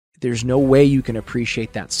there's no way you can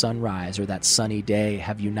appreciate that sunrise or that sunny day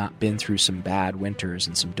have you not been through some bad winters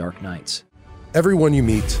and some dark nights. Everyone you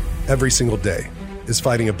meet every single day is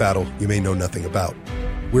fighting a battle you may know nothing about.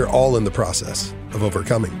 We're all in the process of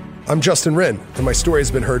overcoming. I'm Justin Wren, and my story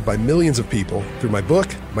has been heard by millions of people through my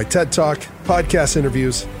book, my TED Talk, podcast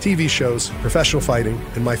interviews, TV shows, professional fighting,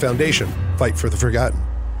 and my foundation, Fight for the Forgotten.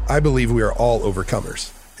 I believe we are all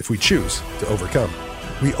overcomers if we choose to overcome.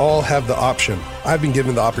 We all have the option. I've been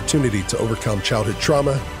given the opportunity to overcome childhood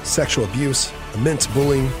trauma, sexual abuse, immense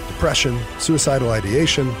bullying, depression, suicidal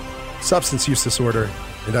ideation, substance use disorder,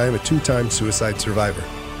 and I am a 2-time suicide survivor.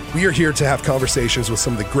 We are here to have conversations with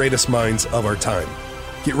some of the greatest minds of our time.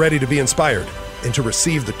 Get ready to be inspired and to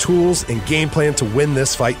receive the tools and game plan to win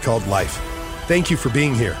this fight called life. Thank you for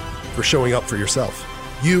being here, for showing up for yourself.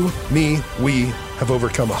 You, me, we have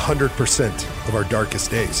overcome 100% of our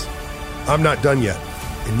darkest days. I'm not done yet,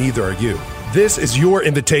 and neither are you. This is your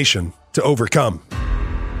invitation to overcome.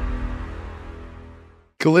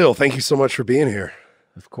 Khalil, thank you so much for being here.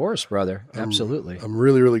 Of course, brother. Absolutely. I'm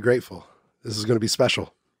really, really grateful. This is going to be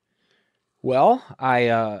special. Well,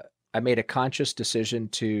 I made a conscious decision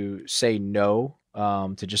to say no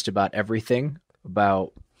to just about everything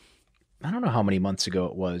about, I don't know how many months ago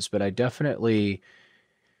it was, but I definitely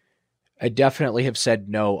have said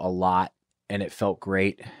no a lot, and it felt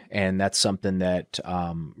great. And that's something that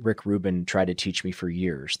Rick Rubin tried to teach me for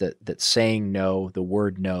years, that saying no, the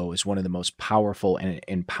word no, is one of the most powerful and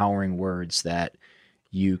empowering words that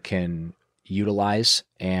you can utilize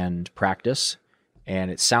and practice.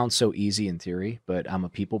 And it sounds so easy in theory, but I'm a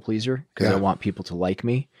people pleaser because I want people to like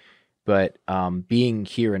me. But being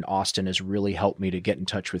here in Austin has really helped me to get in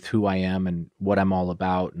touch with who I am and what I'm all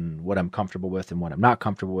about and what I'm comfortable with and what I'm not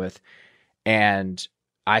comfortable with. And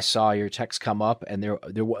I saw your text come up, and there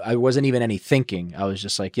I wasn't even any thinking. I was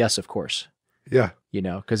just like, yes, of course. Yeah. You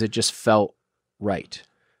know, because it just felt right.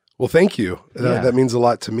 Well, thank you. That means a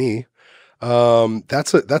lot to me.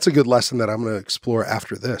 That's a good lesson that I'm going to explore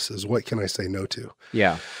after this is what can I say no to?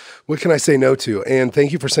 Yeah. What can I say no to? And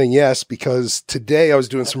thank you for saying yes, because today I was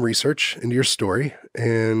doing some research into your story,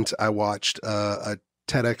 and I watched a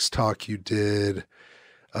TEDx talk you did.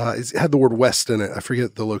 It had the word West in it. I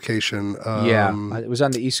forget the location. It was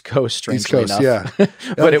on the East Coast, strangely East Coast, enough. yeah.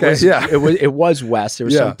 But Okay, it was West. There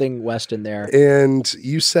was something West in there. And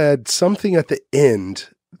you said something at the end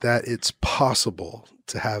that it's possible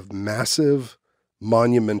to have massive,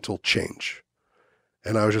 monumental change.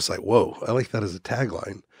 And I was just like, whoa, I like that as a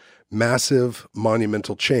tagline. Massive,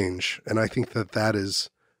 monumental change. And I think that is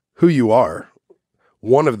who you are.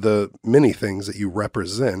 One of the many things that you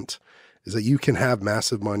represent is that you can have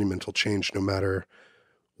massive, monumental change no matter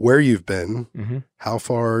where you've been, how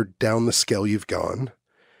far down the scale you've gone.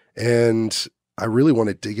 And I really want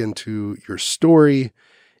to dig into your story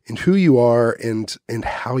and who you are and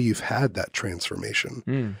how you've had that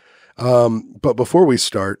transformation. But before we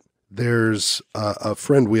start, there's a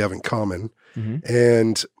friend we have in common,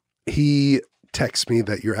 and he texts me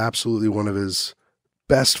that you're absolutely one of his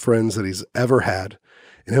best friends that he's ever had.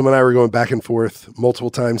 And him and I were going back and forth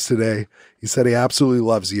multiple times today. He said he absolutely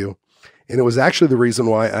loves you. And it was actually the reason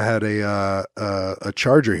why I had a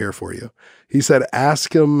charger here for you. He said,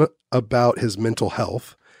 ask him about his mental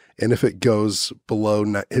health. And if it goes below,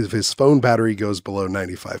 if his phone battery goes below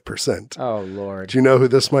 95%. Oh, Lord. Do you know who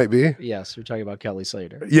this might be? Yes, we're talking about Kelly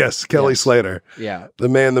Slater. Yes, Kelly Slater. Yeah. The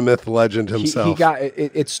man, the myth, the legend himself.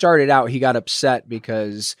 It started out, he got upset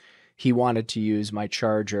because he wanted to use my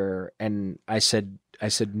charger. And I said,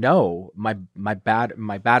 no, my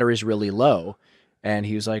battery's really low. And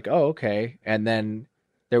he was like, oh, okay. And then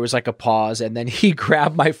there was like a pause, and then he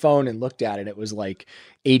grabbed my phone and looked at it. It was like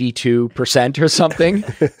 82% or something.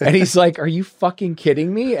 And he's like, are you fucking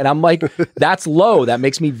kidding me? And I'm like, that's low. That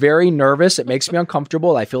makes me very nervous. It makes me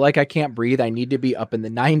uncomfortable. I feel like I can't breathe. I need to be up in the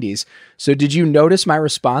 90s. So did you notice my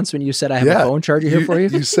response when you said I have a phone charger here for you?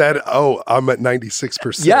 You said, oh, I'm at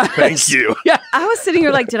 96%. Yeah. Thank you. Yeah. I was sitting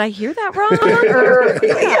here like, did I hear that wrong?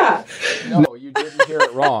 No, you didn't hear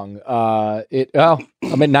it wrong.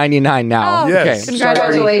 I'm at 99 now. Oh, yes. Okay.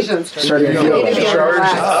 Congratulations. Charged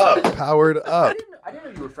up, powered up. I didn't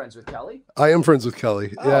know you were friends with Kelly. I am friends with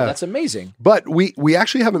Kelly. Oh, yeah. that's amazing. But we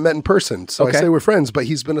actually haven't met in person. So Okay. I say we're friends, but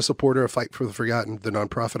he's been a supporter of Fight for the Forgotten, the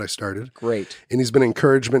nonprofit I started. Great. And he's been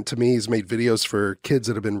encouragement to me. He's made videos for kids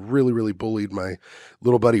that have been really, really bullied. My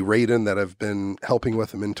little buddy Raiden that I've been helping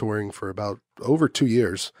with and mentoring for about over 2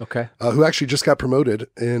 years. Okay. Who actually just got promoted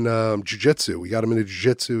in jiu-jitsu. We got him into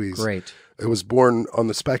jiu-jitsu. He's Great. He was born on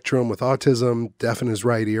the spectrum with autism, deaf in his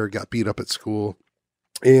right ear, got beat up at school.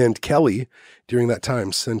 And Kelly, during that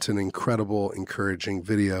time, sent an incredible, encouraging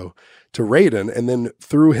video to Raiden. And then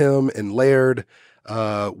through him and Laird,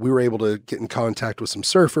 we were able to get in contact with some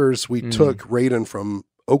surfers. We took Raiden from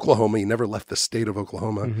Oklahoma. He never left the state of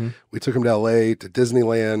Oklahoma. We took him to LA, to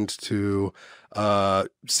Disneyland, to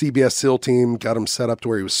CBS SEAL team, got him set up to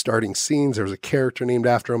where he was starting scenes. There was a character named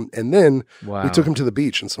after him. And then we took him to the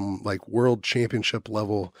beach, and some like world championship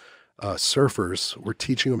level surfers were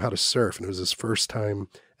teaching him how to surf. And it was his first time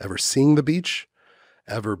ever seeing the beach,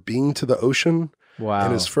 ever being to the ocean. Wow.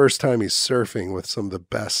 And his first time he's surfing with some of the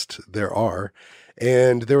best there are.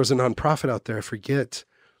 And there was a nonprofit out there, I forget,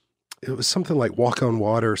 it was something like Walk on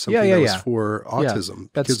Water or something that was for autism.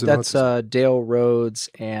 That's autism. Dale Rhodes,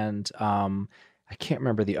 and I can't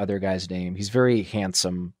remember the other guy's name. He's very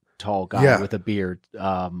handsome, tall guy with a beard.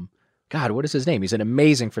 God, what is his name? He's an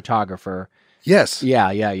amazing photographer. Yes.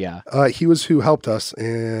 Yeah. He was who helped us,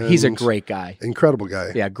 and he's a great guy. Incredible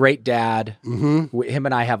guy. Yeah, great dad. Mm-hmm. Him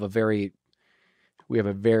and I have a very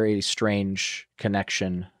strange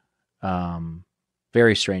connection.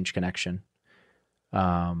 Very strange connection.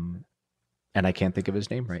 And I can't think of his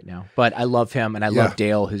name right now, but I love him, and I love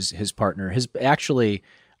Dale, his partner. His actually,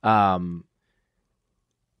 I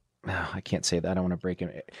can't say that. I don't want to break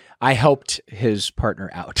him. I helped his partner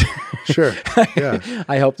out. Sure. Yeah.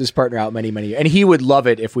 I helped his partner out many, and he would love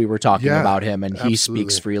it if we were talking about him, and he absolutely.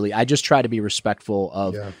 speaks freely. I just try to be respectful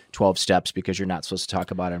of 12 Steps, because you're not supposed to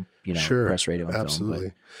talk about him, press, radio, and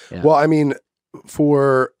absolutely. film. But, Well, I mean,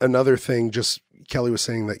 for another thing, just Kelly was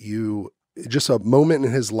saying that just a moment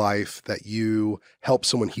in his life that you helped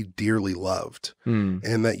someone he dearly loved,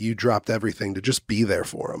 and that you dropped everything to just be there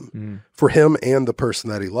for him and the person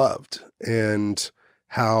that he loved, and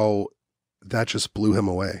how that just blew him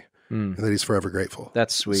away, and that he's forever grateful.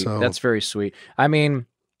 That's sweet. That's very sweet. I mean,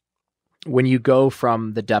 when you go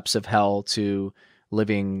from the depths of hell to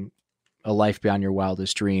living a life beyond your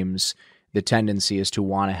wildest dreams, the tendency is to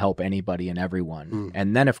want to help anybody and everyone.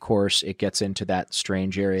 And then, of course, it gets into that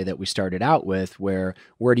strange area that we started out with, where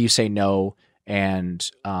do you say no? And,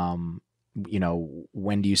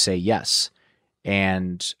 when do you say yes?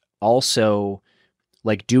 And also,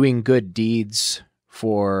 like, doing good deeds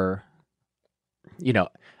for,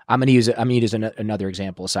 I'm going to use another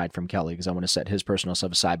example aside from Kelly, because I want to set his personal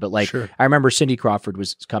stuff aside. But I remember Cindy Crawford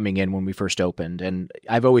was coming in when we first opened, and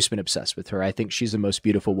I've always been obsessed with her. I think she's the most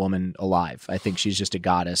beautiful woman alive. I think she's just a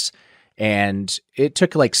goddess. And it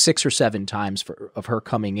took like 6 or 7 times of her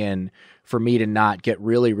coming in for me to not get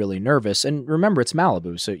really, really nervous. And remember, it's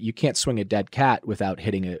Malibu, so you can't swing a dead cat without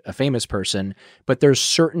hitting a famous person. But there's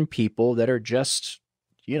certain people that are just,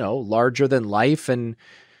 larger than life. And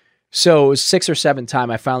so it was 6 or 7 time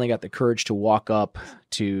I finally got the courage to walk up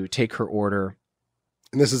to take her order.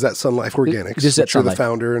 And this is at Sun Life Organics, this is at which you're Sun the Life.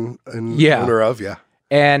 founder and owner of,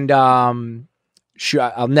 And I'll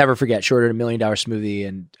never forget, she ordered $1 million smoothie,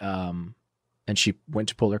 and she went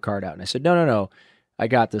to pull her card out. And I said, no, I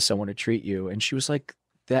got this. I want to treat you. And she was like,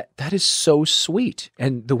 that is so sweet.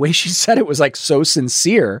 And the way she said it was like so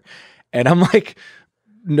sincere. And I'm like,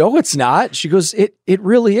 no, it's not. She goes, it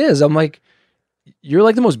really is. I'm like, you're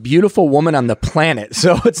like the most beautiful woman on the planet.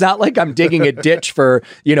 So it's not like I'm digging a ditch for,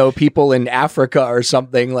 people in Africa or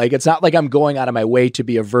something. Like, it's not like I'm going out of my way to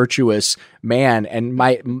be a virtuous man. And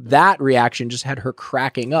that reaction just had her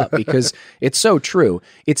cracking up, because it's so true.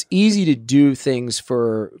 It's easy to do things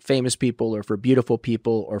for famous people or for beautiful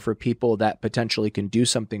people or for people that potentially can do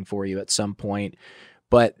something for you at some point.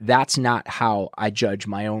 But that's not how I judge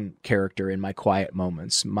my own character in my quiet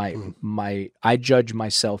moments. I judge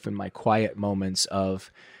myself in my quiet moments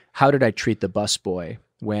of, how did I treat the busboy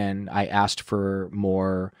when I asked for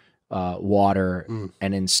more water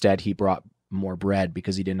and instead he brought more bread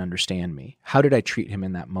because he didn't understand me? How did I treat him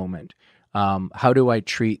in that moment? How do I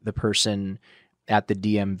treat the person at the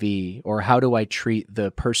DMV? Or how do I treat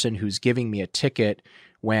the person who's giving me a ticket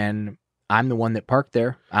when I'm the one that parked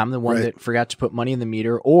there? I'm the one that forgot to put money in the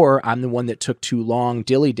meter, or I'm the one that took too long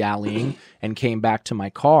dilly-dallying and came back to my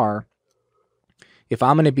car. If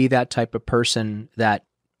I'm going to be that type of person that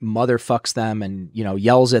motherfucks them and,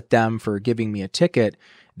 yells at them for giving me a ticket,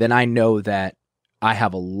 then I know that I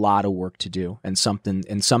have a lot of work to do, and something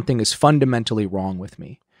is fundamentally wrong with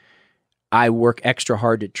me. I work extra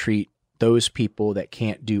hard to treat those people that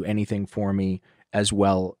can't do anything for me as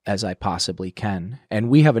well as I possibly can. And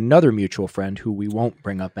we have another mutual friend who we won't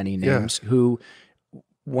bring up any names, who,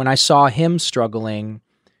 when I saw him struggling,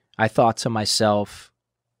 I thought to myself,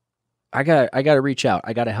 I gotta reach out.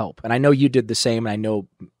 I gotta help. And I know you did the same. And I know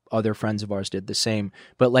other friends of ours did the same,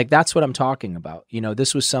 but like, that's what I'm talking about.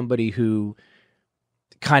 This was somebody who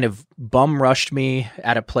kind of bum rushed me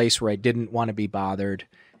at a place where I didn't want to be bothered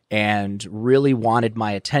and really wanted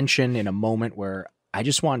my attention in a moment where I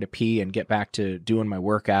just wanted to pee and get back to doing my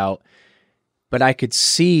workout. But I could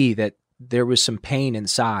see that there was some pain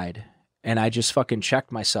inside, and I just fucking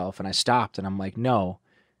checked myself and I stopped and I'm like, no,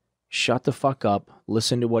 shut the fuck up,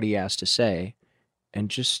 listen to what he has to say, and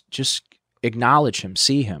just acknowledge him,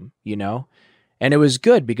 see him, you know? And it was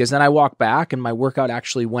good because then I walked back and my workout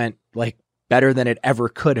actually went like better than it ever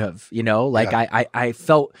could have, you know? Like I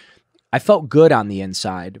felt good on the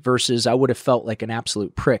inside versus I would have felt like an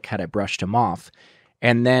absolute prick had I brushed him off.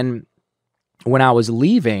 And then when I was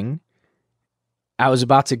leaving, I was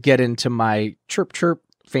about to get into my chirp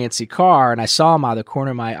fancy car and I saw him out of the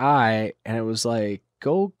corner of my eye and it was like,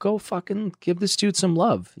 go fucking give this dude some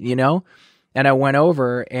love, you know? And I went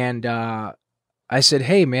over and I said,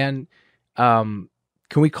 hey man, can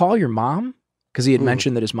we call your mom? Because he had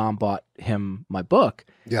mentioned that his mom bought him my book.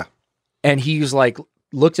 Yeah. And he was like,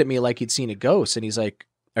 looked at me like he'd seen a ghost. And he's like,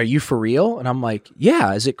 are you for real? And I'm like,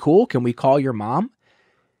 yeah, is it cool? Can we call your mom?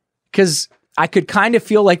 Because I could kind of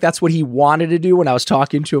feel like that's what he wanted to do when I was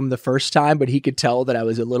talking to him the first time, but he could tell that I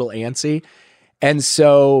was a little antsy. And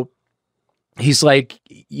so he's like,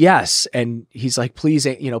 yes. And he's like, please,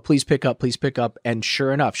 please pick up. And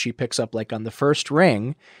sure enough, she picks up like on the first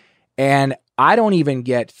ring. And I don't even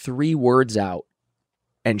get 3 words out.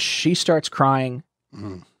 And she starts crying.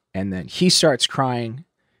 And then he starts crying.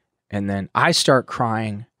 And then I start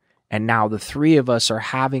crying. And now the 3 of us are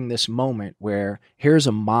having this moment where here's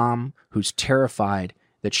a mom who's terrified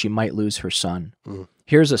that she might lose her son.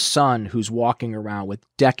 Here's a son who's walking around with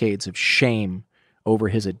decades of shame over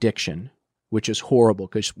his addiction, which is horrible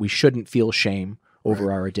because we shouldn't feel shame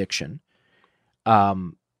over our addiction.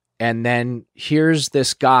 And then here's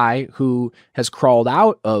this guy who has crawled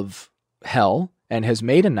out of hell and has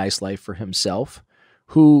made a nice life for himself,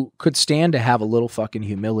 who could stand to have a little fucking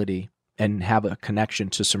humility and have a connection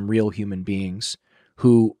to some real human beings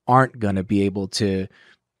who aren't going to be able to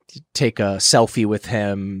take a selfie with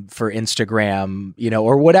him for Instagram,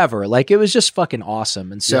 or whatever. Like, it was just fucking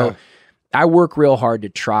awesome. And so I work real hard to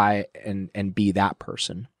try and be that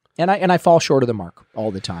person. And I fall short of the mark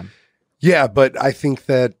all the time. Yeah. But I think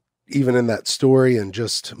that even in that story and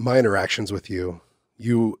just my interactions with you,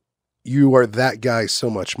 you are that guy so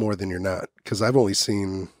much more than you're not. 'Cause I've only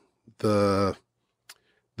seen the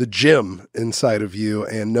gym inside of you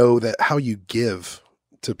and know that how you give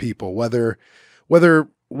to people, whether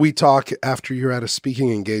we talk after you're at a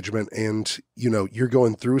speaking engagement and, you're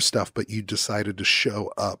going through stuff, but you decided to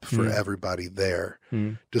show up for everybody there,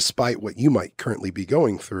 despite what you might currently be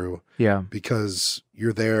going through. Yeah. Because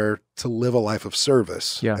you're there to live a life of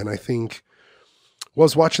service. Yeah. And I think, I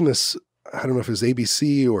was watching this, I don't know if it was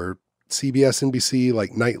ABC or CBS, NBC,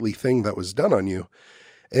 like nightly thing that was done on you.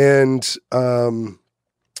 And,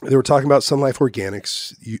 they were talking about Sun Life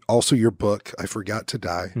Organics, also your book, I Forgot to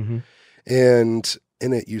Die. And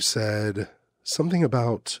in it, you said something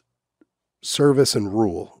about service and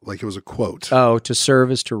rule. Like it was a quote. Oh, to serve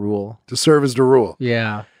is to rule. To serve is to rule.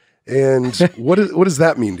 Yeah. And what does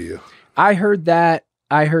that mean to you? I heard that.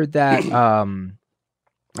 I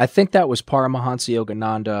think that was Paramahansa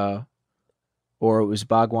Yogananda, or it was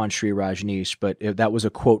Bhagwan Sri Rajneesh, but that was a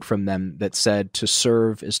quote from them that said, to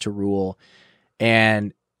serve is to rule.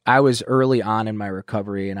 And I was early on in my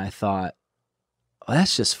recovery and I thought, oh,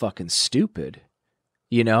 that's just fucking stupid.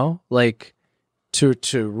 Like to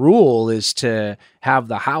rule is to have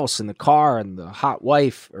the house and the car and the hot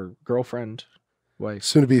wife or girlfriend, wife.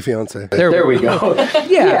 Soon to be fiance. There we go.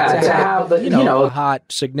 Yeah, to have the, a hot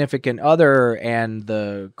significant other and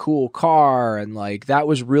the cool car. And like, that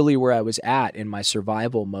was really where I was at in my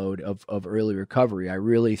survival mode of early recovery. I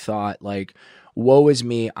really thought like, woe is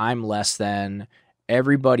me, I'm less than.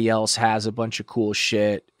 Everybody else has a bunch of cool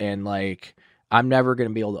shit, and like, I'm never going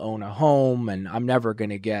to be able to own a home, and I'm never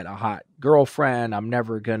going to get a hot girlfriend. I'm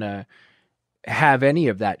never going to have any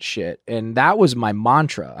of that shit. And that was my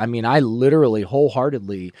mantra. I mean, I literally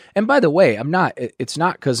wholeheartedly, and by the way, it's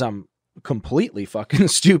not because I'm completely fucking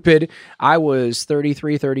stupid. I was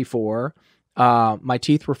 33, 34. My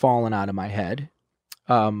teeth were falling out of my head.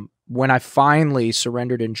 When I finally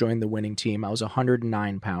surrendered and joined the winning team, I was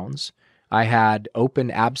 109 pounds. I had open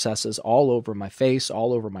abscesses all over my face,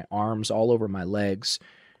 all over my arms, all over my legs.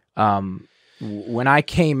 When I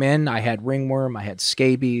came in, I had ringworm, I had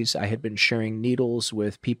scabies. I had been sharing needles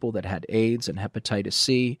with people that had AIDS and hepatitis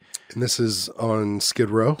C. And this is on Skid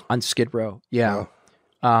Row? On Skid Row, yeah.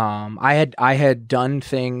 Wow. I had done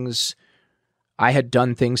things. I had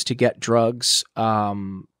done things to get drugs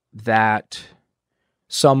that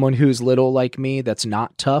someone who's little like me, that's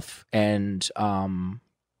not tough, and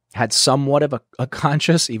had somewhat of a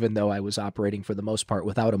conscience, even though I was operating for the most part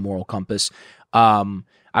without a moral compass.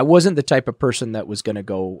 I wasn't the type of person that was going to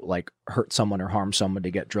go like hurt someone or harm someone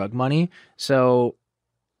to get drug money. So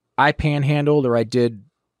I panhandled, or I did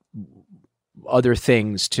other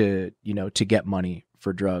things to get money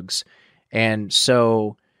for drugs. And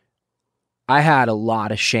so I had a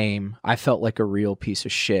lot of shame. I felt like a real piece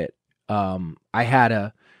of shit. I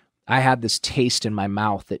had this taste in my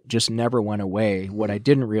mouth that just never went away. What I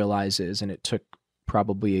didn't realize is, and it took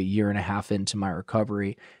probably a year and a half into my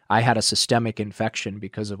recovery, I had a systemic infection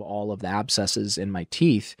because of all of the abscesses in my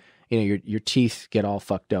teeth. Your teeth get all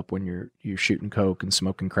fucked up when you're shooting coke and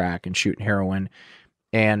smoking crack and shooting heroin.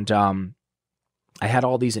 And I had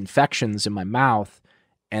all these infections in my mouth,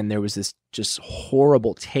 and there was this just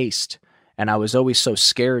horrible taste. And I was always so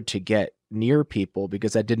scared to get near people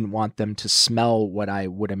because I didn't want them to smell what I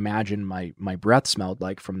would imagine my breath smelled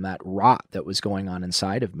like from that rot that was going on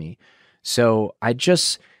inside of me. So I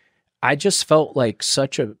just felt like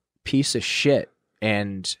such a piece of shit.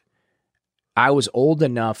 And I was old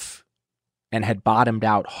enough and had bottomed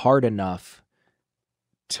out hard enough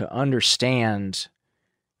to understand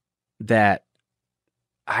that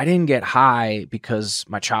I didn't get high because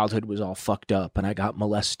my childhood was all fucked up and I got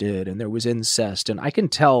molested and there was incest, and I can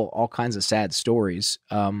tell all kinds of sad stories.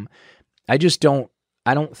 I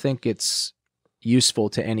don't think it's useful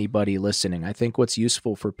to anybody listening. I think what's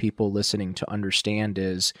useful for people listening to understand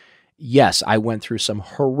is, yes, I went through some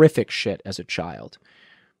horrific shit as a child,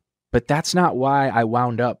 but that's not why I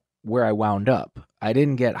wound up where I wound up. I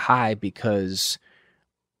didn't get high because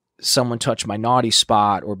someone touched my naughty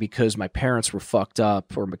spot, or because my parents were fucked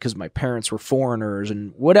up, or because my parents were foreigners,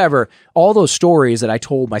 and whatever, all those stories that I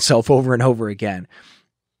told myself over and over again.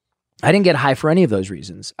 I didn't get high for any of those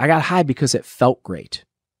reasons. I got high because it felt great.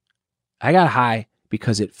 I got high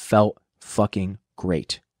because it felt fucking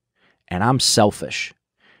great. And I'm selfish.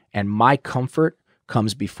 And my comfort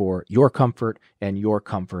comes before your comfort and your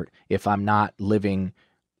comfort if I'm not living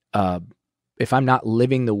the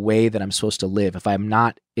way that I'm supposed to live, if I'm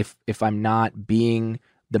not being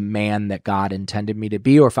the man that God intended me to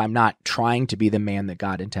be, or if I'm not trying to be the man that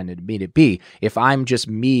God intended me to be, if I'm just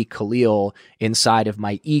me, Khalil, inside of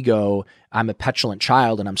my ego, I'm a petulant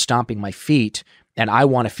child and I'm stomping my feet and I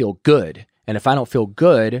want to feel good. And if I don't feel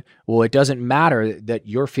good, well, it doesn't matter that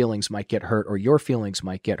your feelings might get hurt, or your feelings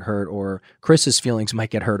might get hurt, or Chris's feelings might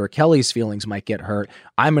get hurt, or Kelly's feelings might get hurt.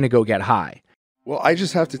 I'm going to go get high. Well, I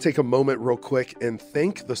just have to take a moment real quick and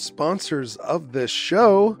thank the sponsors of this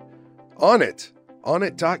show. Onnit.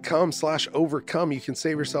 Onnit.com/overcome. You can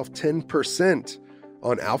save yourself 10%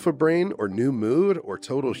 on Alpha Brain or New Mood or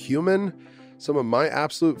Total Human. Some of my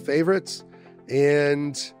absolute favorites.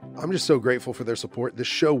 And I'm just so grateful for their support. This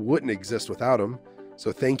show wouldn't exist without them.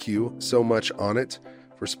 So thank you so much, Onnit,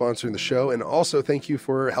 for sponsoring the show. And also thank you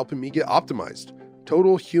for helping me get optimized.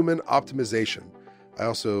 Total Human Optimization. I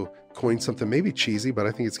also coined something maybe cheesy, but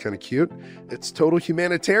I think it's kind of cute. It's Total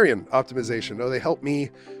Humanitarian Optimization. Oh, they help me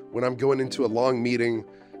when I'm going into a long meeting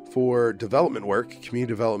for development work,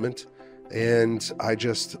 community development. And I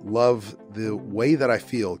just love the way that I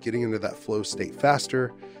feel getting into that flow state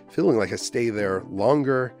faster, feeling like I stay there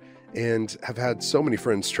longer, and have had so many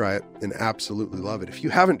friends try it and absolutely love it. If you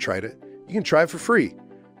haven't tried it, you can try it for free.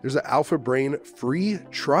 There's an Alpha Brain free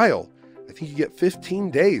trial. I think you get 15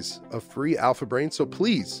 days of free Alpha Brain. So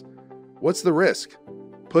please, what's the risk?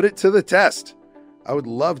 Put it to the test. I would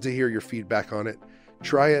love to hear your feedback on it.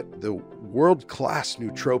 Try it. The world-class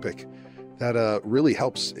nootropic that really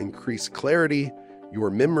helps increase clarity, your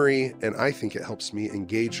memory, and I think it helps me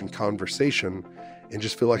engage in conversation and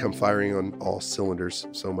just feel like I'm firing on all cylinders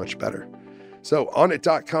so much better. So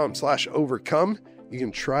onnit.com/overcome. You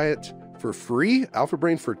can try it for free, Alpha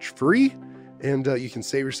Brain for free, and you can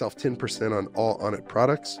save yourself 10% on all Onnit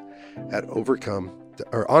products at overcome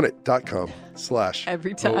or onnit.com/overcome.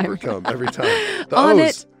 Every time. Every time.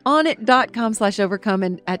 Onnit.com/overcome,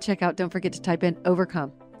 and at checkout, don't forget to type in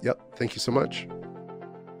overcome. Yep. Thank you so much.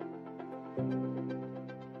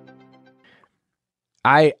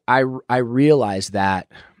 I realized that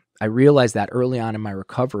early on in my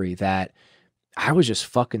recovery that I was just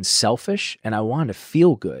fucking selfish and I wanted to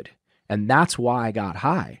feel good. And that's why I got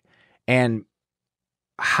high. And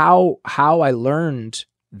how I learned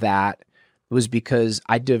that was because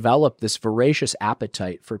I developed this voracious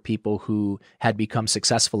appetite for people who had become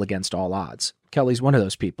successful against all odds. Kelly's one of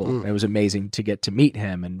those people. It was amazing to get to meet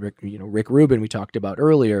him. And Rick Rubin, we talked about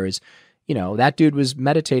earlier, is, that dude was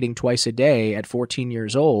meditating twice a day at 14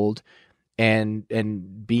 years old and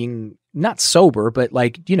being not sober, but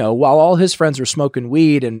while all his friends were smoking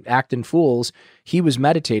weed and acting fools, he was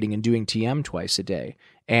meditating and doing TM twice a day.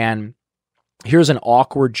 And here's an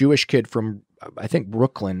awkward Jewish kid from, I think,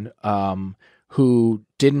 Brooklyn, who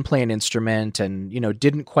didn't play an instrument and,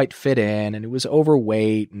 didn't quite fit in, and he was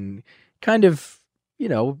overweight and kind of,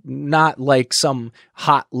 not like some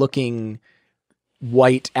hot looking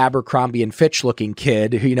white Abercrombie and Fitch looking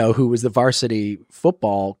kid, who was the varsity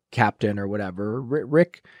football captain or whatever.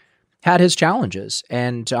 Rick had his challenges,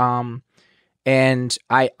 and I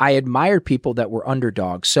admired people that were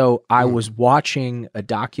underdogs. So I was watching a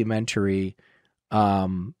documentary,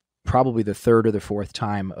 probably the third or the fourth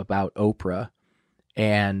time, about Oprah.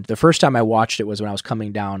 And the first time I watched it was when I was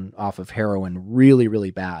coming down off of heroin really,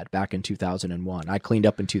 really bad back in 2001. I cleaned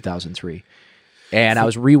up in 2003. And I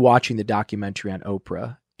was rewatching the documentary on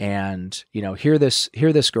Oprah, and here this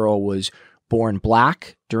girl was born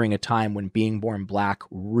black during a time when being born black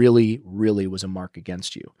really, really was a mark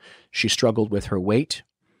against you. She struggled with her weight.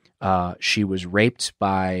 She was raped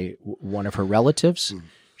by one of her relatives.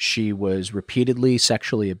 She was repeatedly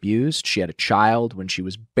sexually abused. She had a child when she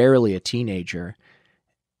was barely a teenager.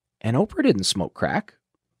 And Oprah didn't smoke crack.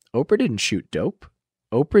 Oprah didn't shoot dope.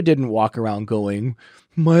 Oprah didn't walk around going,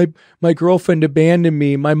 my girlfriend abandoned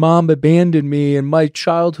me, my mom abandoned me, and my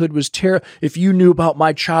childhood was terrible. If you knew about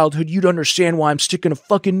my childhood, you'd understand why I'm sticking a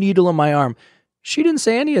fucking needle in my arm. She didn't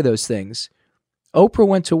say any of those things. Oprah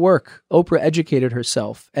went to work. Oprah educated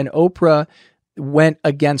herself. And Oprah went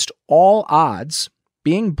against all odds,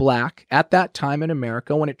 being black at that time in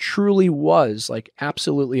America when it truly was like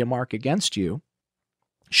absolutely a mark against you.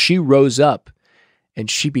 She rose up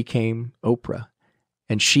and she became Oprah.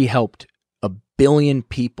 And she helped 1 billion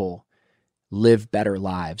people live better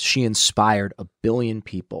lives. She inspired 1 billion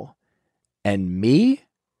people. And me,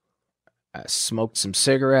 I smoked some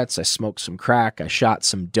cigarettes, I smoked some crack, I shot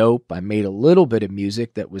some dope, I made a little bit of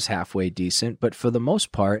music that was halfway decent, but for the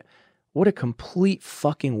most part, what a complete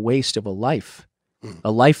fucking waste of a life.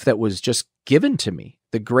 A life that was just given to me.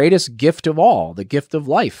 The greatest gift of all, the gift of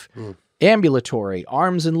life. Ambulatory,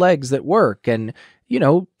 arms and legs that work, and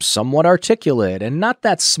somewhat articulate and not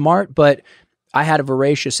that smart, but I had a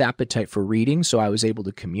voracious appetite for reading, so I was able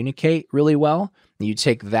to communicate really well. And you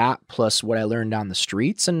take that plus what I learned on the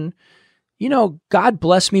streets, and, God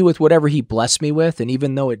blessed me with whatever he blessed me with. And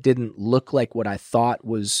even though it didn't look like what I thought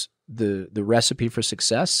was the recipe for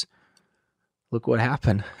success, look what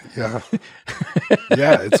happened. Yeah.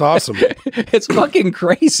 Yeah, it's awesome. It's fucking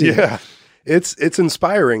crazy. Yeah, it's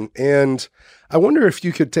inspiring. And I wonder if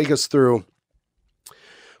you could take us through,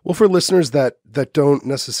 well, for listeners that don't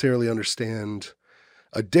necessarily understand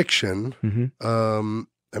addiction,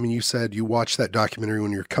 I mean, you said you watched that documentary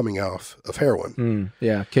when you're coming off of heroin.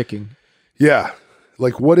 Yeah, kicking. Yeah.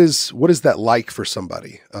 Like, what is that like for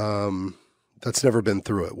somebody that's never been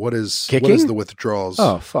through it? What is the withdrawals?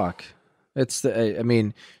 Oh, fuck. It's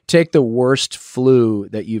take the worst flu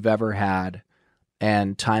that you've ever had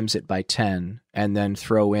and times it by 10, and then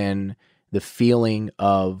throw in the feeling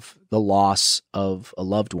of the loss of a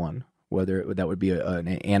loved one, whether that would be an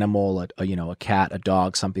animal, a cat, a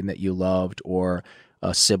dog, something that you loved, or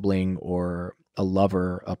a sibling or a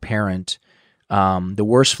lover, a parent. The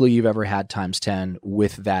worst flu you've ever had times 10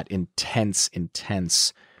 with that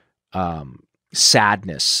intense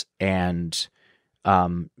sadness and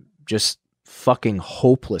just fucking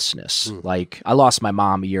hopelessness. Like, I lost my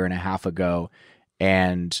mom 1.5 years ago,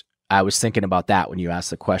 and I was thinking about that when you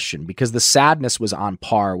asked the question, because the sadness was on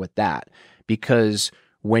par with that. Because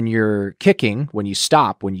when you're kicking, when you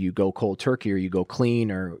stop, when you go cold turkey or you go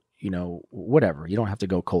clean or, whatever, you don't have to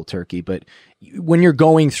go cold turkey, but when you're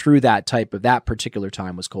going through that particular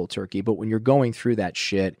time was cold turkey. But when you're going through that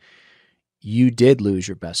shit, you did lose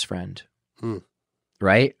your best friend.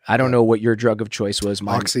 Right? I don't know what your drug of choice was.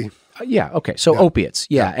 Oxy. Yeah. Okay. So opiates.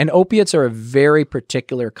 Yeah. And opiates are a very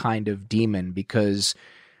particular kind of demon because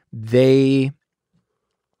they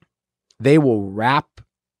will wrap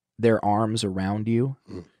their arms around you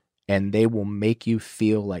and they will make you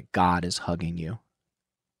feel like God is hugging you.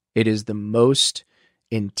 It is the most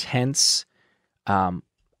intense.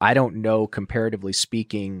 I don't know, comparatively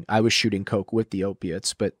speaking, I was shooting coke with the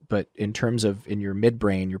opiates, but in terms of in your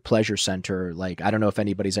midbrain, your pleasure center, like, I don't know if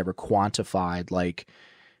anybody's ever quantified, like,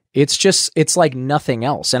 it's like nothing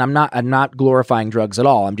else. And I'm not glorifying drugs at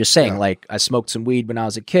all. I'm just saying, like, I smoked some weed when I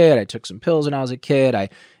was a kid. I took some pills when I was a kid. I,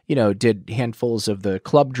 did handfuls of the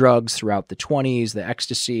club drugs throughout the 20s, the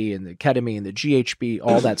ecstasy and the ketamine, the GHB,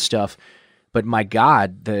 all that stuff. But my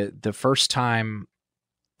God, the first time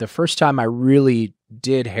I really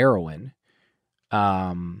did heroin,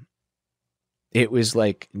 it was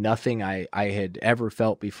like nothing I had ever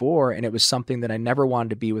felt before. And it was something that I never wanted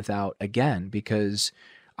to be without again, because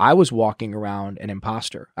I was walking around an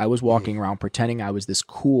imposter. I was walking around pretending I was this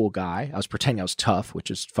cool guy. I was pretending I was tough, which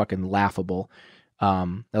is fucking laughable.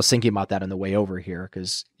 I was thinking about that on the way over here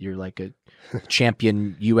because you're like a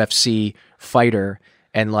champion UFC fighter.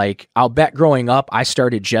 And like, I'll bet growing up, I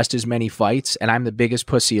started just as many fights and I'm the biggest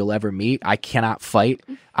pussy you'll ever meet. I cannot fight.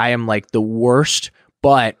 I am like the worst,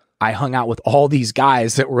 but I hung out with all these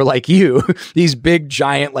guys that were like you, these big,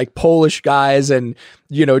 giant, like Polish guys and,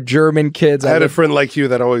 you know, German kids. I had a friend like you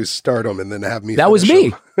that always start them and then have me. That was me.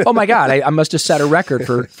 them. Oh my God. I must have set a record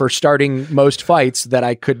for starting most fights that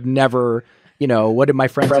I could never, you know, what did my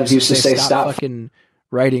friends used to say? Stop fucking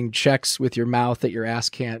writing checks with your mouth that your ass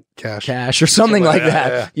can't cash or something like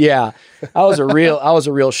that. Yeah. I was a real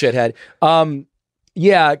shithead.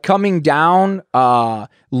 Yeah, coming down,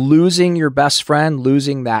 losing your best friend,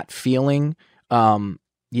 losing that feeling. You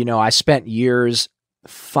know, I spent years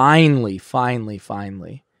finally,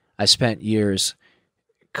 I spent years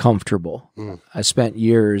comfortable. I spent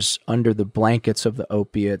years under the blankets of the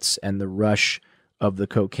opiates and the rush of the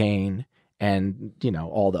cocaine and, you know,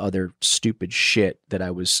 all the other stupid shit that I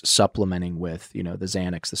was supplementing with, you know, the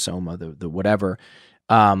Xanax, the Soma, the whatever.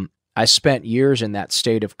 I spent years in that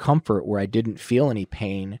state of comfort where I didn't feel any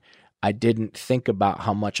pain. I didn't think about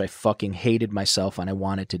how much I fucking hated myself and I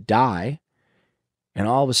wanted to die. And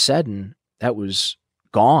all of a sudden, that was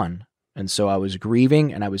gone. And so I was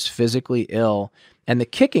grieving and I was physically ill. And the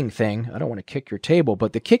kicking thing, I don't want to kick your table,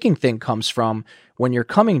 but the kicking thing comes from when you're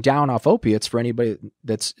coming down off opiates, for anybody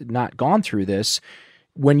that's not gone through this,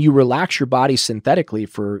 when you relax your body synthetically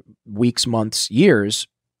for weeks, months, years,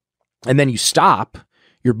 and then you stop,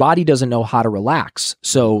 your body doesn't know how to relax.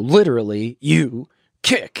 So literally you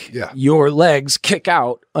kick, your legs kick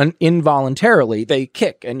out involuntarily. They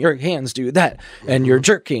kick and your hands do that and you're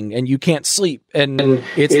jerking and you can't sleep. And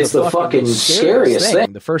it's the fucking scariest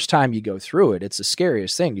thing. The first time you go through it, it's the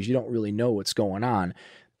scariest thing because you don't really know what's going on.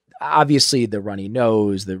 Obviously the runny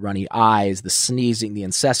nose, the runny eyes, the sneezing, the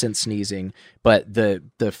incessant sneezing, but the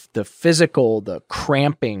physical, the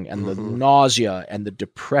cramping and the nausea and the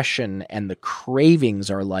depression and the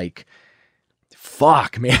cravings are like,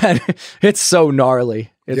 fuck, man. It's so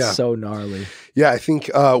gnarly. It's so gnarly. Yeah, I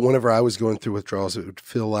think whenever I was going through withdrawals, it would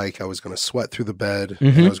feel like I was going to sweat through the bed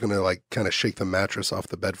and I was going to like kind of shake the mattress off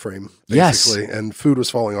the bed frame, basically. Yes. And food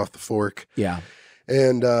was falling off the fork. Yeah.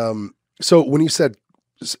 And so when you said,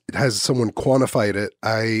 has someone quantified it?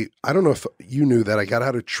 I don't know if you knew that I got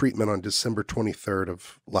out of treatment on December 23rd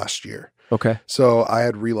of last year. Okay. So I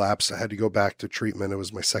had relapsed. I had to go back to treatment. It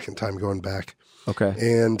was my second time going back. Okay.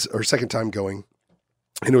 Or second time going.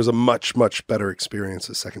 And it was a much, much better experience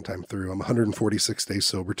the second time through. I'm 146 days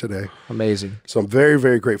sober today. Amazing. So I'm very,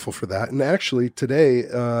 very grateful for that. And actually today,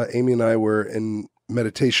 Amy and I were in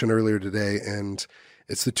meditation earlier today and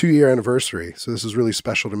it's the 2-year anniversary. So this is really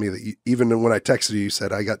special to me that even when I texted you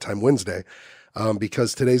said I got time Wednesday,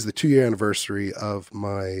 because today's the 2-year anniversary of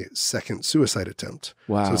my second suicide attempt.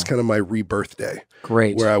 Wow. So it's kind of my rebirth day.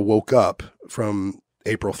 Great. Where I woke up from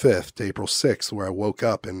April 5th to April 6th, where I woke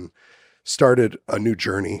up and started a new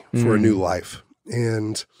journey for a new life.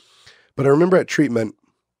 But I remember at treatment,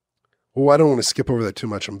 I don't want to skip over that too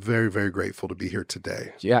much. I'm very, very grateful to be here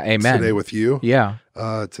today. Yeah, amen. Today with you. Yeah.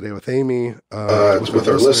 Today with Amy. With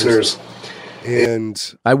our listeners.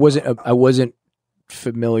 And I wasn't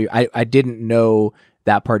familiar. I didn't know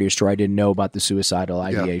that part of your story. I didn't know about the suicidal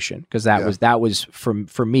ideation because that was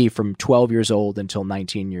for me from 12 years old until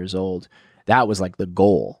 19 years old. That was like the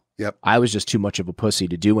goal. Yep. I was just too much of a pussy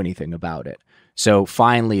to do anything about it. So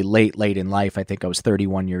finally, late in life, I think I was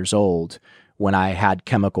 31 years old, when I had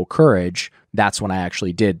chemical courage, that's when I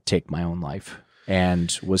actually did take my own life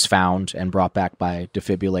and was found and brought back by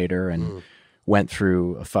defibrillator and went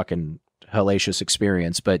through a fucking hellacious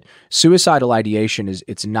experience. But suicidal ideation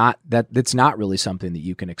it's not really something that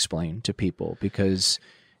you can explain to people because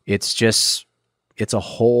it's a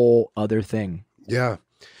whole other thing. Yeah.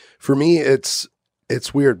 For me, it's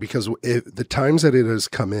weird because the times that it has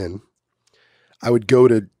come in, I would go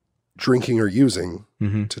to drinking or using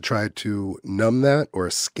to try to numb that or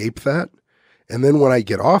escape that. And then when I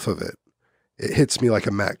get off of it, it hits me like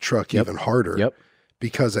a Mack truck even harder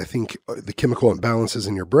because I think the chemical imbalances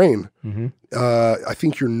in your brain, I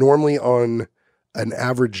think you're normally on an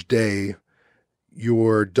average day,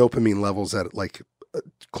 your dopamine levels at like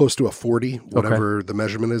close to a 40, whatever the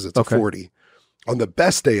measurement is, it's a 40. On the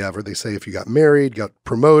best day ever, they say if you got married, got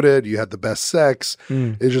promoted, you had the best sex,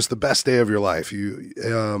 it's just the best day of your life.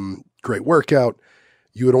 You great workout,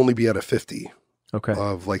 you would only be at a 50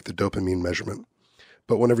 of like the dopamine measurement.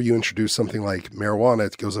 But whenever you introduce something like marijuana,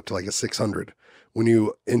 it goes up to like a 600. When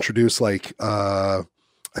you introduce like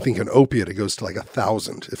I think an opiate, it goes to like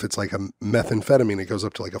 1,000. If it's like a methamphetamine, it goes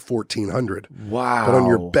up to like a 1,400. Wow. But on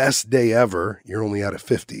your best day ever, you're only at a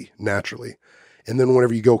 50 naturally. And then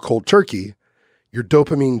whenever you go cold turkey, your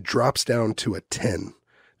dopamine drops down to a 10.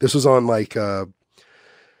 This was on like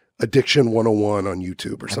Addiction 101 on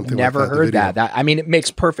YouTube or something like that. Never heard that. I mean, it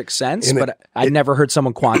makes perfect sense, but I'd never heard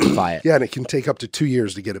someone quantify it. Yeah, and it can take up to 2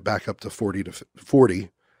 years to get it back up to 40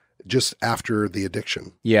 just after the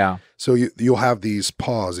addiction. Yeah. So you'll have these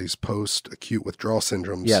these post-acute withdrawal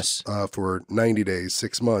syndromes yes. For 90 days,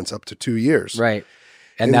 6 months, up to 2 years. Right.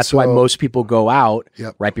 And that's why most people go out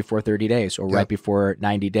yep. right before 30 days or yep. right before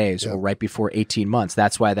 90 days yep. or right before 18 months.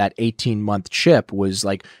 That's why that 18-month chip was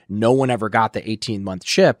like, no one ever got the 18-month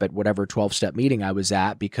chip at whatever 12-step meeting I was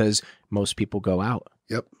at because most people go out.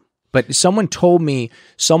 Yep. But someone told me,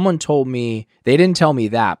 they didn't tell me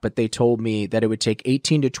that, but they told me that it would take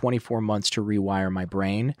 18 to 24 months to rewire my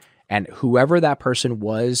brain. And whoever that person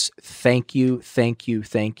was, thank you,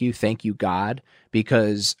 God,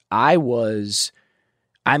 because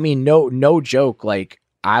no joke. Like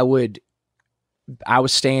I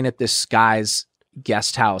was staying at this guy's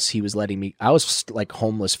guest house. He was letting me, I was like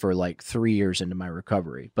homeless for like 3 years into my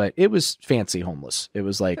recovery, but it was fancy homeless. It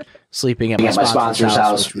was like sleeping at my sponsor's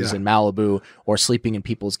house, which was in Malibu, or sleeping in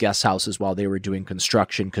people's guest houses while they were doing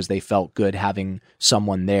construction because they felt good having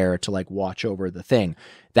someone there to like watch over the thing.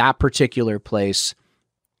 That particular place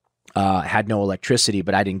had no electricity,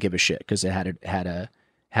 but I didn't give a shit because it had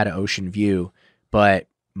an ocean view. But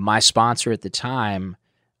my sponsor at the time,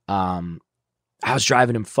 I was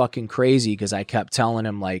driving him fucking crazy because I kept telling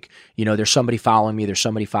him like, you know, there's somebody following me.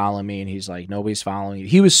 And he's like, nobody's following you.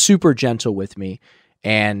 He was super gentle with me.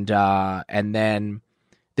 And then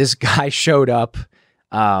this guy showed up.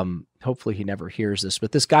 Hopefully he never hears this,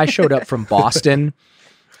 but this guy showed up from Boston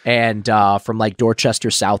and from like Dorchester,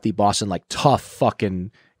 Southie, Boston, like tough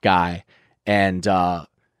fucking guy. And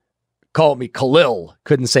called me Khalil.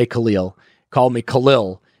 Couldn't say Khalil. Called me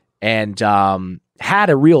Khalil. And had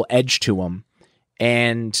a real edge to him.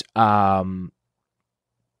 And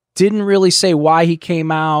didn't really say why he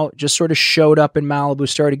came out, just sort of showed up in Malibu,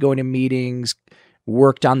 started going to meetings,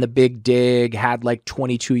 worked on the big dig, had like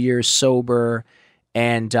 22 years sober.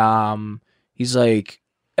 And he's like,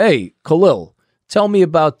 hey, Khalil, tell me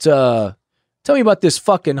about this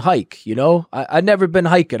fucking hike. You know, I've never been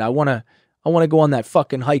hiking. I want to go on that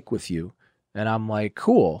fucking hike with you. And I'm like,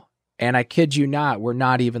 cool. And I kid you not, we're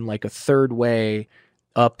not even like a third way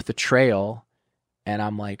up the trail. And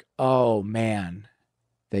I'm like, oh man,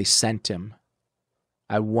 they sent him.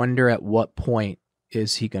 I wonder at what point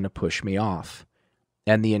is he going to push me off?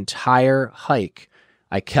 And the entire hike,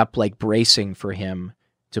 I kept like bracing for him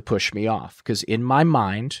to push me off. Because in my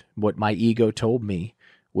mind, what my ego told me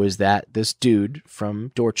was that this dude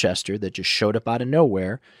from Dorchester that just showed up out of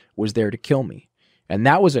nowhere was there to kill me. And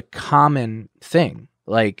that was a common thing.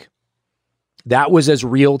 Like, that was as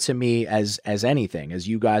real to me as anything, as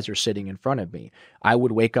you guys are sitting in front of me. I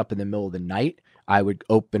would wake up in the middle of the night. I would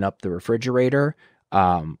open up the refrigerator.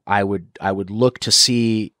 I would look to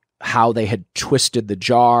see how they had twisted the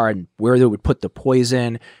jar and where they would put the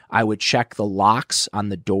poison. I would check the locks on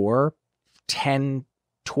the door 10,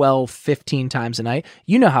 12, 15 times a night.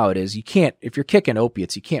 You know how it is. You can't, if you're kicking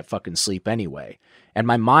opiates, you can't fucking sleep anyway. And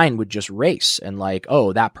my mind would just race and like,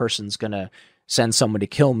 oh, that person's going to send someone to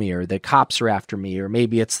kill me, or the cops are after me, or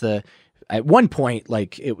maybe it's at one point,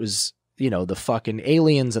 like it was, you know, the fucking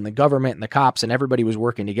aliens and the government and the cops and everybody was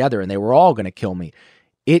working together and they were all going to kill me.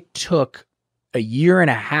 It took a year and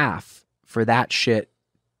a half for that shit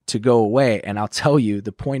to go away. And I'll tell you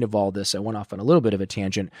the point of all this. I went off on a little bit of a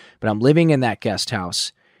tangent, but I'm living in that guest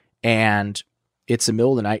house and it's the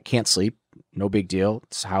middle of the night, can't sleep. No big deal.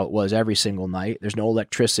 It's how it was every single night. There's no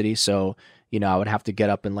electricity. So, you know, I would have to get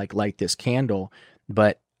up and like light this candle,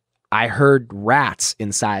 but I heard rats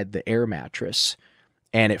inside the air mattress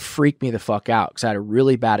and it freaked me the fuck out because I had a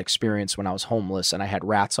really bad experience when I was homeless and I had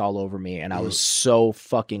rats all over me and I was so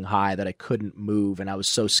fucking high that I couldn't move and I was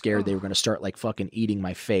so scared they were going to start like fucking eating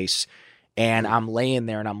my face. And I'm laying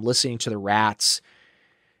there and I'm listening to the rats.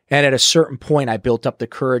 And at a certain point, I built up the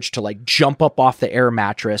courage to like jump up off the air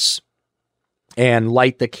mattress and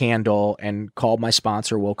light the candle and called my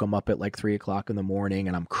sponsor, woke him up at like 3 o'clock in the morning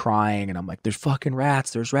and I'm crying and I'm like, there's fucking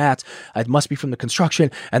rats. There's rats. It must be from the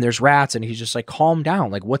construction and there's rats. And he's just like, calm down.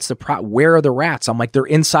 Like, what's the where are the rats? I'm like, they're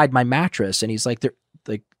inside my mattress. And he's like, they're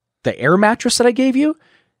like the air mattress that I gave you.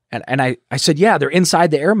 And I said, yeah, they're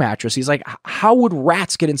inside the air mattress. He's like, how would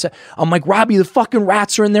rats get inside? I'm like, Robbie, the fucking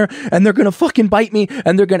rats are in there and they're going to fucking bite me.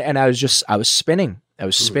 And I was spinning.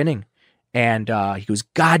 And he goes,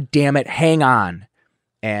 God damn it, hang on.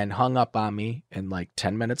 and hung up on me. And like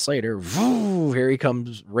 10 minutes later, here he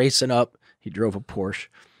comes racing up. He drove a Porsche.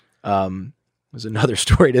 There's another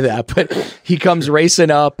story to that, but he comes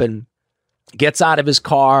racing up and gets out of his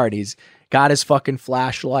car, and he's got his fucking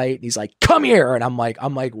flashlight. And he's like, come here. And I'm like,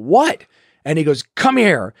 what? And he goes, come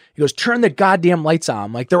here. He goes, turn the goddamn lights on.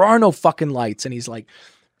 I'm like, there are no fucking lights. And he's like,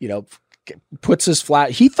 puts his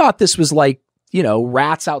he thought this was like,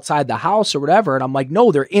 rats outside the house or whatever. And I'm like,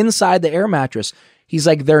 no, they're inside the air mattress. He's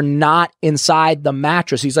like, they're not inside the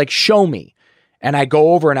mattress. He's like, show me. And I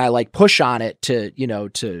go over and I like push on it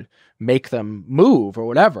to make them move or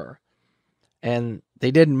whatever. And they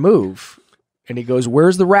didn't move. And he goes,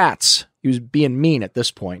 where's the rats? He was being mean at this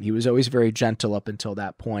point. He was always very gentle up until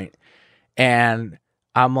that point. And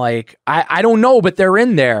I'm like, I don't know, but they're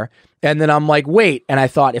in there. And then I'm like, wait. And I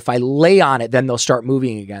thought if I lay on it, then they'll start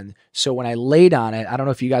moving again. So when I laid on it, I don't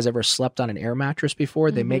know if you guys ever slept on an air mattress before.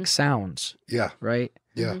 They make sounds. Yeah. Right?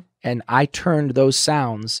 Yeah. And I turned those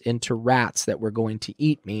sounds into rats that were going to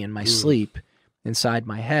eat me in my sleep inside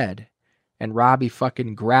my head. And Robbie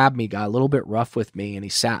fucking grabbed me, got a little bit rough with me, and he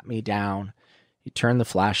sat me down. He turned the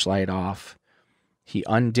flashlight off. He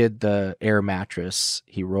undid the air mattress.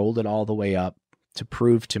 He rolled it all the way up to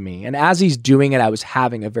prove to me. And as he's doing it, I was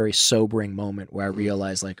having a very sobering moment where I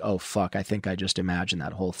realized like, oh, fuck, I think I just imagined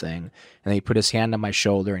that whole thing. And he put his hand on my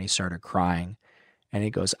shoulder and he started crying. And he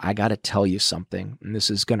goes, I got to tell you something, and this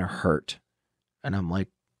is going to hurt. And I'm like,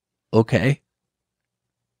 okay.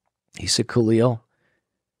 He said, Khalil,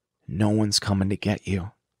 no one's coming to get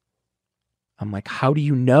you. I'm like, how do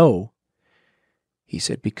you know? He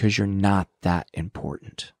said, because you're not that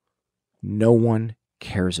important. No one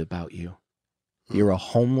cares about you. You're a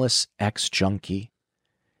homeless ex-junkie.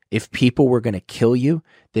 If people were going to kill you,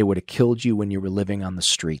 they would have killed you when you were living on the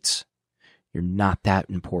streets. You're not that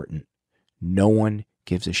important. No one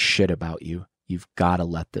gives a shit about you. You've got to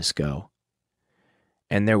let this go.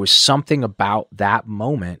 And there was something about that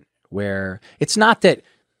moment where it's not that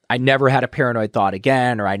I never had a paranoid thought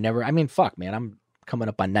again, or fuck, man, I'm coming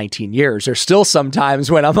up on 19 years. There's still some times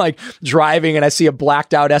when I'm like driving and I see a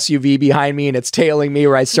blacked out SUV behind me and it's tailing me,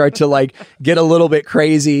 where I start to like get a little bit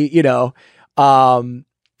crazy,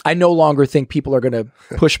 I no longer think people are going to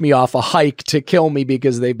push me off a hike to kill me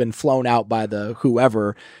because they've been flown out by the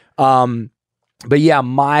whoever. But yeah,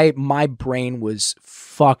 my brain was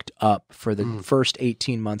fucked up for the first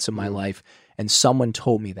 18 months of my life. And someone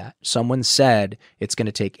told me that. Someone said it's going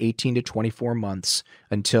to take 18 to 24 months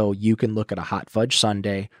until you can look at a hot fudge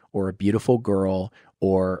sundae or a beautiful girl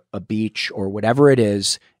or a beach or whatever it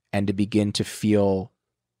is, and to begin to feel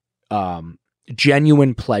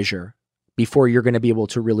genuine pleasure before you're going to be able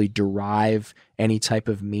to really derive any type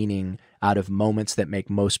of meaning out of moments that make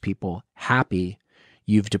most people happy.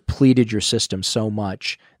 You've depleted your system so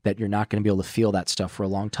much that you're not going to be able to feel that stuff for a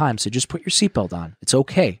long time. So just put your seatbelt on. It's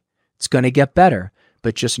okay. It's going to get better,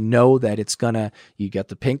 but just know that it's going to, you get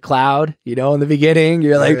the pink cloud, in the beginning,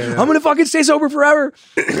 you're like, I'm going to fucking stay sober forever,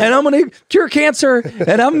 and I'm going to cure cancer,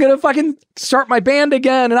 and I'm going to fucking start my band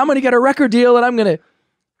again, and I'm going to get a record deal, and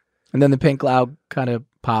then the pink cloud kind of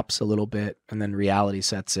pops a little bit, and then reality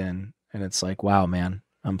sets in, and it's like, wow, man,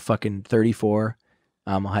 I'm fucking 34.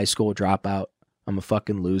 I'm a high school dropout. I'm a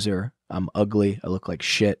fucking loser. I'm ugly. I look like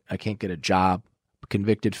shit. I can't get a job. I'm a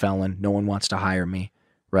convicted felon. No one wants to hire me,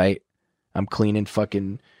 right? I'm cleaning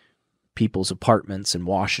fucking people's apartments and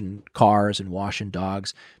washing cars and washing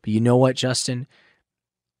dogs. But you know what, Justin?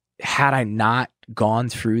 Had I not gone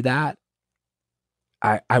through that,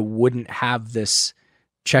 I wouldn't have this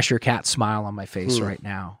Cheshire Cat smile on my face right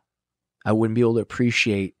now. I wouldn't be able to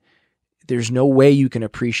appreciate. There's no way you can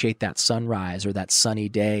appreciate that sunrise or that sunny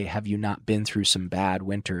day have you not been through some bad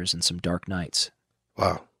winters and some dark nights.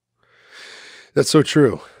 Wow. That's so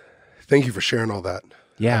true. Thank you for sharing all that.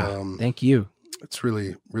 Yeah, thank you. It's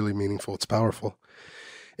really, really meaningful. It's powerful.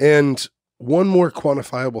 And one more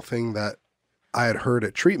quantifiable thing that I had heard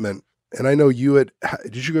at treatment, and I know did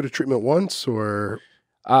you go to treatment once or?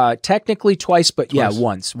 Technically twice, but twice. Yeah,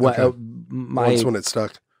 once. Okay. Once when it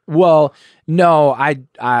stuck. Well, no,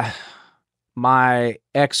 my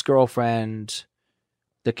ex-girlfriend,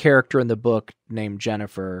 the character in the book named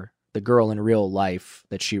Jennifer, the girl in real life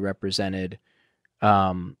that she represented,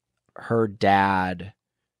 her dad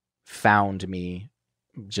found me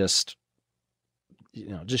just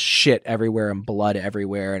shit everywhere and blood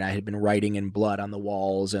everywhere. And I had been writing in blood on the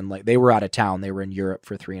walls, and like they were out of town. They were in Europe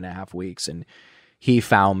for 3.5 weeks. And he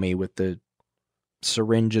found me with the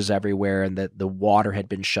syringes everywhere, and that the water had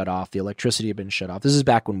been shut off. The electricity had been shut off. This is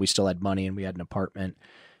back when we still had money and we had an apartment.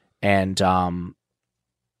 And,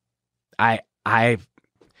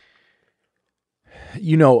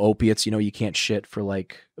 opiates, you can't shit for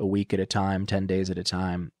like a week at a time, 10 days at a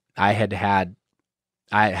time. I had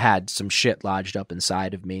some shit lodged up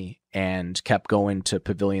inside of me and kept going to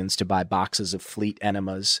pavilions to buy boxes of Fleet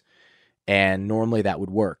enemas. And normally that would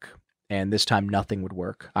work. And this time nothing would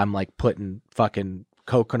work. I'm like putting fucking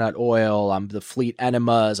coconut oil. I'm the Fleet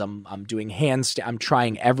enemas. I'm doing I'm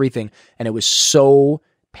trying everything. And it was so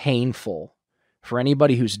painful for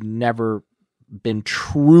anybody who's never been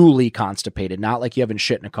truly constipated. Not like you haven't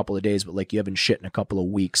shit in a couple of days, but like you haven't shit in a couple of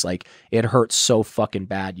weeks. Like it hurts so fucking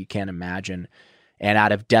bad. You can't imagine. And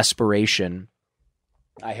out of desperation,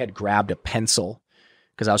 I had grabbed a pencil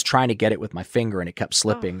because I was trying to get it with my finger and it kept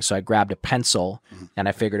slipping. So I grabbed a pencil and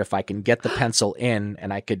I figured if I can get the pencil in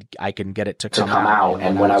and I can get it to come out.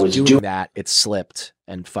 And when I was doing that, it slipped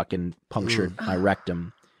and fucking punctured my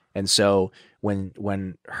rectum. And so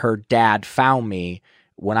when her dad found me,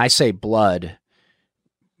 when I say blood,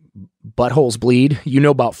 buttholes bleed. You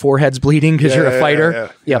know about foreheads bleeding because you're a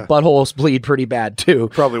fighter. Yeah, buttholes bleed pretty bad too.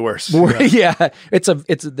 Probably worse. Yeah,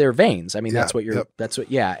 it's their veins. I mean, that's what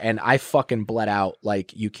and I fucking bled out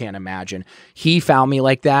like you can't imagine. He found me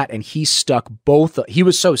like that and he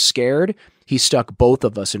was so scared, he stuck both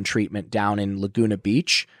of us in treatment down in Laguna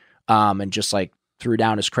Beach and just like threw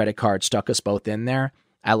down his credit card, stuck us both in there.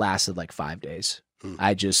 I lasted like 5 days.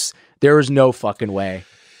 There was no fucking way.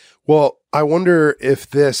 Well, I wonder if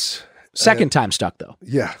this second time stuck though.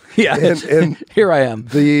 Yeah. And here I am.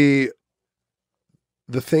 The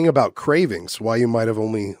thing about cravings, why you might have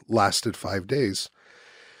only lasted 5 days,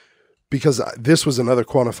 because this was another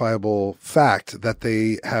quantifiable fact that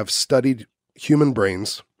they have studied human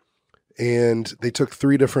brains and they took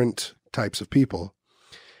 3 different types of people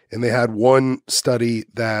and they had one study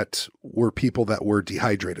that were people that were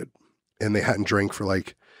dehydrated and they hadn't drank for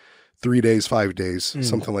like 3 days, 5 days,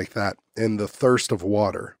 something like that, and the thirst of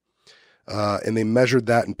water. And they measured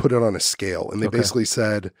that and put it on a scale. And they basically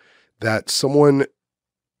said that someone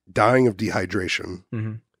dying of dehydration,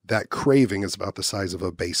 that craving is about the size of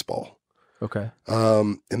a baseball. Okay.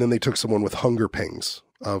 And then they took someone with hunger pangs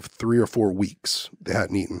of 3 or 4 weeks they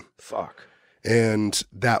hadn't eaten. Fuck. And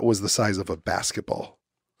that was the size of a basketball,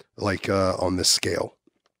 like on this scale.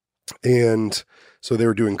 And so they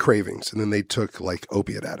were doing cravings, and then they took like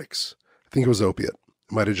opiate addicts. I think it was opiate.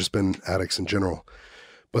 It might have just been addicts in general.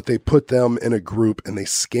 But they put them in a group and they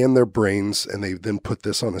scanned their brains and they then put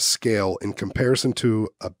this on a scale in comparison to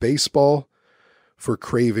a baseball for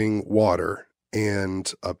craving water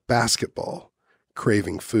and a basketball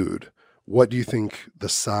craving food. What do you think the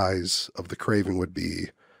size of the craving would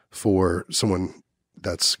be for someone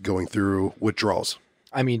that's going through withdrawals?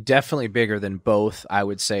 I mean, definitely bigger than both. I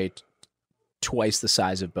would say twice the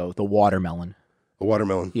size of both. A watermelon. A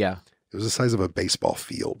watermelon? Yeah. It was the size of a baseball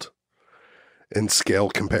field in scale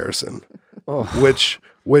comparison, which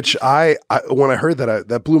I when I heard that,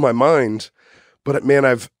 that blew my mind. But man,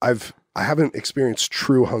 I haven't experienced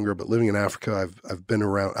true hunger, but living in Africa, I've been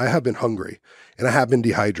around. I have been hungry and I have been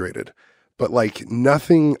dehydrated, but like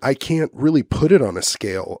nothing. I can't really put it on a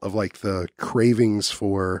scale of like the cravings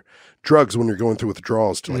for drugs when you're going through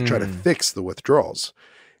withdrawals to like try to fix the withdrawals.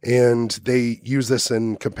 And they use this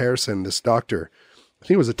in comparison. This doctor, I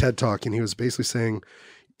think it was a TED Talk, and he was basically saying,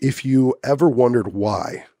 if you ever wondered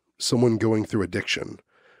why someone going through addiction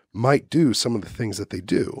might do some of the things that they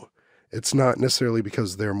do, it's not necessarily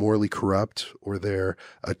because they're morally corrupt or they're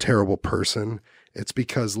a terrible person. It's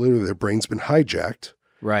because literally their brain's been hijacked.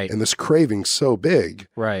 Right. And this craving's so big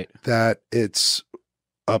that it's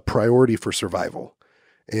a priority for survival.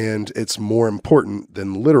 And it's more important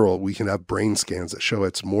than literal. We can have brain scans that show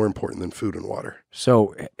it's more important than food and water.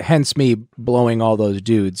 So hence me blowing all those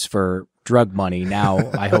dudes for drug money. Now,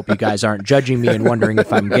 I hope you guys aren't judging me and wondering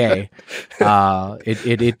if I'm gay.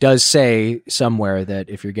 It does say somewhere that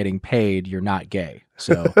if you're getting paid, you're not gay.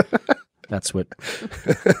 So that's what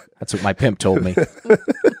my pimp told me.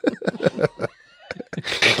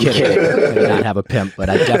 Kidding. I did not have a pimp, but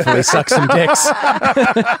I definitely suck some dicks.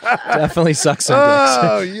 Definitely suck some dicks.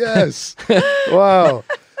 Oh, yes. Wow.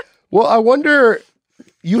 Well, I wonder,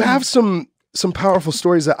 you have some powerful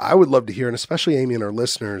stories that I would love to hear, and especially Amy and our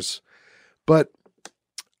listeners. But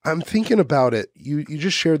I'm thinking about it. You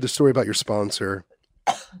just shared the story about your sponsor,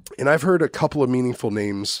 and I've heard a couple of meaningful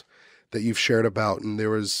names that you've shared about, and there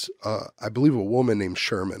was, I believe, a woman named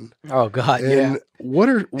Sherman. Oh God, and what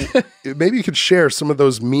are maybe you could share some of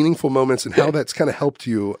those meaningful moments and how that's kind of helped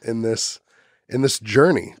you in this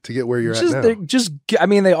journey to get where you're at now. I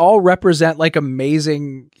mean, they all represent like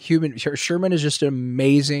amazing human. Sherman is just an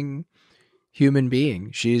amazing human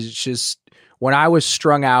being. She's just when I was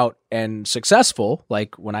strung out and successful,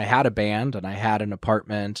 like when I had a band and I had an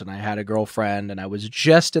apartment and I had a girlfriend and I was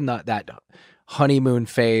just in that honeymoon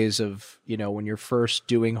phase of, you know, when you're first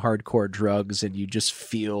doing hardcore drugs and you just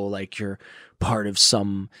feel like you're part of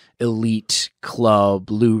some elite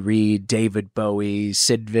club, Lou Reed, David Bowie,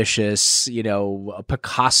 Sid Vicious, you know,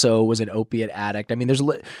 Picasso was an opiate addict. I mean, there's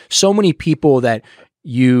so many people that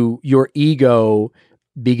your ego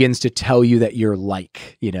begins to tell you that you're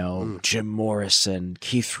like, you know, Jim Morrison,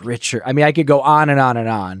 Keith Richards. I mean, I could go on and on and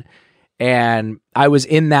on. And I was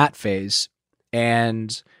in that phase,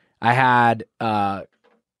 and I had a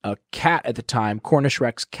cat at the time, Cornish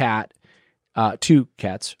Rex cat, 2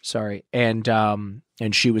 cats, sorry. And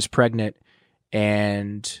she was pregnant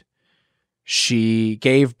and she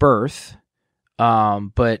gave birth.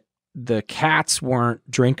 But the cats weren't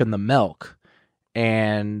drinking the milk,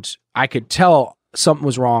 and I could tell something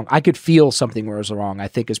was wrong. I could feel something was wrong, I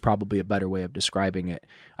think is probably a better way of describing it.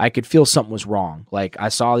 I could feel something was wrong. Like I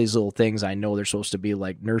saw these little things I know they're supposed to be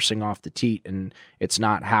like nursing off the teat, and it's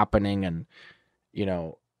not happening. And, you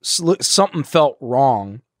know, something felt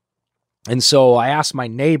wrong. And so I asked my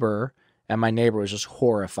neighbor, and my neighbor was just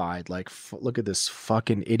horrified. Like, look at this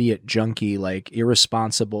fucking idiot junkie, like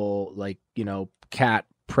irresponsible, like, you know, cat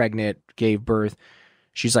pregnant, gave birth.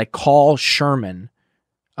 She's like, call Sherman.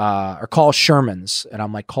 Or call Sherman's. And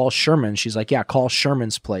I'm like, call Sherman. She's like, yeah, call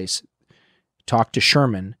Sherman's place. Talk to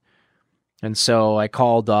Sherman. And so I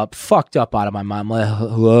called up, fucked up out of my mind. I'm like,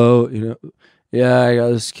 hello, you know, yeah, I got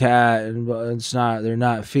this cat, and they're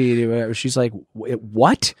not feeding, whatever. She's like,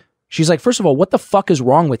 what? She's like, first of all, what the fuck is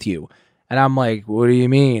wrong with you? And I'm like, what do you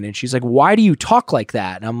mean? And she's like, why do you talk like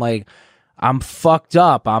that? And I'm like, I'm fucked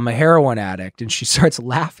up. I'm a heroin addict. And she starts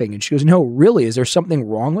laughing, and she goes, no, really? Is there something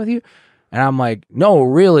wrong with you? And I'm like, no,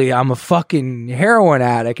 really, I'm a fucking heroin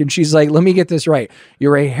addict. And she's like, let me get this right.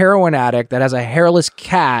 You're a heroin addict that has a hairless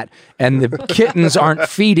cat, and the kittens aren't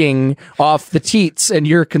feeding off the teats, and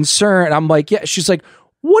you're concerned. I'm like, yeah. She's like,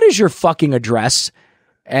 what is your fucking address?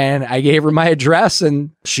 And I gave her my address,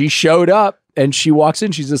 and she showed up, and she walks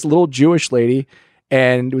in. She's this little Jewish lady,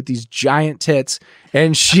 and with these giant tits.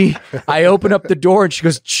 And I open up the door, and she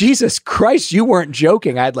goes, Jesus Christ, you weren't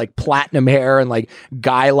joking. I had like platinum hair and like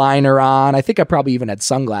guy liner on. I think I probably even had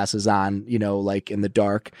sunglasses on, you know, like in the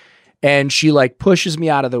dark. And she like pushes me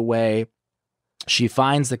out of the way. She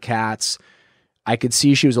finds the cats. I could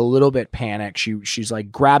see she was a little bit panicked. She's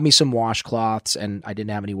like, grab me some washcloths, and I didn't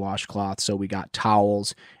have any washcloths, so we got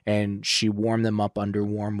towels, and she warmed them up under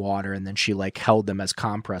warm water, and then she like held them as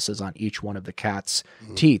compresses on each one of the cat's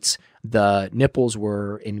teats. The nipples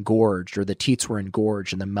were engorged, or the teats were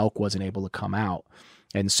engorged, and the milk wasn't able to come out.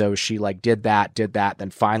 And so she like did that, then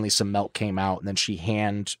finally some milk came out, and then she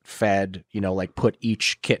hand fed, you know, like put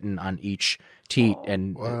each kitten on each teat.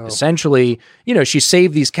 And essentially, you know, she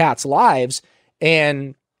saved these cats' lives.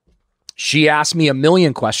 And she asked me a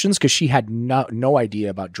million questions because she had no idea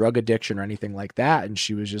about drug addiction or anything like that. And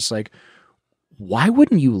she was just like, why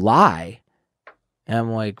wouldn't you lie? And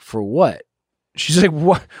I'm like, for what? She's like,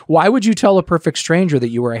 what? Why would you tell a perfect stranger that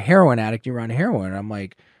you were a heroin addict and you were on heroin? And I'm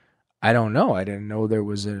like, I don't know. I didn't know there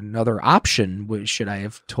was another option. Should I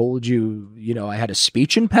have told you, you know, I had a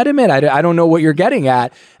speech impediment? I don't know what you're getting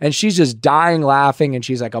at. And she's just dying laughing. And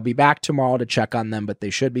she's like, I'll be back tomorrow to check on them, but they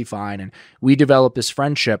should be fine. And we developed this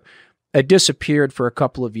friendship. I disappeared for a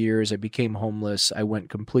couple of years. I became homeless. I went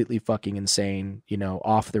completely fucking insane, you know,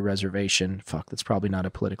 off the reservation. Fuck, that's probably not a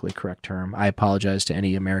politically correct term. I apologize to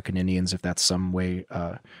any American Indians if that's some way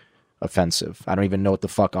offensive. I don't even know what the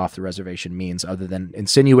fuck off the reservation means, other than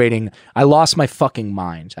insinuating I lost my fucking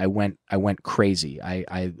mind. I went crazy.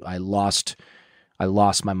 I lost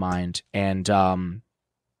my mind. And when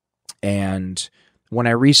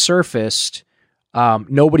I resurfaced,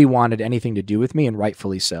 nobody wanted anything to do with me, and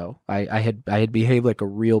rightfully so. I had behaved like a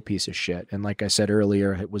real piece of shit. And like I said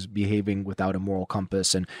earlier, it was behaving without a moral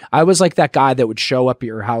compass. And I was like that guy that would show up at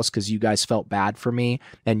your house because you guys felt bad for me,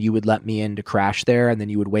 and you would let me in to crash there. And then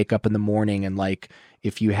you would wake up in the morning, and like,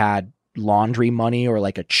 if you had laundry money or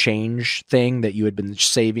like a change thing that you had been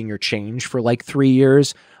saving your change for like 3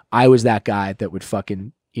 years, I was that guy that would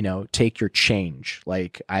fucking, you know, take your change.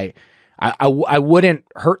 Like I wouldn't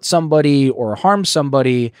hurt somebody or harm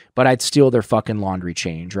somebody, but I'd steal their fucking laundry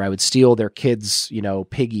change, or I would steal their kids', you know,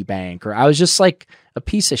 piggy bank, or I was just like a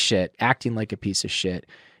piece of shit, acting like a piece of shit.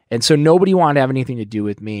 And so nobody wanted to have anything to do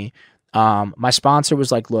with me. My sponsor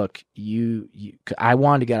was like, look, I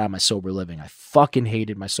wanted to get out of my sober living. I fucking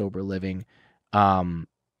hated my sober living.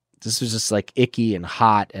 this was just like icky and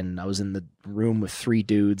hot, and I was in the room with 3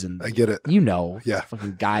 dudes, and I get it. Yeah,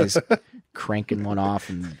 fucking guys cranking one off,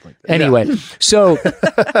 and like anyway. Yeah. So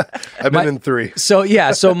I've been in 3. So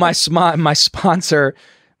yeah, so my sponsor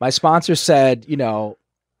said,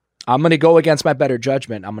 I'm going to go against my better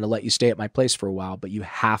judgment. I'm going to let you stay at my place for a while, but you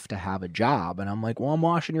have to have a job. And I'm like, well, I'm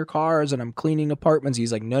washing your cars and I'm cleaning apartments.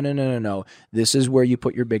 He's like, no. This is where you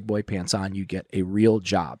put your big boy pants on. You get a real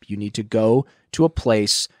job. You need to go to a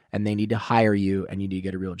place and they need to hire you and you need to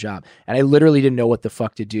get a real job. And I literally didn't know what the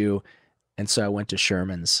fuck to do. And so I went to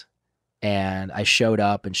Sherman's and I showed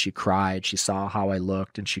up and she cried. She saw how I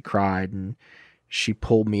looked and she cried and she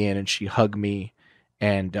pulled me in and she hugged me.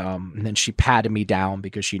 And then she patted me down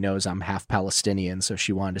because she knows I'm half Palestinian, so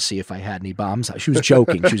she wanted to see if I had any bombs. She was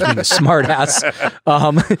joking. She was being a smart ass.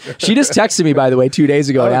 She just texted me, by the way, 2 days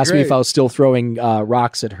ago and asked me if I was still throwing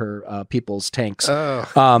rocks at her people's tanks.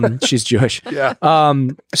 She's Jewish. Yeah.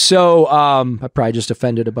 So I probably just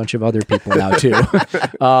offended a bunch of other people now too.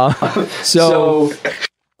 So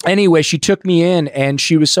anyway, she took me in and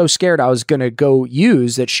she was so scared I was going to go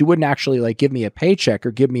use that she wouldn't actually like give me a paycheck or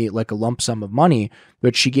give me like a lump sum of money,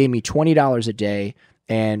 but she gave me $20 a day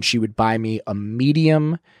and she would buy me a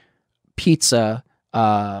medium pizza,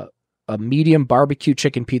 a medium barbecue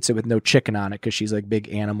chicken pizza with no chicken on it because she's like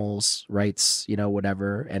big animals rights,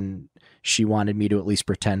 whatever. And she wanted me to at least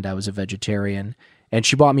pretend I was a vegetarian. And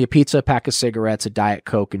she bought me a pizza, a pack of cigarettes, a Diet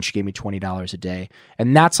Coke, and she gave me $20 a day.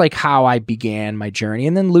 And that's like how I began my journey.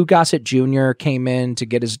 And then Lou Gossett Jr. came in to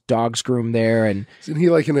get his dogs groomed there. And isn't he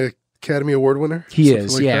like an Academy Award winner? He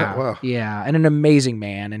is, like yeah. That? Wow. Yeah, and an amazing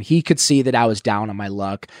man. And he could see that I was down on my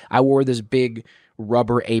luck. I wore this big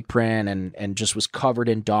rubber apron and just was covered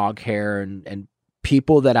in dog hair. And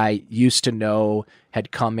people that I used to know had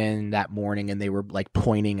come in that morning and they were like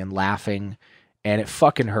pointing and laughing. And it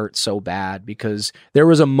fucking hurt so bad because there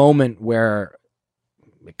was a moment where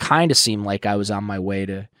it kind of seemed like I was on my way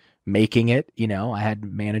to making it. I had a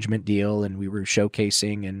management deal and we were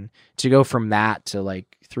showcasing. And to go from that to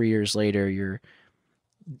like 3 years later, you're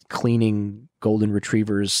cleaning golden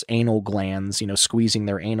retrievers' anal glands, squeezing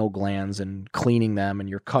their anal glands and cleaning them. And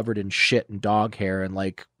you're covered in shit and dog hair. And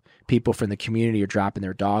like people from the community are dropping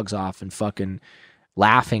their dogs off and fucking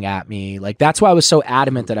laughing at me. Like, that's why I was so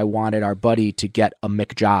adamant that I wanted our buddy to get a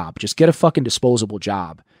McJob. Just get a fucking disposable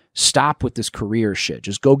job. Stop with this career shit.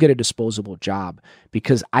 Just go get a disposable job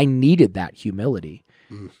because I needed that humility.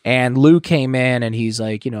 And Lou came in and he's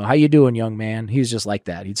like, how you doing, young man? He's just like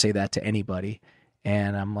that. He'd say that to anybody.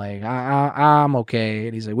 And I'm like, I'm okay.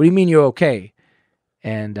 And he's like, what do you mean you're okay?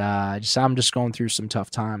 And I'm just going through some tough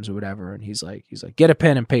times or whatever. And he's like, get a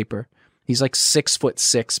pen and paper. He's like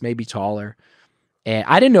 6'6", maybe taller. And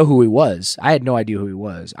I didn't know who he was. I had no idea who he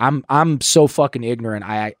was. I'm so fucking ignorant.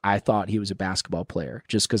 I thought he was a basketball player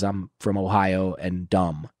just because I'm from Ohio and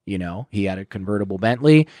dumb. He had a convertible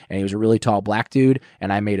Bentley and he was a really tall black dude.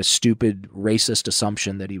 And I made a stupid racist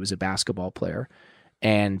assumption that he was a basketball player.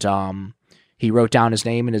 And he wrote down his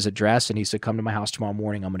name and his address and he said, come to my house tomorrow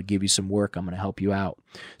morning. I'm going to give you some work. I'm going to help you out.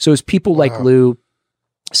 So it's people like Lou,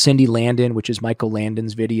 Cindy Landon, which is Michael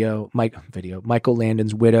Landon's Michael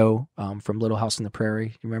Landon's widow from Little House on the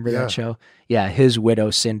Prairie. You remember that show? Yeah, his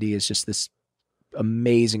widow, Cindy, is just this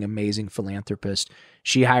amazing, amazing philanthropist.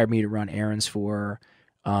 She hired me to run errands for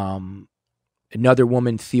her. Another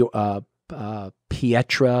woman, Pietra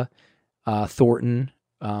Thornton.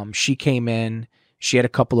 She came in. She had a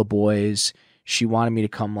couple of boys. She wanted me to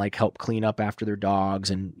come like help clean up after their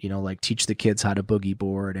dogs and, like teach the kids how to boogie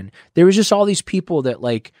board. And there was just all these people that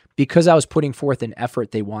like, because I was putting forth an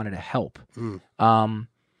effort, they wanted to help. And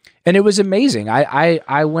it was amazing.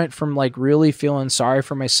 I went from like really feeling sorry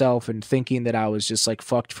for myself and thinking that I was just like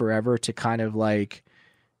fucked forever to kind of like,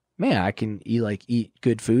 man, I can eat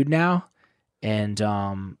good food now and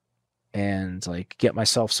like get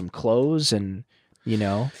myself some clothes and,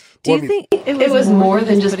 Do you think it was more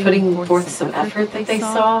than just putting forth some effort that they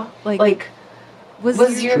saw? Like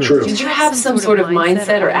did you have some sort of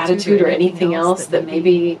mindset or attitude or anything else that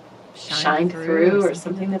maybe shined through or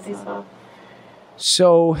something that they saw?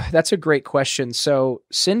 So that's a great question. So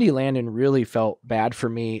Cindy Landon really felt bad for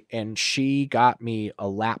me and she got me a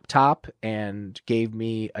laptop and gave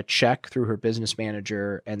me a check through her business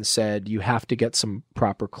manager and said, you have to get some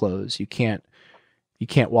proper clothes. You can't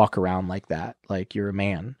walk around like that. Like, you're a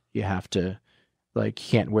man. You have to, like,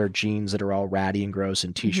 you can't wear jeans that are all ratty and gross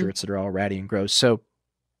and t-shirts that are all ratty and gross. So,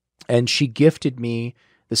 and she gifted me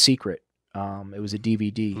The Secret. It was a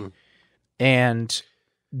DVD. And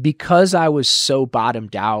because I was so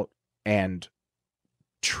bottomed out and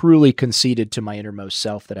truly conceded to my innermost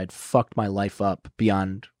self that I'd fucked my life up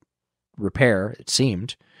beyond repair, it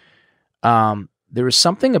seemed, There was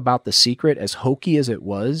something about The Secret, as hokey as it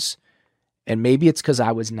was, and maybe it's because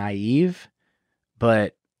I was naive,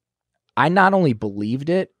 but I not only believed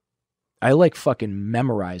it, I like fucking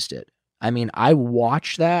memorized it. I mean, I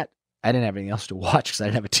watched that. I didn't have anything else to watch because I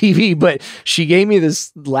didn't have a TV, but she gave me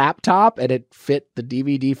this laptop and it fit, the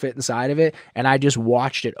DVD fit inside of it. And I just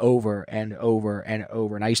watched it over and over and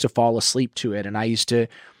over. And I used to fall asleep to it. And I used to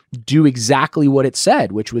do exactly what it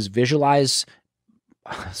said, which was visualize.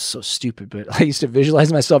 So stupid, but I used to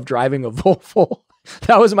visualize myself driving a Volvo.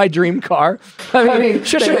 That was my dream car. I mean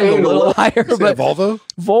should have been a little higher, but Volvo?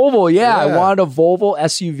 Volvo, yeah. I wanted a Volvo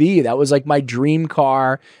SUV. That was like my dream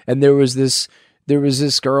car. And there was this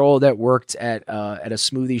girl that worked at a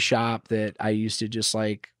smoothie shop that I used to just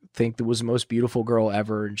like think that was the most beautiful girl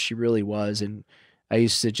ever, and she really was. And I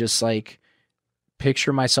used to just like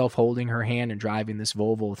picture myself holding her hand and driving this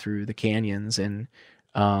Volvo through the canyons. And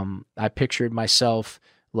I pictured myself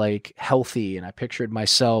like healthy, and I pictured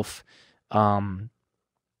myself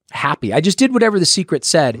happy. I just did whatever The Secret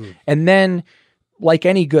said. And then, like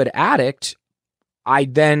any good addict, I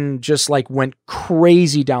then just like went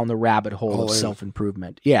crazy down the rabbit hole of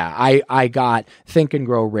self-improvement. Yeah. I got Think and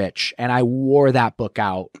Grow Rich, and I wore that book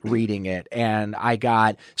out reading it. And I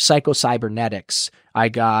got Psycho-Cybernetics. I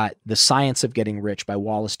got The Science of Getting Rich by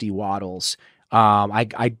Wallace D. Wattles.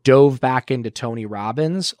 I dove back into Tony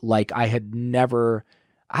Robbins like I had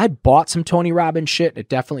bought some Tony Robbins shit. It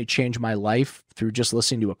definitely changed my life through just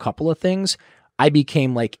listening to a couple of things. I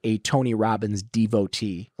became like a Tony Robbins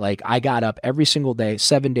devotee. Like I got up every single day,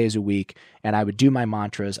 7 days a week, and I would do my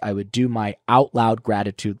mantras. I would do my out loud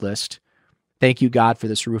gratitude list. Thank you, God, for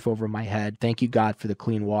this roof over my head. Thank you, God, for the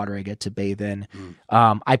clean water I get to bathe in.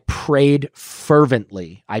 I prayed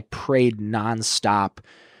fervently. I prayed nonstop.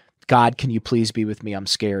 God, can you please be with me? I'm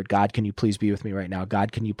scared. God, can you please be with me right now?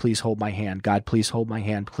 God, can you please hold my hand? God, please hold my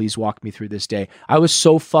hand. Please walk me through this day. I was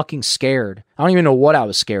so fucking scared. I don't even know what I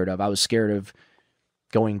was scared of. I was scared of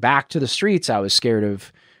going back to the streets. I was scared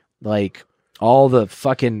of like all the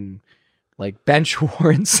fucking like bench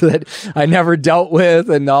warrants that I never dealt with,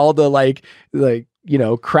 and all the like, you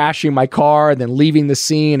know, crashing my car and then leaving the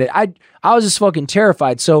scene. I was just fucking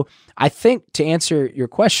terrified. So I think to answer your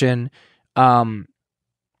question,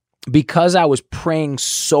 because I was praying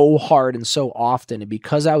so hard and so often, and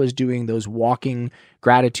because I was doing those walking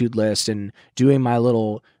gratitude lists and doing my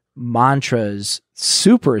little mantras,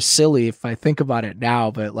 super silly if I think about it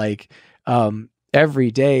now, but like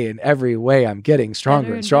every day in every way I'm getting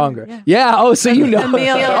stronger and stronger. Yeah. Oh, so you know. Oh my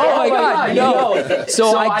God. You know.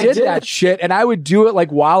 So I did that shit, and I would do it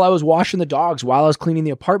like while I was washing the dogs, while I was cleaning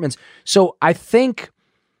the apartments. So I think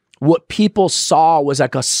what people saw was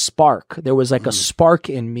like a spark. There was like a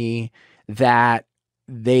spark in me that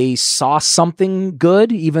they saw something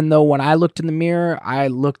good, even though when I looked in the mirror, I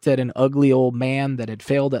looked at an ugly old man that had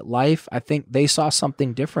failed at life. I think they saw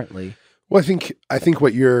something differently. Well, I think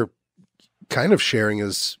what you're kind of sharing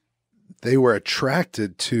is they were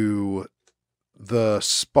attracted to the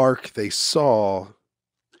spark they saw,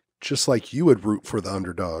 just like you would root for the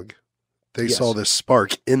underdog. They saw this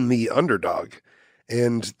spark in the underdog.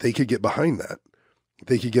 And they could get behind that.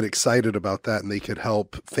 They could get excited about that, and they could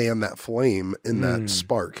help fan that flame in that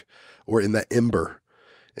spark or in that ember,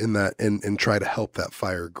 in that, and try to help that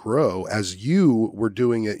fire grow as you were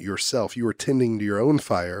doing it yourself. You were tending to your own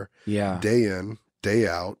fire day in, day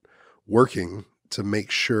out, working to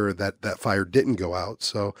make sure that that fire didn't go out.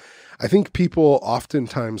 So I think people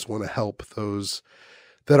oftentimes want to help those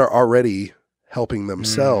that are already helping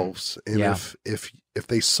themselves. And if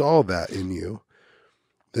they saw that in you,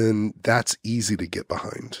 then that's easy to get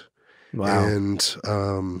behind. Wow. And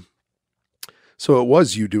so it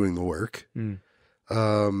was you doing the work and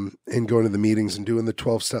going to the meetings and doing the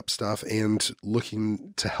 12-step stuff and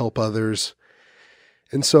looking to help others.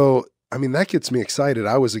 And so, I mean, that gets me excited.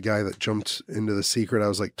 I was a guy that jumped into The Secret. I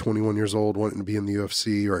was like 21 years old, wanting to be in the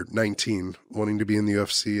UFC, or 19, wanting to be in the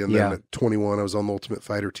UFC. And then at 21, I was on the Ultimate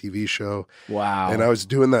Fighter TV show. Wow. And I was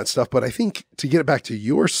doing that stuff. But I think, to get it back to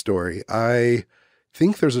your story, I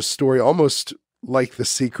think there's a story almost like The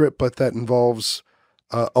Secret, but that involves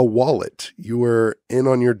a wallet. You were in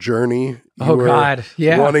on your journey. You were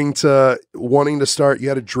wanting to start. You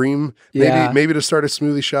had a dream, maybe to start a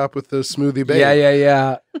smoothie shop with the Smoothie Babe.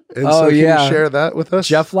 Yeah. And so can you share that with us?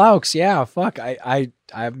 Jeff Laux. Yeah, fuck.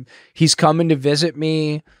 He's coming to visit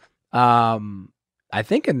me. I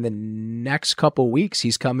think in the next couple weeks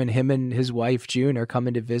he's coming. Him and his wife June are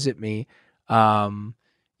coming to visit me.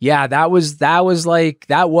 Yeah, that was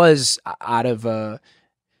out of a.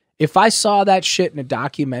 If I saw that shit in a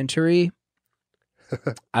documentary,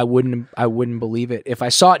 I wouldn't believe it. If I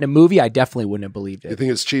saw it in a movie, I definitely wouldn't have believed it. You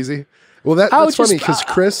think it's cheesy? Well, that's funny because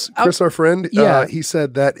Chris, our friend, he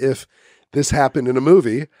said that if this happened in a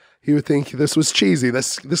movie, he would think this was cheesy.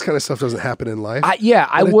 This kind of stuff doesn't happen in life.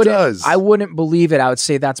 I wouldn't believe it. I would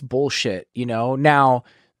say that's bullshit. You know, now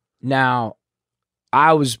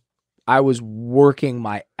I was working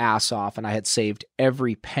my ass off and I had saved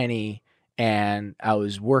every penny and I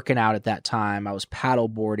was working out at that time. I was paddle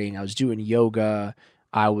boarding. I was doing yoga.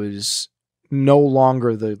 I was no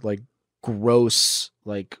longer the like gross,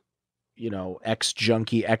 like, you know,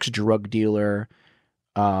 ex-junkie, ex-drug dealer,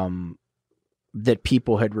 that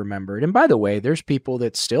people had remembered. And by the way, there's people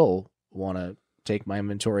that still want to take my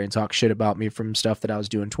inventory and talk shit about me from stuff that I was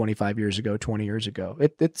doing 25 years ago, 20 years ago.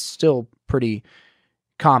 It's still pretty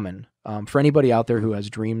common. For anybody out there who has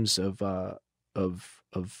dreams of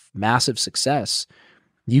massive success,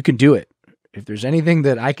 you can do it. If there's anything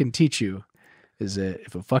that I can teach you, is that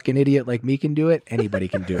if a fucking idiot like me can do it, anybody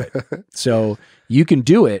can do it. So you can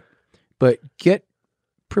do it, but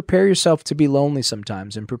prepare yourself to be lonely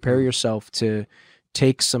sometimes, and prepare yourself to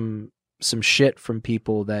take some shit from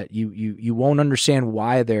people that you won't understand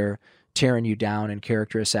why they're tearing you down and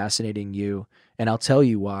character assassinating you. And I'll tell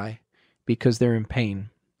you why, because they're in pain.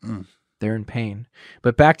 They're in pain.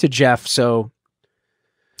 But back to Jeff. So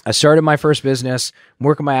I started my first business. I'm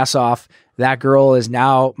working my ass off. That girl is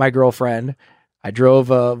now my girlfriend. I drove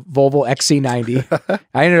a Volvo XC90.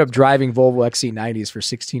 I ended up driving Volvo XC90s for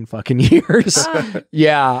 16 fucking years.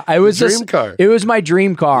 Yeah, it was dream car. It was my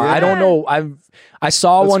dream car. Yeah. I don't know. I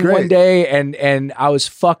saw one day and I was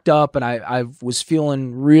fucked up and I was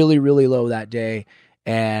feeling really, really low that day.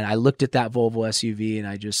 And I looked at that Volvo SUV and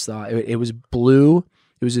I just thought it was blue.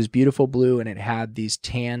 It was this beautiful blue, and it had these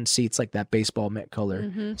tan seats, like that baseball mitt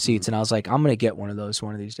color seats. And I was like, I'm going to get one of those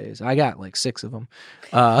one of these days. I got like 6 of them.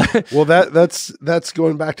 Well, that's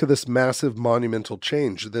going back to this massive monumental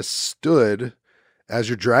change. This stood, as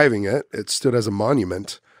you're driving it, it stood as a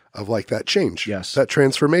monument of like that change. Yes. That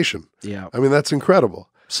transformation. Yeah. I mean, that's incredible.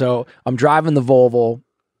 So I'm driving the Volvo.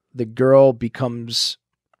 The girl becomes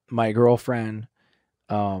my girlfriend.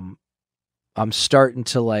 I'm starting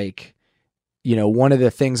to like, you know, one of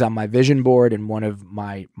the things on my vision board and one of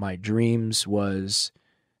my dreams was,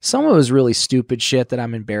 some of it was really stupid shit that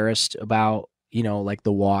I'm embarrassed about, you know, like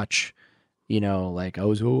the watch, you know, like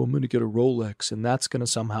I'm going to get a Rolex and that's going to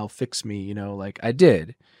somehow fix me, you know, like I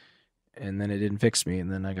did. And then it didn't fix me.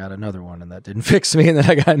 And then I got another one and that didn't fix me. And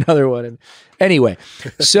then I got another one. And anyway,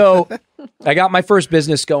 so I got my first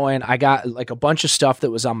business going. I got like a bunch of stuff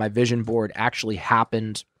that was on my vision board actually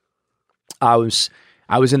happened. I was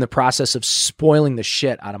in the process of spoiling the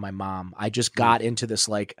shit out of my mom. I just got into this,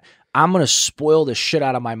 like, I'm going to spoil the shit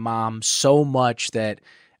out of my mom so much that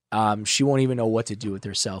she won't even know what to do with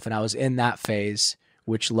herself. And I was in that phase,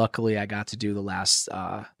 which luckily I got to do the last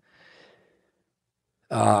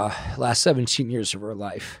 17 years of her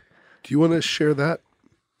life. Do you want to share that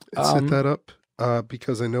and set that up?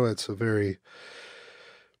 Because I know it's a very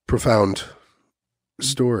profound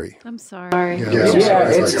story. I'm sorry. Yeah,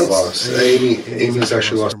 it's like a loss. Amy's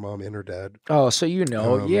actually lost her mom and her dad. Oh, so you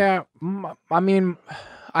know, yeah. I mean,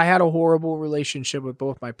 I had a horrible relationship with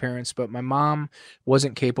both my parents, but my mom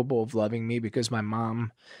wasn't capable of loving me because my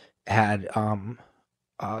mom had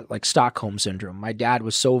like Stockholm syndrome. My dad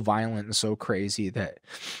was so violent and so crazy that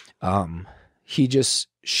she just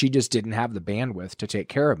didn't have the bandwidth to take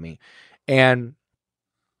care of me. And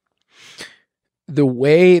the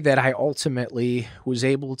way that I ultimately was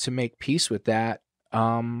able to make peace with that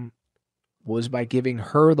was by giving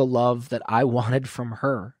her the love that I wanted from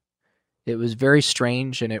her. It was very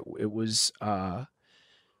strange, and it was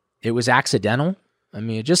accidental. I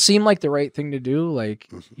mean, it just seemed like the right thing to do. Like,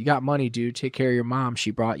 you got money, dude, take care of your mom.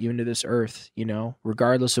 She brought you into this earth, you know,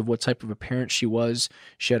 regardless of what type of a parent she was.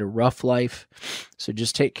 She had a rough life, so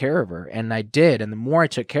just take care of her. And I did, and the more I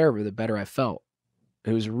took care of her, the better I felt.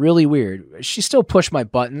 It was really weird. She still pushed my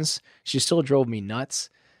buttons. She still drove me nuts.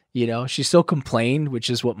 You know, she still complained, which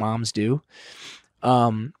is what moms do.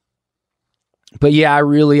 But yeah,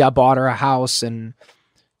 I bought her a house and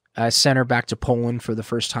I sent her back to Poland for the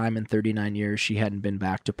first time in 39 years. She hadn't been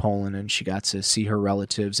back to Poland, and she got to see her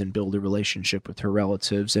relatives and build a relationship with her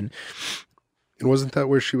relatives. And wasn't that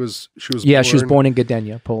where she was? Yeah, she was born in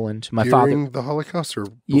Gdynia, Poland. My during father, the Holocaust or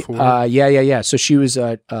before? Yeah. So she was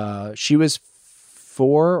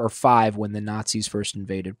 4 or 5 when the Nazis first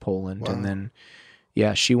invaded Poland. Wow. And then,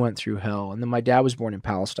 yeah, she went through hell. And then my dad was born in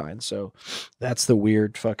Palestine. So that's the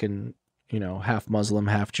weird fucking, you know, half Muslim,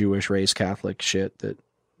 half Jewish, raised Catholic shit that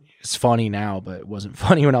it's funny now, but it wasn't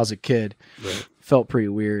funny when I was a kid. Right. Felt pretty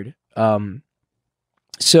weird.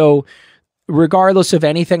 So regardless of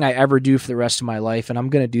anything I ever do for the rest of my life, and I'm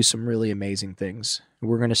going to do some really amazing things.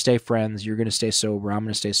 We're going to stay friends. You're going to stay sober. I'm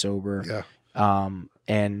going to stay sober. Yeah.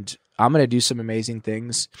 And I'm going to do some amazing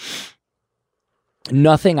things.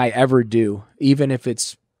 Nothing I ever do, even if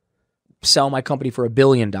it's sell my company for $1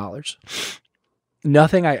 billion,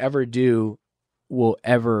 nothing I ever do will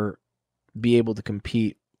ever be able to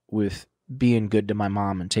compete with being good to my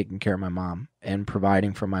mom and taking care of my mom and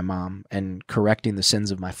providing for my mom and correcting the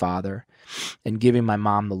sins of my father and giving my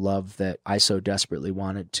mom the love that I so desperately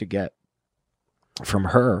wanted to get from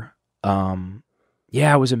her.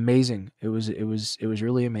 Yeah, it was amazing. It was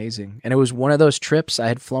really amazing. And it was one of those trips. I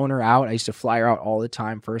had flown her out. I used to fly her out all the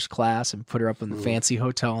time, first class, and put her up in the fancy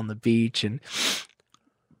hotel on the beach and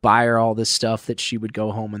buy her all this stuff that she would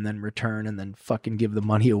go home and then return and then fucking give the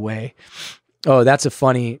money away. Oh, that's a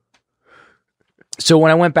funny. So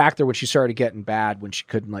when I went back there, when she started getting bad, when she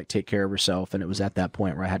couldn't like take care of herself, and it was at that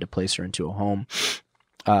point where I had to place her into a home,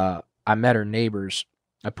 I met her neighbors.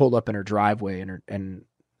 I pulled up in her driveway and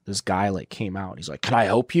this guy like came out. He's like, "Can I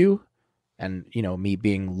help you?" And you know, me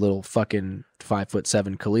being little fucking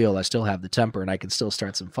 5'7" Khalil, I still have the temper and I can still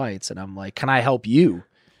start some fights. And I'm like, "Can I help you?"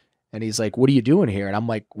 And he's like, "What are you doing here?" And I'm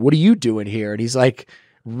like, "What are you doing here?" And he's like,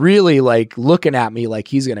 really like looking at me like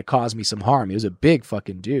he's going to cause me some harm. He was a big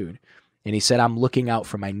fucking dude. And he said, "I'm looking out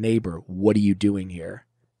for my neighbor. What are you doing here?"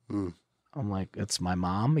 I'm like, "It's my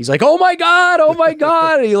mom." He's like, "Oh my God. Oh my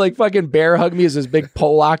God." And he like fucking bear hugged me as this big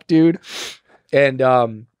Polak dude. And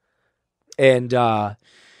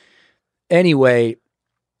anyway,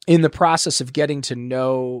 in the process of getting to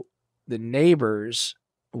know the neighbors,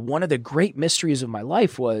 one of the great mysteries of my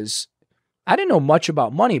life was I didn't know much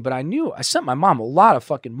about money, but I knew I sent my mom a lot of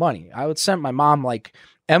fucking money. I would send my mom like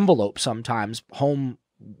envelopes sometimes home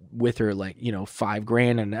with her, like, you know, $5,000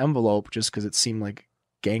 in an envelope just because it seemed like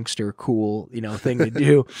gangster cool, you know, thing to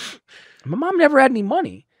do. My mom never had any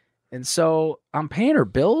money. And so I'm paying her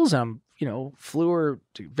bills. I'm, you know, flew her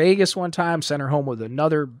to Vegas one time, sent her home with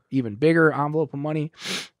another even bigger envelope of money.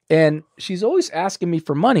 And she's always asking me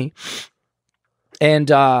for money.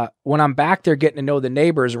 And when I'm back there getting to know the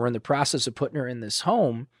neighbors and we're in the process of putting her in this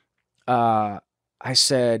home, I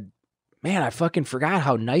said, "Man, I fucking forgot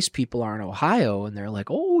how nice people are in Ohio." And they're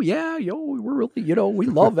like, "Oh yeah, we're really, you know, we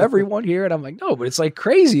love everyone here." And I'm like, "No, but it's like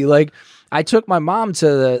crazy." Like I took my mom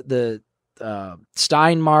to the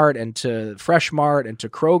Stein Mart and to Fresh Mart and to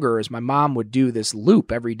Kroger, as my mom would do this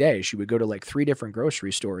loop every day. She would go to like 3 different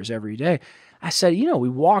grocery stores every day. I said, you know, we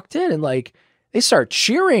walked in and like they start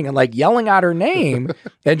cheering and like yelling out her name.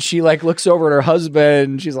 And she like looks over at her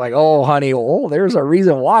husband and she's like, "Oh honey, oh, there's a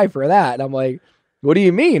reason why for that." And I'm like, "What do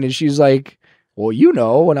you mean?" And she's like, "Well, you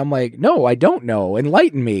know." And I'm like, "No, I don't know.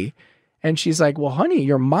 Enlighten me." And she's like, "Well, honey,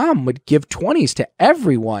 your mom would give 20s to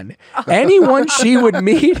everyone. Anyone she would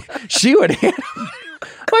meet, she would hand."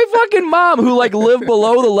 My fucking mom, who like lived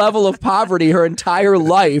below the level of poverty her entire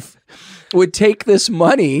life, would take this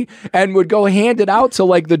money and would go hand it out to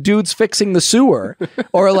like the dudes fixing the sewer,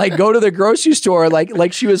 or like go to the grocery store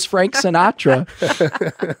like she was Frank Sinatra.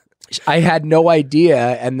 I had no idea,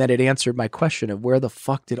 and then it answered my question of where the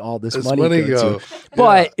fuck did all this money go to?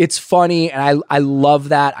 But it's funny, and I love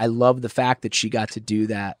that. I love the fact that she got to do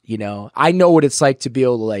that. You know, I know what it's like to be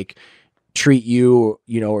able to like treat you,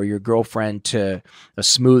 you know, or your girlfriend to a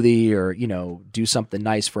smoothie, or, you know, do something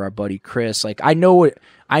nice for our buddy Chris. Like I know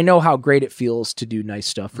how great it feels to do nice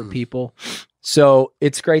stuff for people. So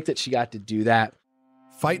it's great that she got to do that.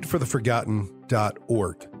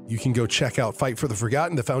 Fightfortheforgotten.org. You can go check out Fight for the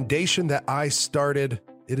Forgotten, the foundation that I started.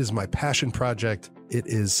 It is my passion project. It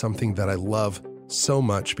is something that I love so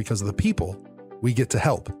much because of the people we get to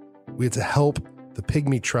help. We get to help the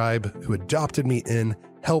Pygmy tribe who adopted me in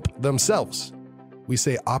help themselves. We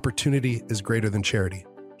say opportunity is greater than charity.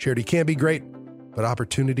 Charity can be great, but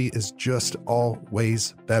opportunity is just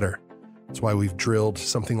always better. That's why we've drilled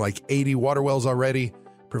something like 80 water wells already,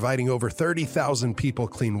 providing over 30,000 people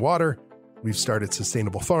clean water. We've started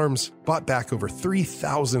sustainable farms, bought back over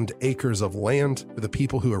 3,000 acres of land for the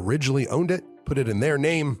people who originally owned it, put it in their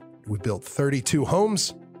name. We built 32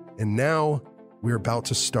 homes, and now we're about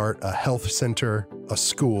to start a health center, a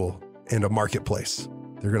school, and a marketplace.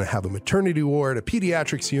 They're going to have a maternity ward, a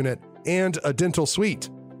pediatrics unit, and a dental suite.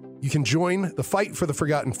 You can join the Fight for the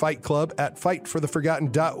Forgotten Fight Club at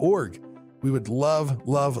fightfortheforgotten.org. We would love,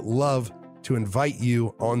 love, love to invite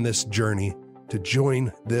you on this journey to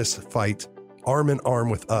join this fight arm in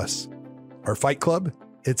arm with us. Our fight club,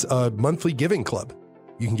 it's a monthly giving club.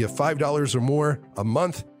 You can give $5 or more a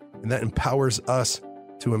month, and that empowers us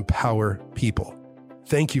to empower people.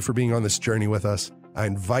 Thank you for being on this journey with us. I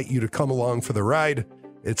invite you to come along for the ride.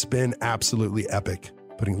 It's been absolutely epic.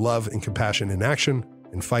 putting love and compassion in action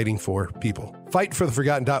and fighting for people.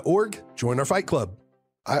 Fightfortheforgotten.org. Join our fight club.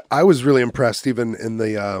 I was really impressed even in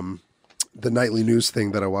the nightly news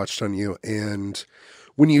thing that I watched on you. And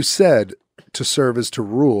when you said to serve is to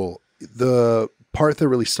rule, the part that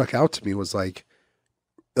really stuck out to me was like,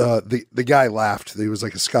 the guy laughed. He was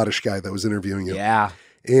like a Scottish guy that was interviewing you. Yeah.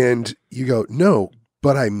 And you go, no,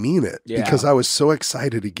 but I mean it, because I was so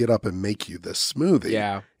excited to get up and make you this smoothie.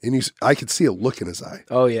 Yeah. And I could see a look in his eye.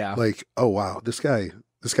 Oh yeah. Like, oh wow, this guy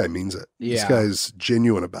means it. Yeah. This guy's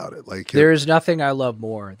genuine about it. Like, there is nothing I love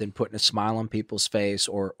more than putting a smile on people's face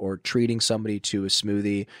or treating somebody to a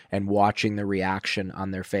smoothie and watching the reaction on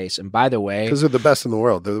their face. And by the way, because they're the best in the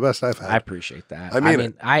world. They're the best I've had. I appreciate that. I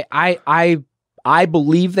mean I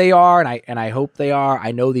believe they are, and I hope they are.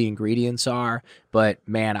 I know the ingredients are, but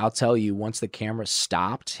man, I'll tell you, once the camera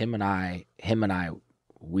stopped, him and I,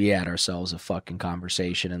 we had ourselves a fucking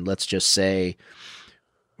conversation, and let's just say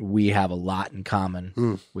we have a lot in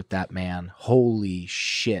common with that man. Holy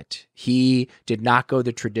shit. He did not go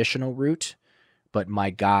the traditional route, but my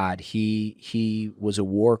God, he was a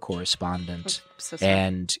war correspondent,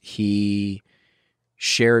 and he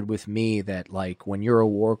shared with me that, like, when you're a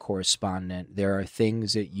war correspondent, there are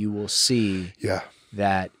things that you will see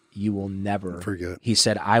that you will never forget. He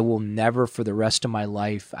said, I will never, for the rest of my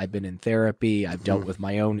life, I've been in therapy, I've dealt with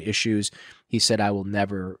my own issues. He said, I will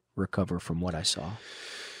never recover from what I saw.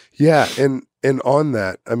 Yeah. And on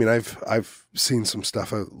that, I mean, I've seen some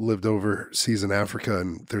stuff. I lived overseas in Africa,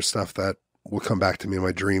 and there's stuff that will come back to me in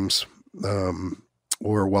my dreams,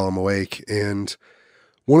 or while I'm awake. And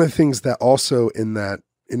one of the things that also in that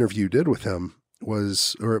interview did with him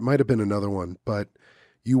was, or it might've been another one, but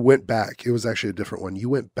you went back. It was actually a different one. You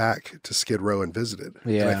went back to Skid Row and visited.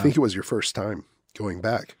 Yeah. And I think it was your first time going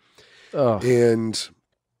back. Oh, and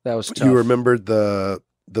that was tough. You remembered the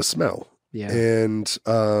smell. Yeah. And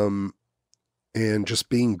just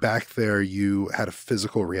being back there, you had a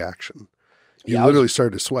physical reaction. You Yeah, literally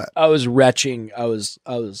started to sweat. I was retching. I was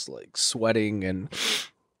like sweating, and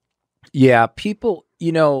yeah, people,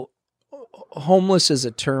 you know, homeless is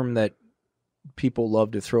a term that people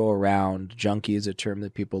love to throw around. Junkie is a term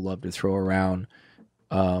that people love to throw around.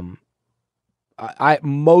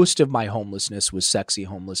 Most of my homelessness was sexy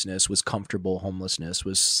homelessness, was comfortable homelessness,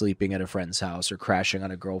 was sleeping at a friend's house or crashing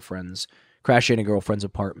in a girlfriend's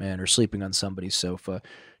apartment or sleeping on somebody's sofa.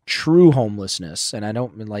 True homelessness, and I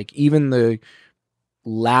don't mean like even the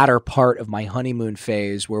latter part of my honeymoon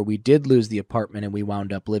phase where we did lose the apartment and we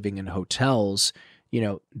wound up living in hotels, you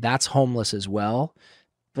know, that's homeless as well.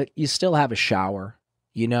 But you still have a shower,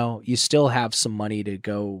 you know, you still have some money to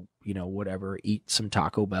go, you know, whatever, eat some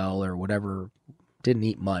Taco Bell or whatever. Didn't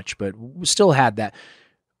eat much, but we still had that.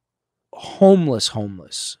 Homeless.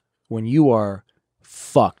 When you are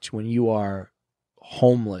fucked, when you are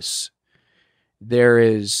homeless, there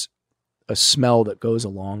is a smell that goes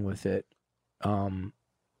along with it.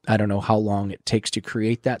 I don't know how long it takes to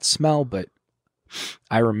create that smell, but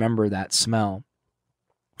I remember that smell,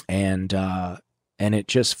 and it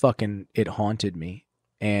just fucking, it haunted me.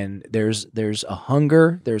 And there's a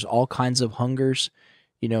hunger. There's all kinds of hungers.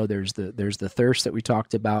 You know, there's the thirst that we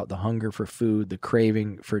talked about, the hunger for food, the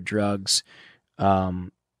craving for drugs.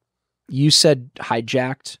 You said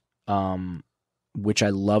hijacked, which I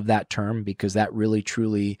love that term because that really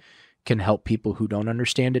truly can help people who don't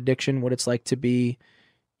understand addiction, what it's like to be,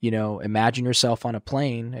 you know, imagine yourself on a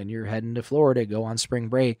plane and you're heading to Florida, go on spring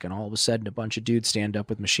break, and all of a sudden a bunch of dudes stand up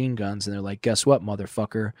with machine guns and they're like, guess what,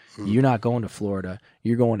 motherfucker? You're not going to Florida.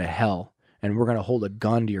 You're going to hell. And we're going to hold a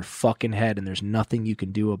gun to your fucking head and there's nothing you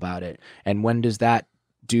can do about it. And when does that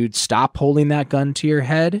dude stop holding that gun to your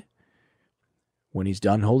head? When he's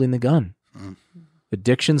done holding the gun.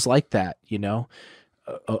 Addiction's like that, you know?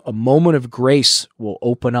 A moment of grace will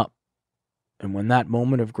open up. And when that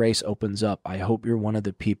moment of grace opens up, I hope you're one of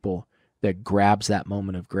the people that grabs that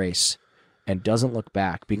moment of grace and doesn't look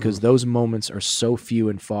back, because those moments are so few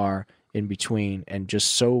and far in between and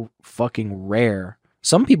just so fucking rare.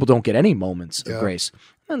 Some people don't get any moments of grace.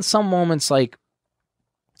 And some moments, like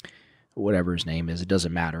whatever his name is, it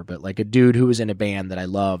doesn't matter. But like a dude who was in a band that I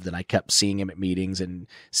loved and I kept seeing him at meetings and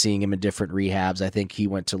seeing him in different rehabs. I think he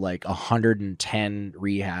went to like 110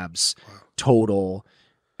 rehabs total.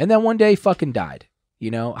 And then one day fucking died. You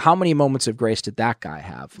know, how many moments of grace did that guy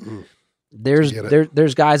have? There's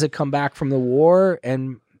guys that come back from the war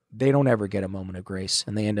and they don't ever get a moment of grace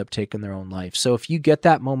and they end up taking their own life. So if you get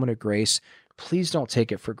that moment of grace, please don't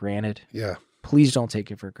take it for granted. Yeah. Please don't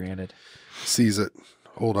take it for granted. Seize it.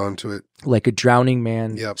 Hold on to it. Like a drowning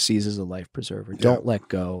man seizes a life preserver. Don't let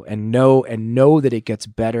go, and know that it gets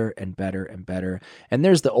better and better and better. And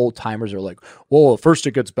there's the old timers who are like, well, first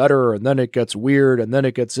it gets better and then it gets weird and then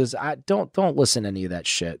it gets this. Don't listen to any of that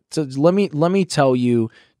shit. So let me tell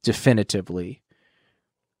you definitively,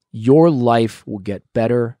 your life will get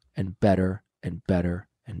better and better and better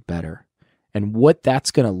and better. And what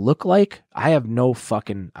that's going to look like, I have no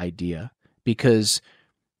fucking idea, because,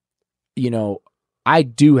 I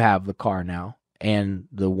do have the car now and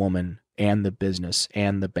the woman and the business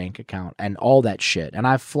and the bank account and all that shit. And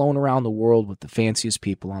I've flown around the world with the fanciest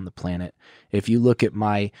people on the planet. If you look at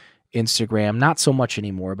my Instagram, not so much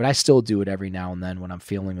anymore, but I still do it every now and then when I'm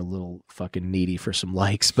feeling a little fucking needy for some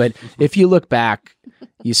likes. But if you look back,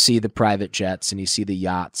 you see the private jets and you see the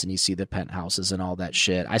yachts and you see the penthouses and all that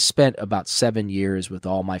shit. I spent about 7 years with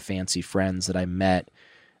all my fancy friends that I met,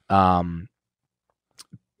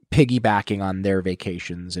 piggybacking on their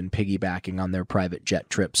vacations and piggybacking on their private jet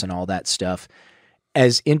trips and all that stuff.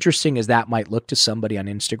 As interesting as that might look to somebody on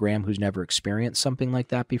Instagram who's never experienced something like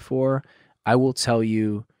that before, I will tell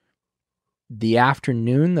you, the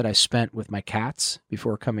afternoon that I spent with my cats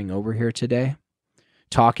before coming over here today,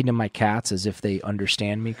 talking to my cats as if they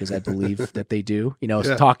understand me, because I believe that they do,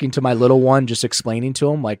 talking to my little one, just explaining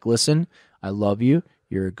to him, like, listen, I love you.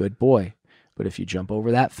 You're a good boy. But if you jump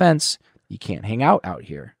over that fence, you can't hang out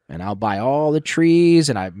here. And I'll buy all the trees,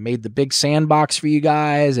 and I've made the big sandbox for you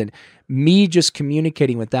guys. And me just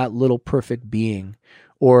communicating with that little perfect being,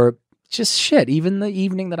 or just shit. Even the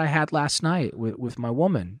evening that I had last night with my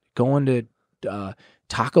woman, going to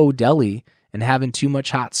Taco Deli and having too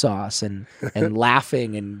much hot sauce and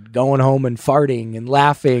laughing and going home and farting and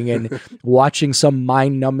laughing and watching some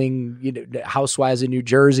mind-numbing, Housewives of New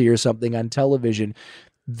Jersey or something on television.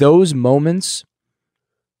 Those moments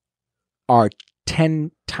are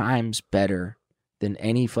 10 times better than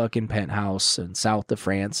any fucking penthouse in south of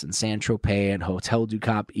France and Saint-Tropez and Hotel du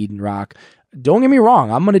Cap Eden Rock. Don't get me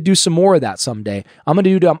wrong. I'm going to do some more of that someday. I'm going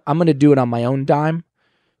to do it on my own dime.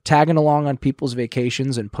 Tagging along on people's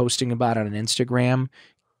vacations and posting about it on Instagram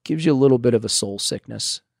gives you a little bit of a soul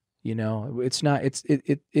sickness. It's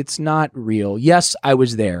not real. Yes, I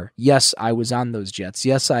was there. Yes, I was on those jets.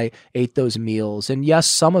 Yes, I ate those meals. And yes,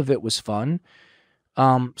 some of it was fun.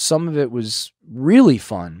 Some of it was really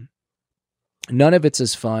fun. None of it's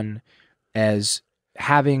as fun as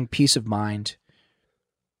having peace of mind,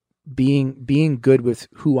 being good with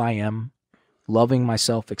who I am, loving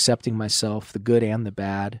myself, accepting myself, the good and the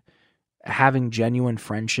bad, having genuine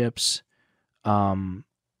friendships. I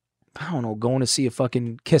don't know, going to see a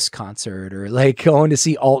fucking Kiss concert, or like going to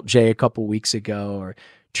see Alt J a couple weeks ago, or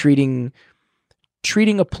treating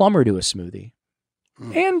a plumber to a smoothie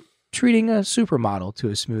and treating a supermodel to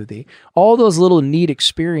a smoothie. All those little neat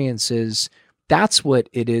experiences, that's what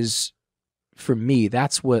it is for me.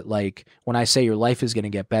 That's what, like, when I say your life is going to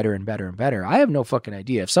get better and better and better, I have no fucking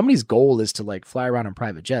idea. If somebody's goal is to like fly around in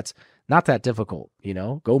private jets, not that difficult,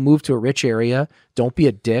 go move to a rich area. Don't be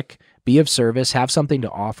a dick, be of service, have something to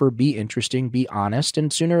offer, be interesting, be honest.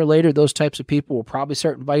 And sooner or later, those types of people will probably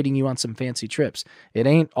start inviting you on some fancy trips. It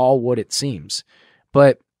ain't all what it seems.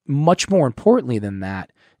 But much more importantly than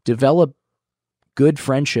that, develop good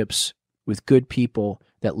friendships with good people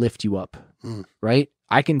that lift you up, right?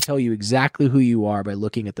 I can tell you exactly who you are by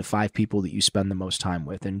looking at the 5 people that you spend the most time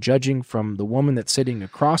with. And judging from the woman that's sitting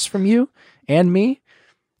across from you and me,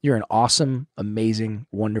 you're an awesome, amazing,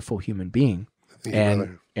 wonderful human being.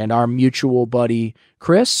 And our mutual buddy,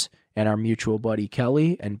 Chris, and our mutual buddy,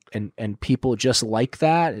 Kelly, and people just like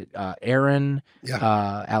that, Aaron,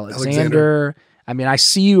 Alexander. I mean, I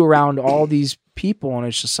see you around all these people, and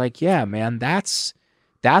it's just like, yeah, man, that's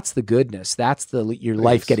the goodness. That's your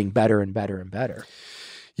life getting better and better and better.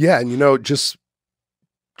 Yeah. And just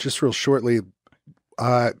real shortly,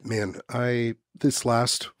 this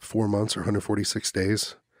last 4 months or 146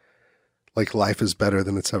 days, like, life is better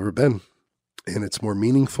than it's ever been, and it's more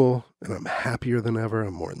meaningful, and I'm happier than ever.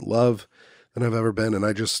 I'm more in love than I've ever been. And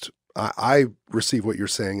I receive what you're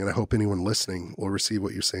saying, and I hope anyone listening will receive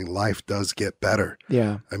what you're saying. Life does get better.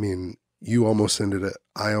 Yeah. I mean, you almost ended it.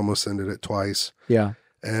 I almost ended it twice. Yeah.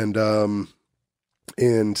 And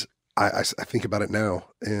I think about it now,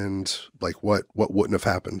 and like what wouldn't have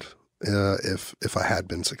happened if I had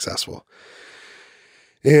been successful.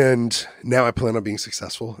 And now I plan on being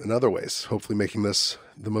successful in other ways, hopefully making this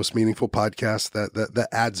the most meaningful podcast that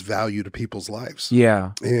adds value to people's lives.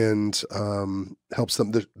 Yeah. And helps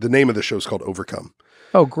them. The name of the show is called Overcome.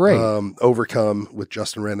 Oh, great. Overcome with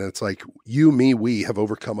Justin Wren. And it's like, you, me, we have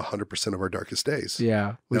overcome 100% of our darkest days.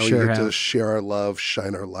 Yeah. Now we get to share our love,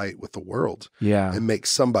 shine our light with the world. Yeah. And make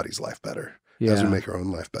somebody's life better. as we make our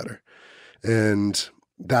own life better. And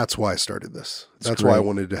that's why I started this. That's why I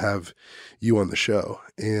wanted to have you on the show.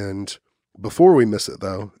 And before we miss it,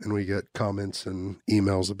 though, and we get comments and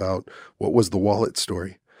emails about what was the wallet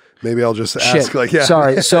story, maybe I'll just ask,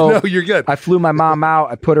 sorry. So no, you're good. I flew my mom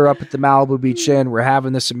out. I put her up at the Malibu Beach Inn. We're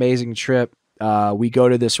having this amazing trip. We go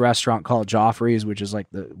to this restaurant called Joffrey's, which is like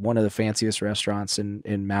one of the fanciest restaurants in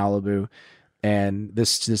Malibu. And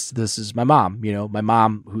this is my mom, my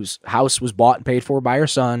mom whose house was bought and paid for by her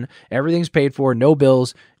son. Everything's paid for, no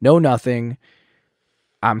bills, no nothing.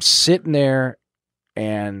 I'm sitting there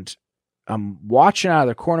and I'm watching out of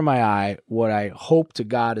the corner of my eye what I hope to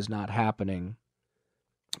God is not happening.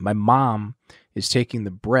 My mom is taking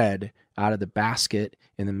the bread out of the basket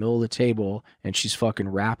in the middle of the table and she's fucking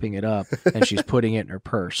wrapping it up and she's putting it in her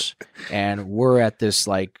purse. And we're at this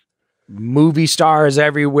like movie stars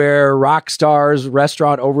everywhere, rock stars,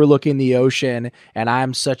 restaurant overlooking the ocean. And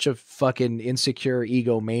I'm such a fucking insecure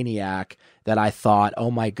egomaniac that I thought,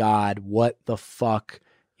 oh my God, what the fuck,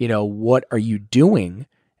 what are you doing?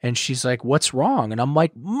 And she's like, what's wrong? And I'm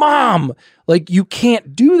like, Mom, like you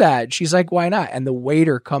can't do that. She's like, why not? And the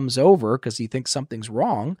waiter comes over because he thinks something's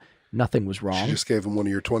wrong. Nothing was wrong. She just gave him one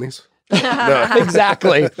of your 20s. No.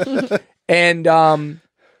 Exactly. And,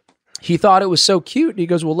 he thought it was so cute. And he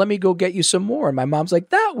goes, well, let me go get you some more. And my mom's like,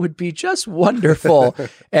 that would be just wonderful.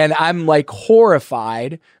 And I'm like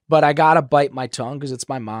horrified, but I got to bite my tongue because it's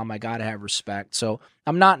my mom. I got to have respect. So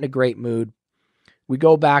I'm not in a great mood. We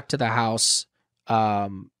go back to the house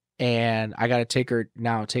and I got to take her to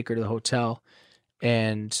the hotel.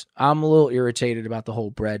 And I'm a little irritated about the whole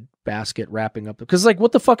bread basket wrapping up. Because like,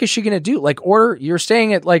 what the fuck is she going to do? Like you're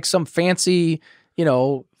staying at like some fancy,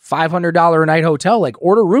 $500 a night hotel, like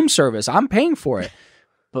order room service. I'm paying for it.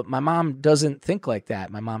 But my mom doesn't think like that.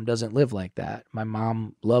 My mom doesn't live like that. My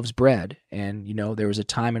mom loves bread. And, there was a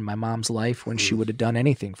time in my mom's life when she would have done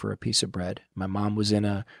anything for a piece of bread. My mom was in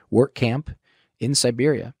a work camp in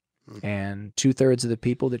Siberia and 2/3 of the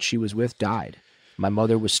people that she was with died. My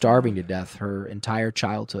mother was starving to death her entire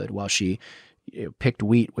childhood while she picked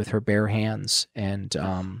wheat with her bare hands. And,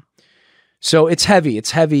 so it's heavy. It's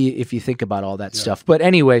heavy if you think about all that stuff. But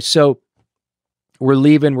anyway, so we're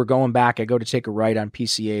leaving. We're going back. I go to take a right on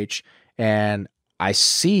PCH and I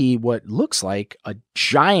see what looks like a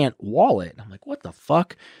giant wallet. I'm like, what the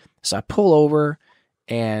fuck? So I pull over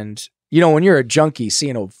and, when you're a junkie,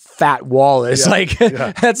 seeing a fat wallet, it's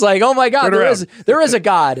that's like, oh my God, there is a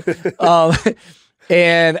God.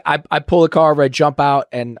 And I pull the car over, I jump out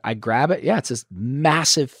and I grab it. Yeah, it's this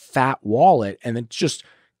massive fat wallet. And then just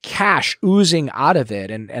cash oozing out of it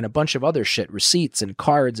and a bunch of other shit, receipts and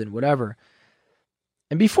cards and whatever.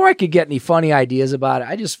 And before I could get any funny ideas about it,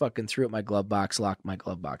 I just fucking threw it in my glove box, locked my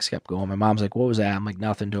glove box, kept going. My mom's like, what was that? I'm like,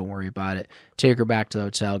 nothing, don't worry about it. Take her back to the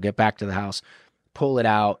hotel, get back to the house, pull it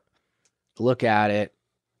out, look at it,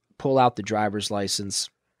 pull out the driver's license.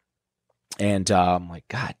 And I'm like,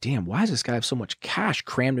 God damn, why does this guy have so much cash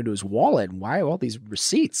crammed into his wallet? And why are all these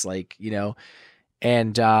receipts?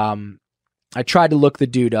 And I tried to look the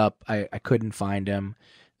dude up. I couldn't find him.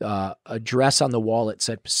 Address on the wallet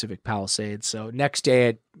said Pacific Palisades. So next day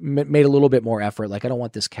I made a little bit more effort. Like I don't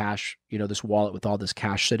want this cash, this wallet with all this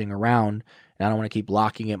cash sitting around. And I don't want to keep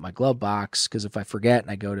locking it in my glove box because if I forget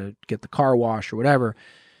and I go to get the car wash or whatever.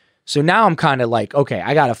 So now I'm kind of like, okay,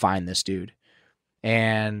 I got to find this dude.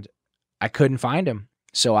 And I couldn't find him.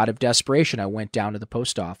 So out of desperation, I went down to the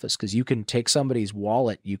post office because you can take somebody's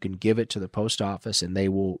wallet, you can give it to the post office and they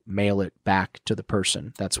will mail it back to the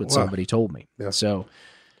person. That's what somebody told me. Yeah. So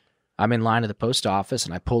I'm in line at the post office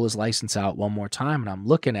and I pull his license out one more time and I'm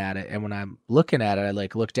looking at it. And when I'm looking at it, I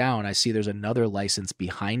look down and I see there's another license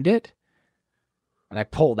behind it. And I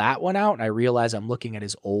pull that one out and I realize I'm looking at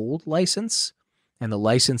his old license and the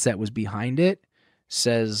license that was behind it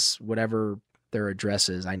says whatever their address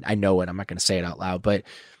is. I know it. I'm not going to say it out loud, but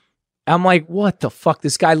I'm like, what the fuck?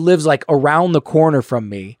 This guy lives like around the corner from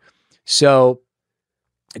me. So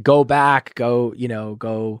how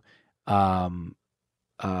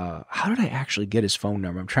did I actually get his phone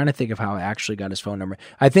number? I'm trying to think of how I actually got his phone number.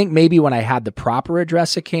 I think maybe when I had the proper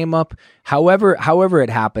address, it came up. However it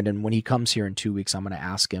happened. And when he comes here in 2 weeks, I'm going to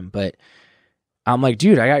ask him, but I'm like,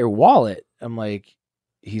 dude, I got your wallet. I'm like,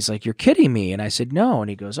 he's like, you're kidding me. And I said, no. And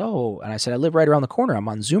he goes, oh, and I said, I live right around the corner. I'm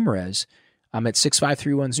on Zumarez. I'm at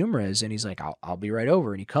 6531 Zumarez. And he's like, I'll be right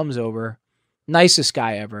over. And he comes over. Nicest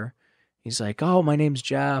guy ever. He's like, oh, my name's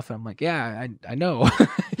Jeff. I'm like, yeah, I know,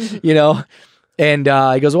 And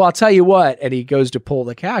he goes, well, I'll tell you what. And he goes to pull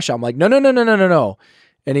the cash. I'm like, no.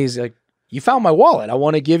 And he's like, you found my wallet. I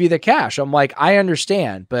want to give you the cash. I'm like, I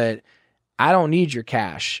understand, but I don't need your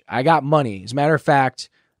cash. I got money. As a matter of fact,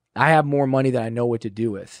 I have more money than I know what to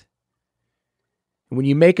do with. When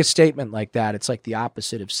you make a statement like that, it's like the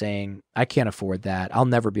opposite of saying, I can't afford that. I'll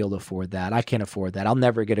never be able to afford that. I can't afford that. I'll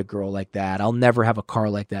never get a girl like that. I'll never have a car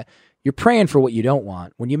like that. You're praying for what you don't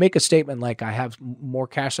want. When you make a statement like, I have more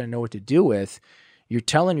cash than I know what to do with, you're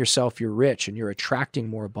telling yourself you're rich and you're attracting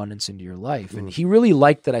more abundance into your life. And he really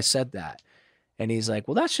liked that I said that. And he's like,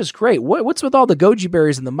 well, that's just great. What's with all the goji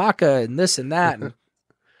berries and the maca and this and that? And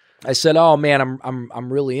I said, oh man,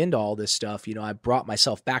 I'm really into all this stuff. You know, I brought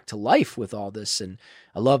myself back to life with all this, and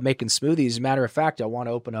I love making smoothies. As a matter of fact, I want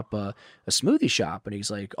to open up a smoothie shop. And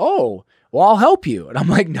he's like, oh, well, I'll help you. And I'm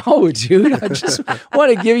like, no, dude, I just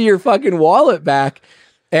want to give you your fucking wallet back.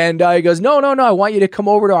 And he goes, no, I want you to come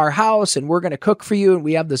over to our house and we're going to cook for you. And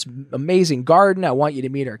we have this amazing garden. I want you to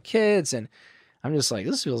meet our kids. And I'm just like,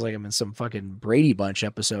 this feels like I'm in some fucking Brady Bunch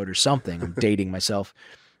episode or something. I'm dating myself.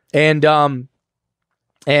 And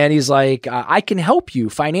he's like, I can help you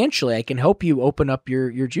financially. I can help you open up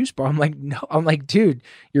your juice bar. I'm like, no. I'm like, dude,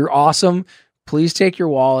 you're awesome. Please take your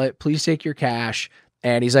wallet. Please take your cash.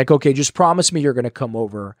 And he's like, okay, just promise me you're going to come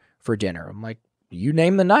over for dinner. I'm like, you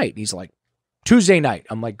name the night. He's like, Tuesday night.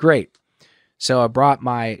 I'm like, great. So I brought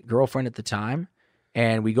my girlfriend at the time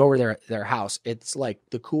and we go over their house. It's like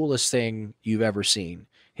the coolest thing you've ever seen.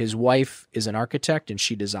 His wife is an architect and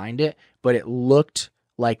she designed it, but it looked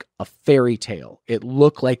like a fairy tale. It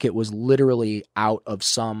looked like it was literally out of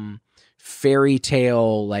some fairy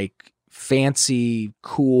tale, like fancy,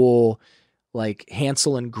 cool, like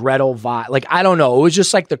Hansel and Gretel vibe. Like, I don't know. It was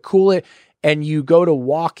just like the coolest. And you go to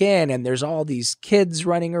walk in and there's all these kids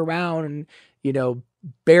running around and, you know,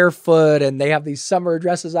 barefoot, and they have these summer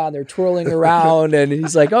dresses on. They're twirling around. And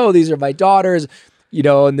he's like, oh, these are my daughters, you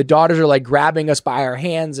know, and the daughters are like grabbing us by our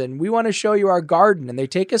hands and we want to show you our garden. And they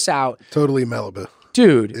take us out. Totally Malibu.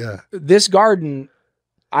 Dude, yeah. This garden,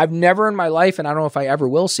 I've never in my life, and I don't know if I ever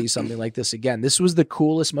will see something like this again. This was the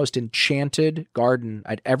coolest, most enchanted garden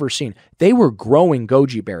I'd ever seen. They were growing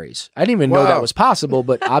goji berries. I didn't even know that was possible,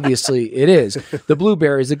 but obviously it is. The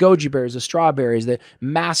blueberries, the goji berries, the strawberries, the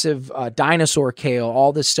massive dinosaur kale,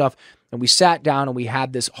 all this stuff. And we sat down and we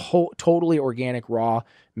had this whole totally organic raw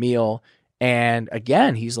meal. And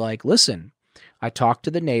again, he's like, listen, I talked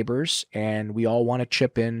to the neighbors and we all want to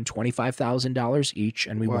chip in $25,000 each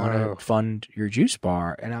and we want to fund your juice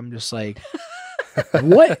bar. And I'm just like,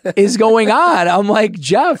 what is going on? I'm like,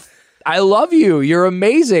 Jeff, I love you. You're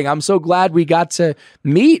amazing. I'm so glad we got to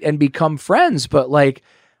meet and become friends, but like,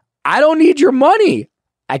 I don't need your money.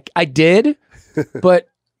 I did, but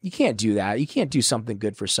you can't do that. You can't do something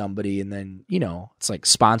good for somebody and then, you know, it's like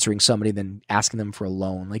sponsoring somebody, then asking them for a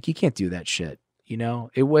loan. Like, you can't do that shit. You know,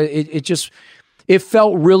 it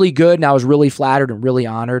felt really good and I was really flattered and really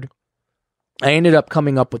honored. I ended up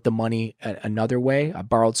coming up with the money another way. I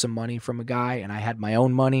borrowed some money from a guy and I had my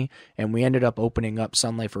own money, and we ended up opening up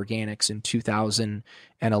Sun Life Organics in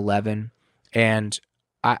 2011. And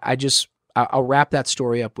I'll wrap that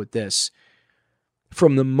story up with this.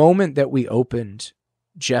 From the moment that we opened,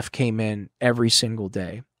 Jeff came in every single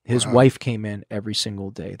day. His wife came in every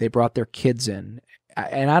single day. They brought their kids in.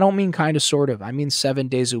 And I don't mean kind of, sort of. I mean 7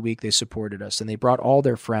 days a week they supported us, and they brought all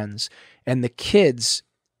their friends. And the kids,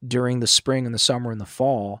 during the spring and the summer and the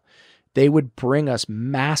fall, they would bring us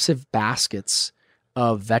massive baskets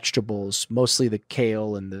of vegetables, mostly the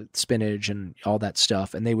kale and the spinach and all that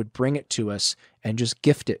stuff. And they would bring it to us and just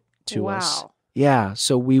gift it to us. Yeah.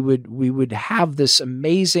 So we would have this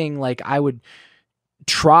amazing, like, I would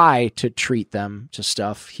try to treat them to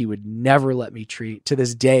stuff he would never let me treat. To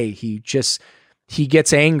this day, he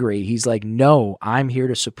gets angry. He's like, no, I'm here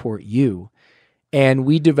to support you. And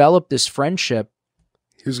we developed this friendship.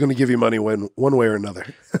 He was going to give you money one way or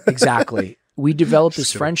another. Exactly. We developed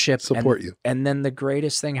this friendship. Support you. And then the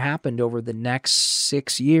greatest thing happened over the next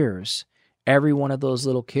 6 years. Every one of those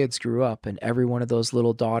little kids grew up and every one of those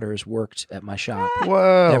little daughters worked at my shop.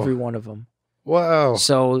 Wow. Every one of them. Wow.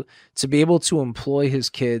 So to be able to employ his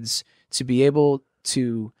kids, to be able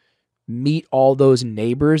to meet all those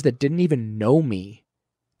neighbors that didn't even know me,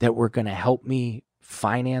 that were going to help me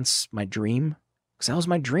finance my dream. Because that was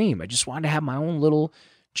my dream. I just wanted to have my own little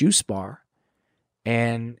juice bar.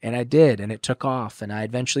 And I did, and it took off. And I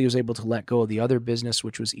eventually was able to let go of the other business,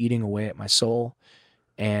 which was eating away at my soul.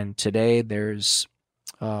 And today there's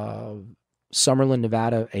Summerlin,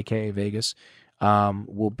 Nevada, aka Vegas,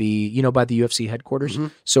 will be, you know, by the UFC headquarters. Mm-hmm.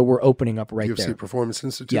 So we're opening up right there. UFC Performance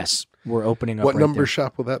Institute? Yes, we're opening up. What right number there.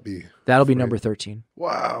 shop will that be? That'll be number 13.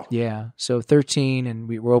 Wow. Yeah. So 13, and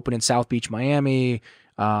we're open in South Beach, Miami.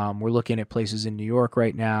 We're looking at places in New York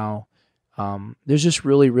right now. There's just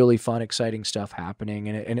really, really fun, exciting stuff happening.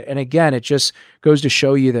 And again, it just goes to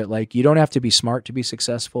show you that like, you don't have to be smart to be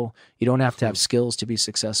successful. You don't have to have skills to be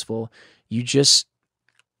successful.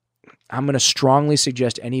 I'm going to strongly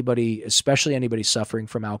suggest anybody, especially anybody suffering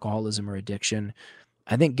from alcoholism or addiction,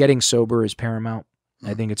 I think getting sober is paramount.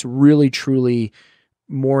 I think it's really, truly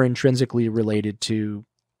more intrinsically related to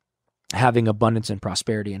having abundance and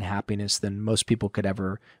prosperity and happiness than most people could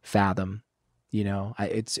ever fathom. You know,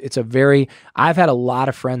 I've had a lot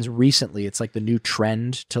of friends recently. It's like the new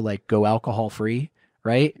trend to like go alcohol free,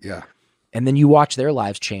 right? Yeah. And then you watch their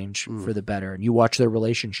lives change for the better, and you watch their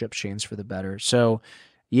relationships change for the better. So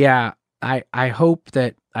yeah, I hope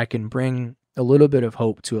that I can bring a little bit of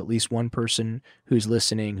hope to at least one person who's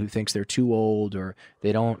listening, who thinks they're too old or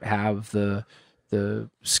they don't have the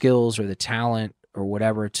skills or the talent or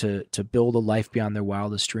whatever to build a life beyond their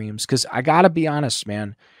wildest dreams. Because I got to be honest,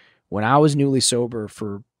 man, when I was newly sober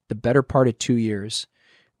for the better part of 2 years,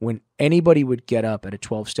 when anybody would get up at a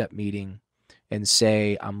 12-step meeting and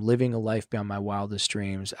say, I'm living a life beyond my wildest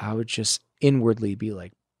dreams, I would just inwardly be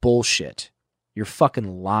like, bullshit. You're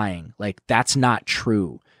fucking lying. Like, that's not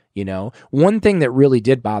true. You know, one thing that really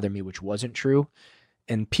did bother me, which wasn't true,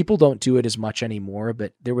 and people don't do it as much anymore,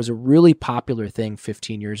 but there was a really popular thing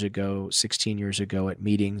 15 years ago, 16 years ago at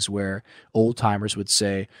meetings where old timers would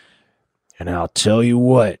say, and I'll tell you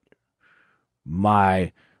what,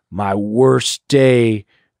 my worst day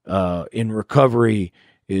in recovery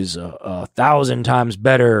is 1,000 times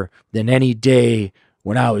better than any day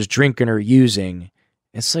when I was drinking or using.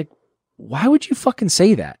 It's like, why would you fucking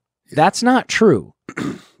say that? That's not true.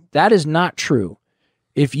 That is not true.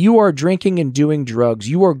 If you are drinking and doing drugs,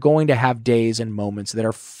 you are going to have days and moments that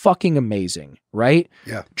are fucking amazing, right?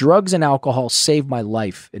 Yeah. Drugs and alcohol saved my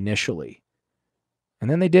life initially.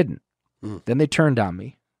 And then they didn't. Then they turned on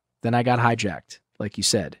me. Then I got hijacked, like you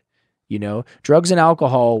said. You know, drugs and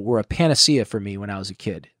alcohol were a panacea for me when I was a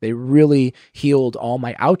kid. They really healed all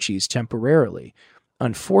my ouchies temporarily.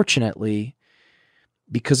 Unfortunately,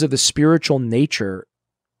 because of the spiritual nature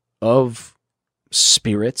of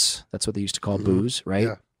spirits, that's what they used to call booze, right?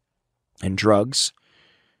 Yeah. And drugs.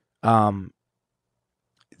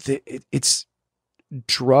 It's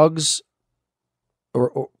drugs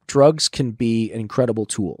or drugs can be incredible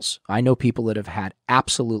tools. I know people that have had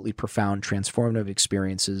absolutely profound transformative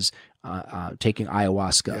experiences taking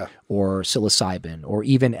ayahuasca or psilocybin or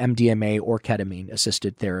even MDMA or ketamine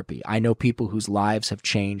assisted therapy. I know people whose lives have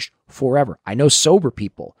changed forever. I know sober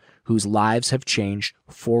people whose lives have changed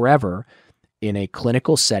forever in a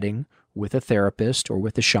clinical setting with a therapist or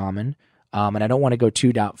with a shaman. And I don't want to go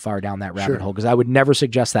too far down that rabbit hole because I would never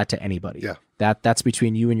suggest that to anybody. Yeah. That's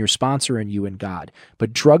between you and your sponsor and you and God.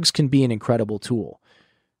 But drugs can be an incredible tool.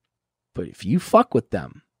 But if you fuck with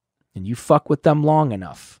them and you fuck with them long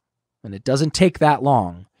enough, and it doesn't take that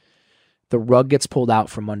long, the rug gets pulled out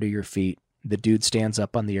from under your feet. The dude stands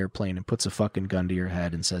up on the airplane and puts a fucking gun to your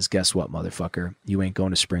head and says, guess what, motherfucker? You ain't going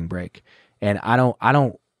to spring break. And I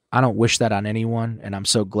don't wish that on anyone. And I'm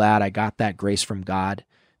so glad I got that grace from God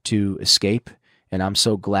to escape. And I'm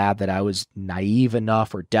so glad that I was naive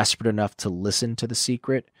enough or desperate enough to listen to The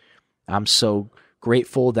Secret. I'm so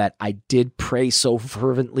grateful that I did pray so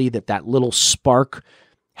fervently that little spark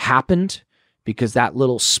happened, because that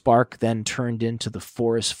little spark then turned into the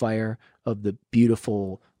forest fire of the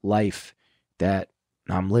beautiful life that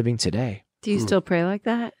I'm living today. Do you still pray like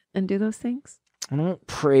that and do those things? I don't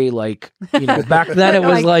pray like, back then it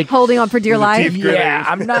was like holding on for dear life. Yeah,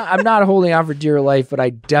 I'm not holding on for dear life, but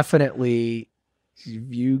I definitely,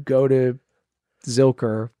 if you go to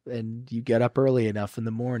Zilker and you get up early enough in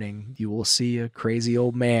the morning, you will see a crazy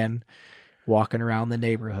old man walking around the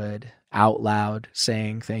neighborhood out loud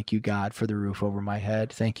saying, thank you, God, for the roof over my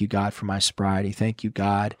head. Thank you, God, for my sobriety. Thank you,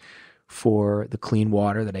 God, for the clean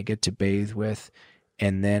water that I get to bathe with.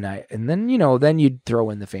 And then you'd throw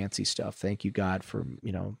in the fancy stuff. Thank you, God, for,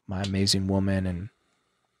 my amazing woman and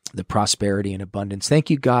the prosperity and abundance. Thank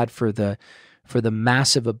you, God, for the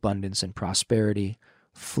massive abundance and prosperity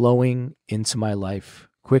flowing into my life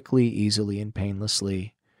quickly, easily, and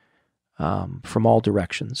painlessly from all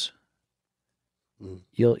directions.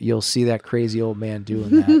 You'll see that crazy old man doing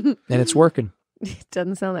that, and it's working. It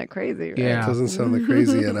doesn't sound that crazy, right? Yeah, it doesn't sound that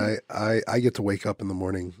crazy. And I get to wake up in the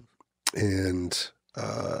morning and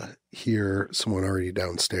hear someone already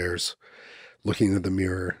downstairs looking in the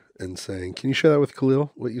mirror and saying, can you share that with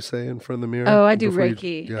Khalil, what you say in front of the mirror? Oh, I do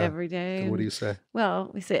Reiki every day. And what do you say?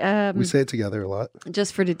 Well, we say it together a lot.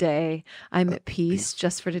 Just for today, I'm at peace.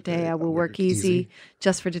 Just for today, I will work easy.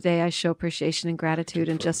 Just for today, I show appreciation and gratitude.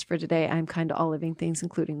 And just for today, I'm kind to all living things,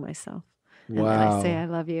 including myself. And then I say, I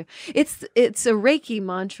love you. It's a Reiki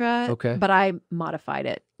mantra, Okay. but I modified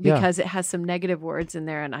it because it has some negative words in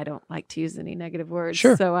there and I don't like to use any negative words.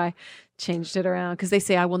 Sure. So I changed it around because they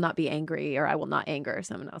say, I will not be angry or I will not anger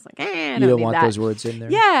someone. I was like, I You don't need want that. those words in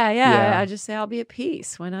there? Yeah. I just say, I'll be at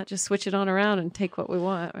peace. Why not just switch it on around and take what we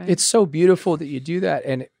want, right? It's so beautiful that you do that.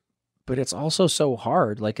 But it's also so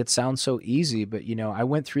hard. Like it sounds so easy, but I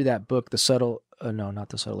went through that book, The Subtle, no, not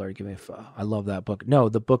The Subtle Art. I love that book. No,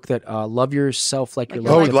 the book that Love Yourself Like Your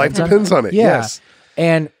Life Life Depends on It. Yeah. Yes.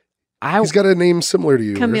 And he's got a name similar to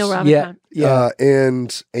yours. Camille Ravikant. Yeah.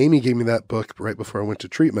 And Amy gave me that book right before I went to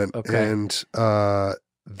treatment. Okay. And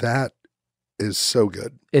that is so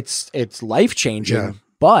good. It's life-changing, Yeah.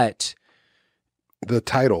 but The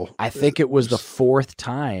title. I think it was the fourth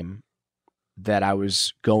time that I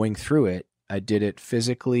was going through it. I did it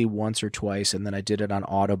physically once or twice, and then I did it on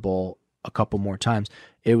Audible a couple more times.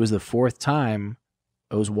 It was the fourth time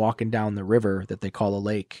I was walking down the river that they call a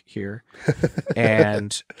lake here.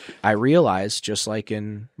 And I realized, just like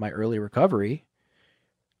in my early recovery,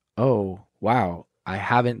 oh, wow, I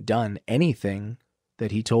haven't done anything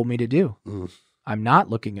that he told me to do. I'm not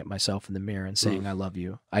looking at myself in the mirror and saying, I love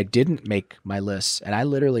you. I didn't make my lists. And I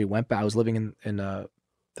literally went back. I was living in the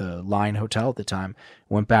Line Hotel at the time,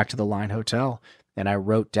 went back to the Line Hotel and I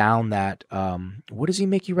wrote down that, what does he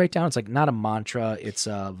make you write down? It's like not a mantra. It's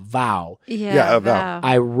a vow. Yeah, a vow.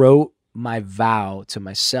 I wrote my vow to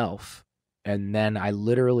myself. And then I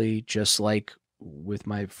literally, just like with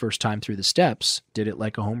my first time through the steps, did it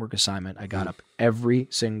like a homework assignment. I got up every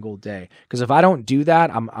single day. Because if I don't do that,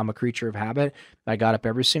 I'm a creature of habit. I got up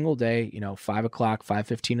every single day, 5 o'clock,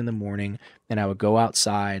 5:15 in the morning, and I would go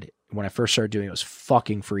outside. When I first started doing it, it was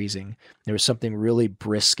fucking freezing. There was something really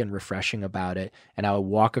brisk and refreshing about it. And I would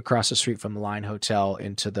walk across the street from the Line Hotel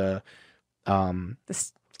into the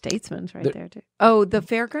Statesman's right there too. Oh, the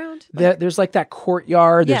fairground? There's like that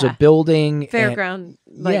courtyard. There's Yeah. a building. Fairground.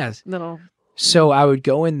 Yes. Little. So I would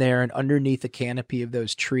go in there and underneath the canopy of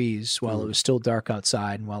those trees while it was still dark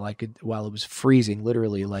outside and while it was freezing,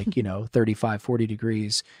 literally like, 35, 40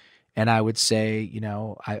 degrees. And I would say,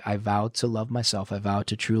 I vowed to love myself. I vowed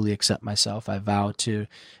to truly accept myself. I vowed to,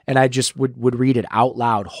 and I just would read it out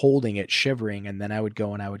loud, holding it, shivering. And then I would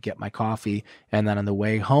go and I would get my coffee. And then on the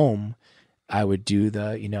way home, I would do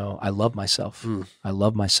the, I love myself. I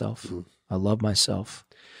love myself. I love myself.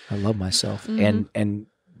 I love myself. And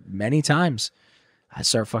many times I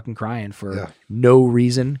start fucking crying for no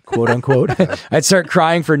reason, quote unquote. I'd start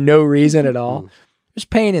crying for no reason at all. There's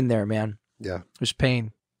pain in there, man. Yeah. There's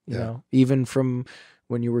pain. You know, even from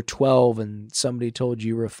when you were 12 and somebody told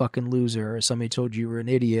you were a fucking loser or somebody told you were an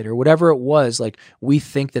idiot or whatever it was, like we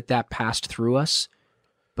think that passed through us,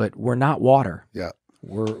 but we're not water. Yeah.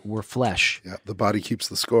 We're flesh. Yeah. The body keeps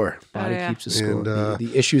the score. Body keeps the score. And,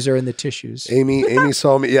 the issues are in the tissues. Amy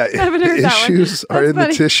saw me. Yeah. haven't heard that one. Issues are in the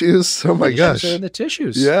tissues. Oh my gosh. Issues are in the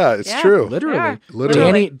tissues. Yeah, it's true. Literally.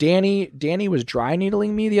 Literally. Danny was dry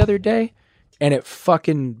needling me the other day and it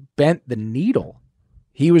fucking bent the needle.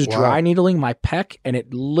 He was dry needling my pec and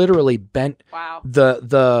it literally bent. Wow.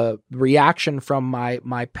 The reaction from my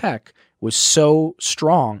pec was so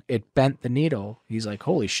strong, it bent the needle. He's like,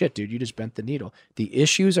 holy shit, dude, you just bent the needle. The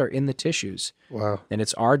issues are in the tissues. Wow. And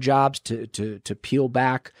it's our jobs to peel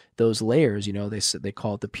back those layers. They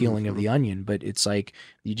call it the peeling of the onion, but it's like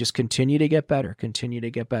you just continue to get better,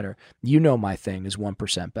 my thing is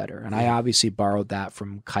 1% better. And I obviously borrowed that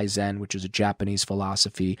from Kaizen, which is a Japanese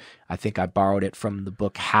philosophy. I think I borrowed it from the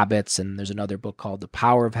book Habits, and there's another book called The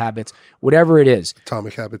Power of Habits, whatever it is.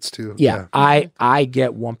 Atomic Habits too. Yeah. I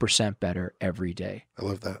get 1% better every day. I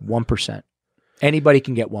love that. 1%. Anybody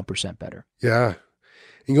can get 1% better. Yeah.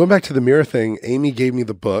 And going back to the mirror thing, Amy gave me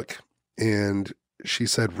the book and she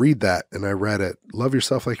said, read that. And I read it. Love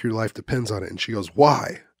yourself like your life depends on it. And she goes,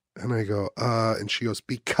 why? And I go, and she goes,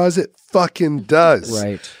 because it fucking does.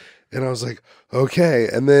 Right. And I was like, okay.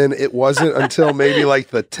 And then it wasn't until maybe like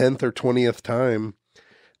the 10th or 20th time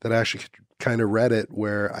that I actually kind of read it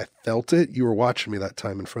where I felt it. You were watching me that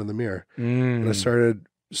time in front of the mirror. And I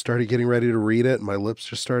started getting ready to read it. And my lips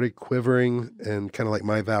just started quivering and kind of like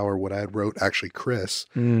my vow or what I had wrote, actually, Chris,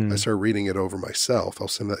 I started reading it over myself. I'll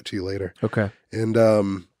send that to you later. Okay. And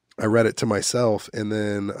I read it to myself and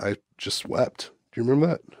then I just wept. Do you remember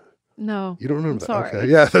that? No. You don't remember that? Sorry. Okay.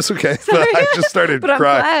 Yeah, that's okay. But I just started but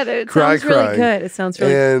crying. I'm glad. It sounds really good. It sounds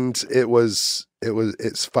really And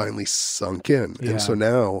it's finally sunk in. Yeah. And so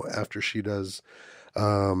now after she does,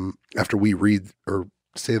 after we read or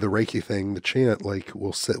say the Reiki thing, the chant, like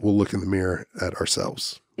we'll look in the mirror at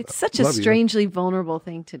ourselves. It's such a strangely vulnerable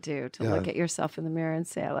thing to do, to look at yourself in the mirror and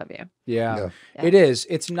say, I love you. Yeah. It is.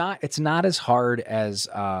 It's not as hard as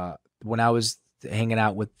when I was hanging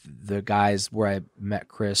out with the guys where I met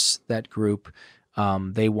Chris, that group,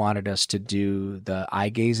 they wanted us to do the eye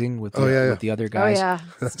gazing with the other guys. Oh yeah,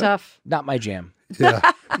 it's tough. Not my jam. Yeah.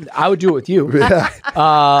 I would do it with you. Yeah.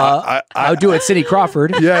 I would do it at Cindy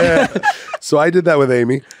Crawford. Yeah. So I did that with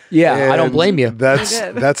Amy. Yeah, I don't blame you.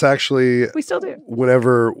 That's actually We still do.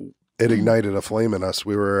 whenever it ignited a flame in us.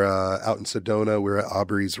 We were out in Sedona. We were at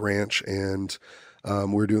Aubrey's ranch, and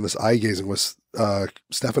we were doing this eye gazing with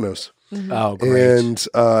Stephanos. Oh, great. And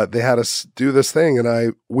they had us do this thing,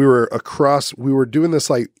 and we were doing this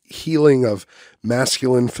like healing of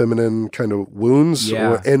masculine, feminine kind of wounds.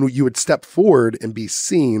 Yeah. And you would step forward and be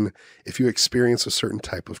seen if you experience a certain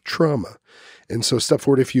type of trauma. And so step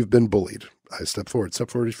forward if you've been bullied. I step forward. Step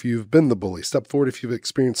forward if you've been the bully. Step forward if you've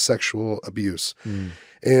experienced sexual abuse.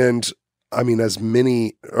 And I mean,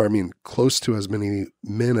 close to as many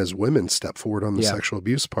men as women step forward on the sexual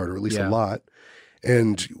abuse part, or at least a lot.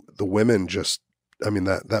 And the women just,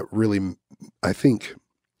 that really, I think,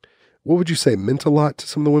 what would you say, meant a lot to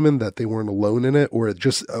some of the women that they weren't alone in it, or it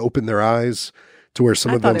just opened their eyes to where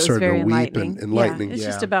some of them started to weep and enlightening. Yeah, it's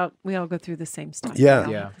just about, we all go through the same stuff.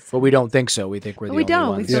 Yeah. But we don't think so. We think we're the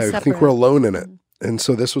only ones. We I think we're alone in it. And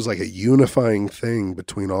so this was like a unifying thing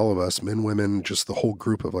between all of us, men, women, just the whole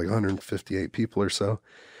group of like 158 people or so.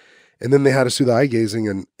 And then they had us do the eye gazing,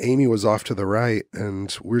 and Amy was off to the right,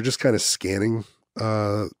 and we were just kind of scanning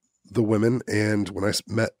the women. And when I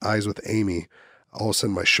met eyes with Amy, all of a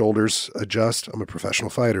sudden my shoulders adjust. I'm a professional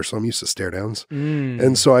fighter, so I'm used to stare downs.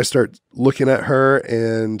 And so I start looking at her,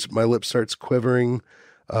 and my lip starts quivering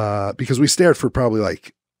because we stared for probably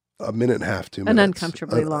like a minute and a half, 2 minutes. An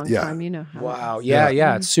uncomfortably long time, you know. Wow.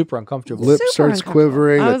 Yeah. It's super uncomfortable. Lip starts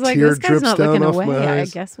quivering. I was a tear this guy's drips not down looking off away. my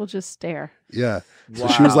eyes. I guess we'll just stare. Yeah. So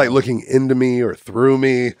she was like looking into me or through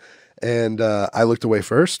me, and I looked away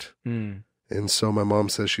first. And so my mom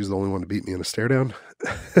says she's the only one to beat me in a stare down.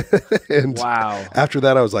 And after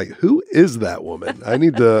that, I was like, "Who is that woman? I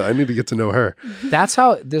need to get to know her." That's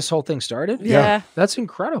how this whole thing started. Yeah. That's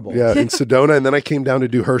incredible. Yeah, in Sedona, and then I came down to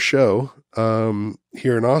do her show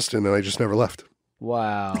here in Austin, and I just never left.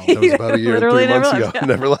 Wow. That was about a year and 3 months ago. Yeah.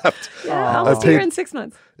 Never left. Yeah, almost a year and 6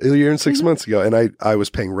 months. A year and 6 months ago, and I was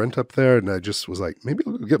paying rent up there, and I just was like, maybe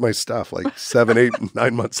I'll go get my stuff. Like 7, 8,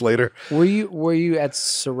 9 months later. Were you at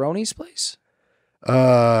Cerrone's place?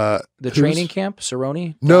 The training camp,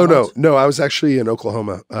 Cerrone? No. I was actually in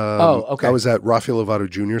Oklahoma. Okay. I was at Rafael Lovato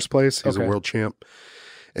Jr.'s place. He's a world champ.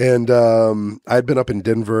 And I had been up in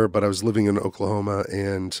Denver, but I was living in Oklahoma,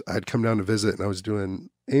 and I'd come down to visit, and I was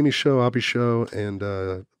doing Amy's show, Abby's show,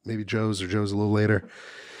 and maybe Joe's a little later.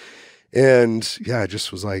 And yeah, I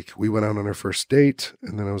just was like, we went out on our first date,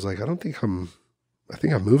 and then I was like, I think I'm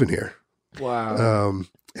moving here. Wow.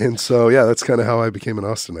 And so, yeah, that's kind of how I became an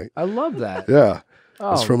Austinite. I love that. Yeah.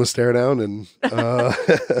 It's from a stare down and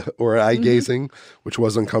or eye gazing, which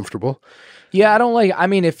was uncomfortable. Yeah,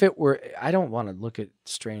 if it were, I don't want to look at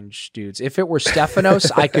strange dudes. If it were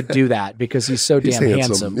Stephanos, I could do that because he's so damn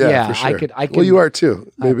handsome. Yeah, for sure. I could. Well, you are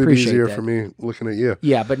too. Maybe it'd be easier that. for me looking at you.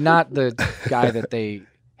 Yeah, but not the guy that they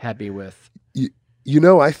had me with.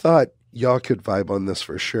 I thought y'all could vibe on this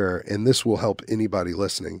for sure, and this will help anybody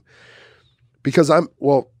listening. Because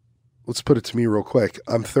let's put it to me real quick.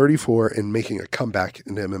 I'm 34 and making a comeback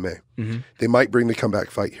into MMA. Mm-hmm. They might bring the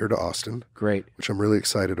comeback fight here to Austin. Great. Which I'm really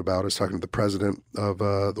excited about. I was talking to the president of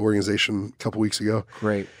the organization a couple weeks ago.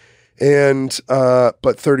 Great. And,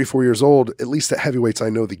 but 34 years old, at least at heavyweights, I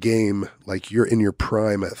know the game. Like you're in your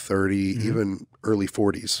prime at 30, even early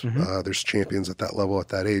 40s. Mm-hmm. There's champions at that level at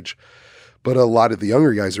that age. But a lot of the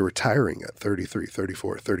younger guys are retiring at 33,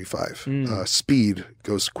 34, 35. Speed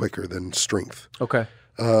goes quicker than strength. Okay.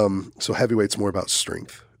 So heavyweight's more about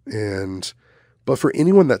strength. But for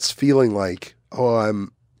anyone that's feeling like,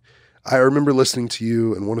 I remember listening to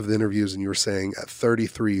you in one of the interviews and you were saying at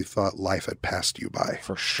 33, you thought life had passed you by.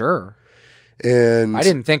 For sure. And I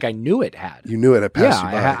didn't think I knew it had. You knew it had passed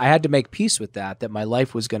you by. I had to make peace with that my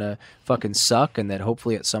life was going to fucking suck and that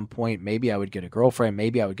hopefully at some point maybe I would get a girlfriend,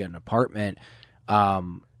 maybe I would get an apartment.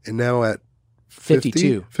 And now at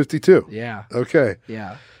 52. 52. Yeah. Okay.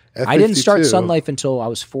 Yeah. I didn't start Sun Life until I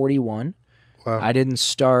was 41. Wow. I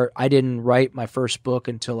didn't write my first book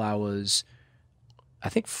until I was, I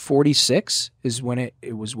think 46 is when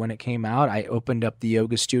it came out. I opened up the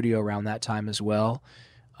yoga studio around that time as well.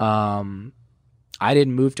 I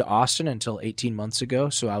didn't move to Austin until 18 months ago.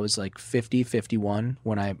 So I was like 50, 51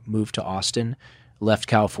 when I moved to Austin, left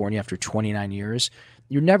California after 29 years.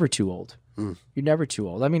 You're never too old. You're never too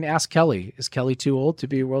old. I mean, ask Kelly. Is Kelly too old to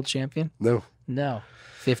be a world champion? No.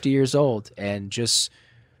 50 years old and just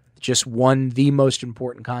just won the most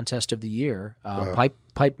important contest of the year,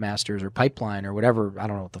 Pipe Masters or Pipeline or whatever. I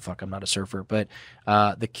don't know what the fuck. I'm not a surfer, but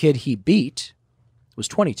the kid he beat was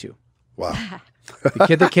 22. Wow. The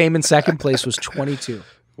kid that came in second place was 22.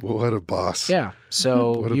 What a boss. Yeah.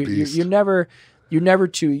 So What a beast. you're never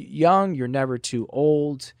too young. You're never too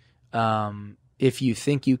old. If you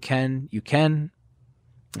think you can, you can.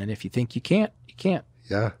 And if you think you can't, you can't.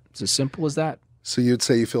 Yeah. It's as simple as that. So you'd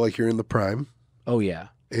say you feel like you're in the prime? Oh, yeah.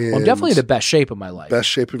 And Well, I'm definitely in the best shape of my life. best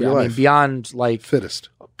shape of your life. I mean, beyond like Fittest.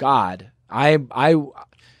 God.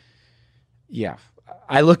 Yeah.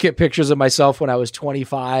 I look at pictures of myself when I was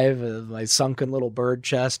 25, my sunken little bird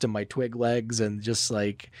chest and my twig legs, and just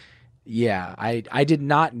like, yeah, I did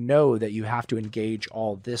not know that you have to engage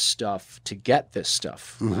all this stuff to get this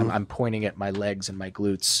stuff. I'm pointing at my legs and my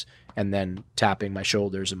glutes and then tapping my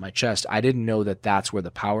shoulders and my chest. I didn't know that that's where the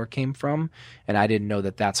power came from, and I didn't know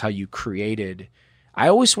that that's how you created. I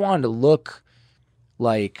always wanted to look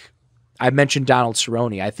like, I mentioned Donald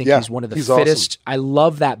Cerrone. I think he's one of the fittest. Awesome. I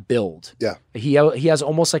love that build. Yeah. He has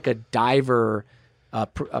almost like a diver, a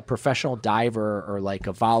professional diver, or like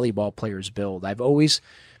a volleyball player's build. I've always,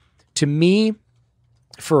 to me,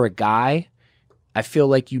 for a guy, I feel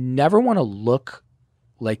like you never want to look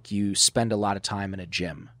like you spend a lot of time in a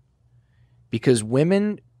gym, because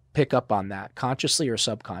women pick up on that consciously or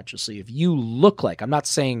subconsciously. If you look like, I'm not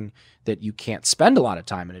saying that you can't spend a lot of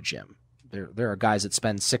time in a gym. There are guys that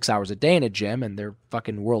spend 6 hours a day in a gym and they're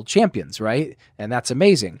fucking world champions, right? And that's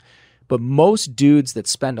amazing. But most dudes that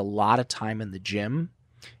spend a lot of time in the gym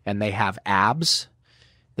and they have abs,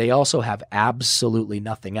 they also have absolutely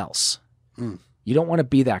nothing else. You don't want to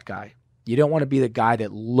be that guy. You don't want to be the guy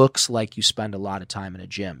that looks like you spend a lot of time in a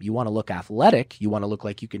gym. You want to look athletic. You want to look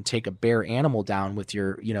like you can take a bare animal down with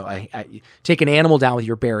your, take an animal down with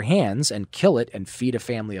your bare hands and kill it and feed a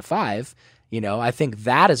family of 5. I think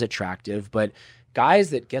that is attractive. But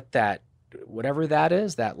guys that get that, whatever that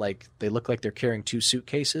is, that like they look like they're carrying 2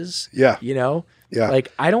 suitcases. Yeah. Yeah.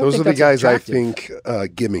 Like I don't. Those think are the guys attractive. I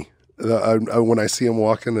think gimme. When I see them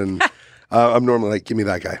walking and. I'm normally like, give me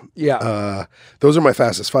that guy. Yeah. Those are my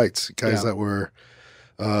fastest fights. Guys that were,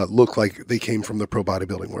 look like they came from the pro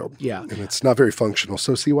bodybuilding world. Yeah. And it's not very functional.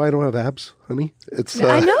 So see why I don't have abs, honey? It's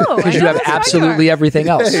I know. Because you have absolutely everything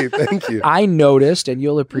else. Hey, thank you. I noticed, and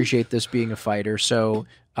you'll appreciate this being a fighter. So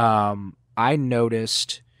I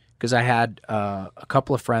noticed, because I had a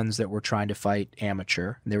couple of friends that were trying to fight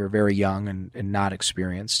amateur. They were very young and not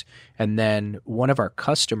experienced. And then one of our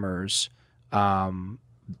customers,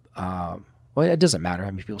 well, it doesn't matter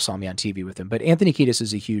how many people saw me on TV with him, but Anthony Kiedis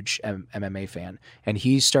is a huge MMA fan, and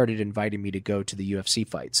he started inviting me to go to the UFC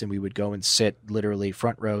fights, and we would go and sit literally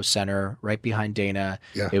front row center right behind Dana.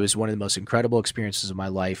 Yeah. It was one of the most incredible experiences of my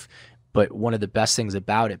life, but one of the best things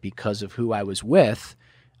about it, because of who I was with,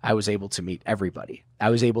 I was able to meet everybody. I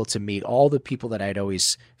was able to meet all the people that I'd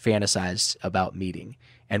always fantasized about meeting.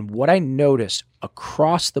 And what I noticed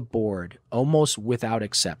across the board, almost without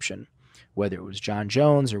exception, whether it was John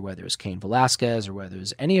Jones or whether it was Cain Velasquez or whether it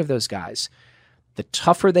was any of those guys, the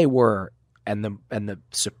tougher they were and the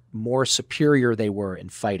more superior they were in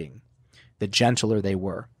fighting, the gentler they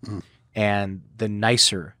were and the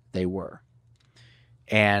nicer they were.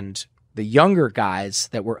 And the younger guys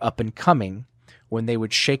that were up and coming, when they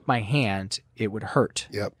would shake my hand, it would hurt.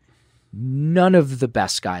 Yep. None of the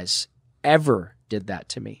best guys ever did that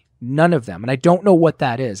to me. None of them. And I don't know what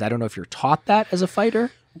that is. I don't know if you're taught that as a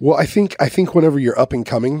fighter. Well, I think whenever you're up and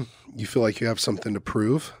coming, you feel like you have something to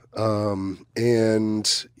prove. And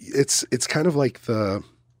it's kind of like what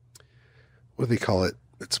do they call it?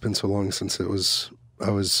 It's been so long since I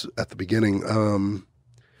was at the beginning.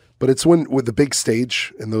 But it's with the big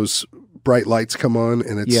stage and those bright lights come on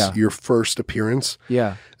and it's your first appearance.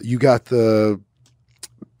 Yeah. You got the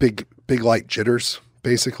big light jitters,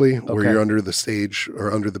 basically, where you're under the stage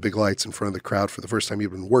or under the big lights in front of the crowd for the first time.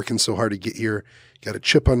 You've been working so hard to get here. You got a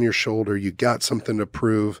chip on your shoulder. You got something to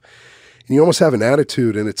prove. And you almost have an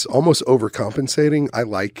attitude, and it's almost overcompensating. I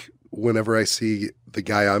like whenever I see the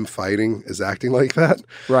guy I'm fighting is acting like that.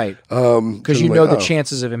 Right. Because you know the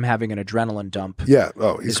chances of him having an adrenaline dump. Yeah.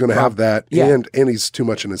 Oh, he's going to have that. Yeah. And he's too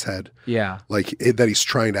much in his head. Yeah. Like that he's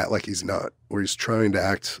trying to act like he's not, or he's trying to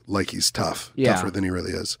act like he's tougher than he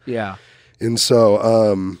really is. Yeah. And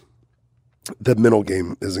so the mental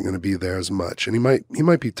game isn't going to be there as much. And he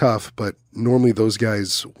might be tough, but normally those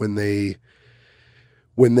guys, when they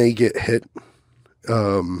get hit,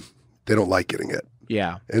 they don't like getting hit.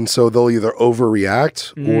 Yeah. And so they'll either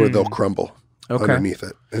overreact or they'll crumble underneath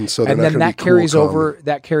it. And so then that carries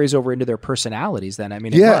over into their personalities then. I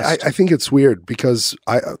mean, I think it's weird because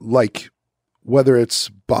I like whether it's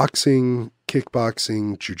boxing,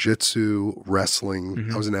 kickboxing, jiu-jitsu, wrestling.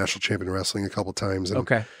 I was a national champion in wrestling a couple times. And,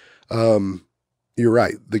 Okay. You're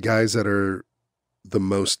right. The guys that are the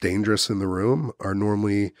most dangerous in the room are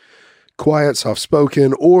normally quiet,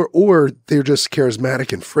 soft-spoken, or they're just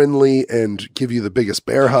charismatic and friendly and give you the biggest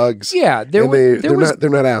bear hugs. Yeah, they're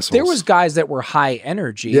not assholes. There was guys that were high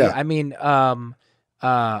energy. Yeah. I mean,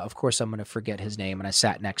 of course, I'm going to forget his name, and I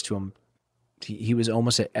sat next to him. He was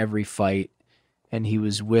almost at every fight, and he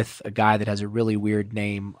was with a guy that has a really weird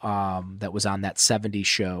name that was on that 70s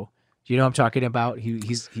show. Do you know what I'm talking about?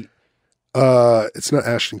 He's It's not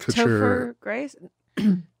Ashton Kutcher. Topher Grace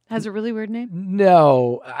has a really weird name.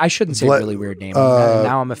 No, I shouldn't say really weird name.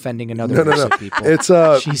 Now I'm offending another group of people. It's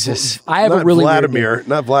Jesus. I have not a really Vladimir, weird name.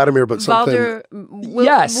 not Vladimir, but something.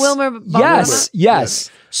 Wilmer. Yes.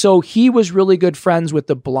 So he was really good friends with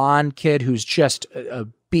the blonde kid who's just a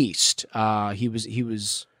beast. He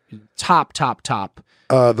was top.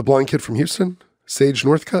 The blonde kid from Houston, Sage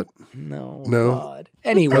Northcutt. No. God.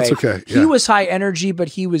 Anyway, that's okay. He was high energy, but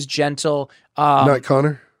he was gentle. Not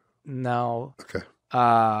Connor. No. Okay.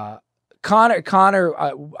 Connor,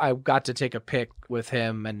 I got to take a pic with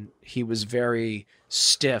him, and he was very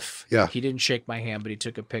stiff. Yeah. He didn't shake my hand, but he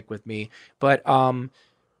took a pic with me. But all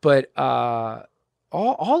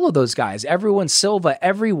of those guys, everyone, Silva,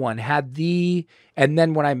 everyone had and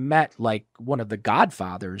then when I met like one of the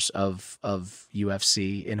godfathers of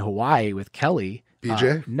UFC in Hawaii with Kelly.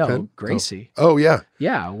 BJ? No, Penn? Gracie. Oh, yeah.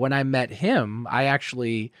 Yeah. When I met him, I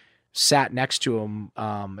actually sat next to him.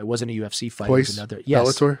 It wasn't a UFC fight. Hoist? It was another. Yes.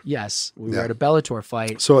 Bellator? Yes. We were at a Bellator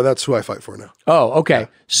fight. So that's who I fight for now. Oh, okay. Yeah.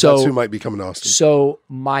 So that's who might be coming to Austin. So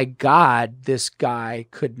my God, this guy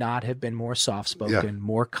could not have been more soft-spoken,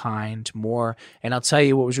 more kind, more. And I'll tell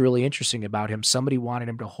you what was really interesting about him. Somebody wanted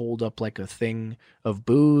him to hold up like a thing of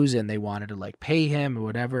booze, and they wanted to like pay him or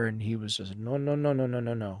whatever. And he was just,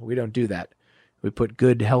 no. We don't do that. We put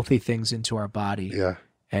good, healthy things into our body. Yeah.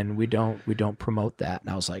 And we don't promote that. And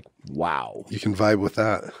I was like, wow. You can vibe with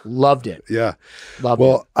that. Loved it. Yeah. Loved it.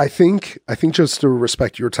 Well, I think just to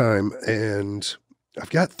respect your time, and I've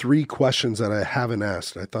got 3 questions that I haven't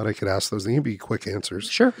asked. I thought I could ask those. They can be quick answers.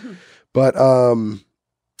 Sure. But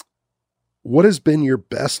what has been your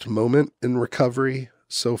best moment in recovery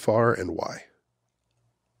so far, and why?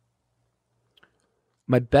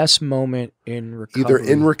 My best moment in recovery. Either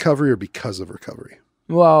in recovery or because of recovery.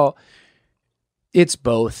 Well, it's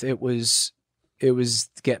both. It was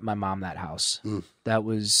getting my mom that house. That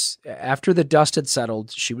was after the dust had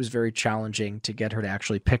settled. She was very challenging to get her to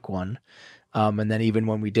actually pick one. And then even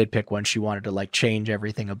when we did pick one, she wanted to like change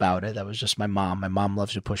everything about it. That was just my mom. My mom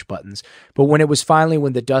loves to push buttons. But when it was finally,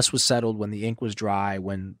 when the dust was settled, when the ink was dry,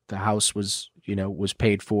 when the house was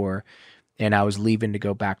paid for, and I was leaving to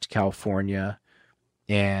go back to California,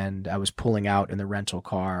 and I was pulling out in the rental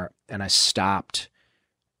car, and I stopped.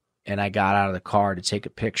 And I got out of the car to take a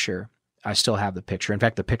picture. I still have the picture. In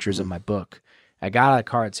fact, the picture's in my book. I got out of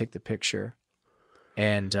the car to take the picture,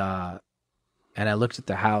 and I looked at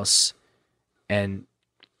the house, and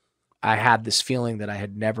I had this feeling that I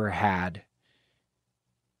had never had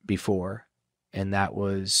before, and that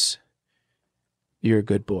was, you're a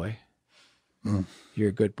good boy. You're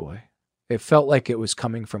a good boy. It felt like it was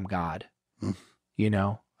coming from God.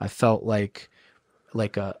 I felt like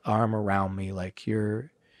a arm around me, like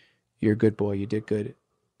you're a good boy. You did good.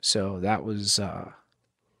 So that was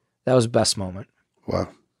the best moment. Wow.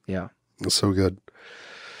 Yeah. That's so good.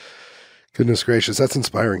 Goodness gracious. That's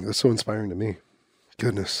inspiring. That's so inspiring to me.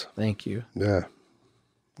 Goodness. Thank you. Yeah.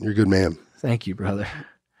 You're a good man. Thank you, brother.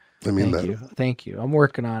 I mean that. Thank you. I'm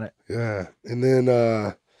working on it. Yeah. And then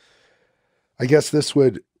I guess it's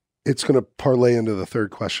going to parlay into the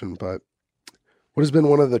third question, but what has been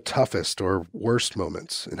one of the toughest or worst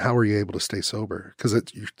moments, and how are you able to stay sober? Because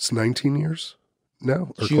it's 19 years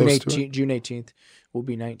now, or June close to it? June 18th will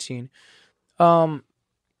be 19. One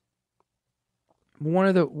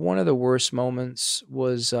of the worst moments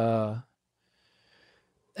was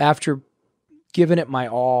after giving it my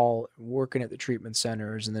all, working at the treatment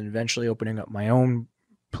centers, and then eventually opening up my own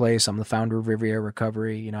place. I'm the founder of Riviera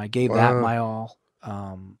Recovery. I gave that my all.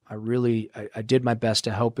 I did my best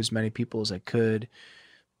to help as many people as I could.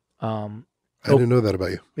 I didn't know that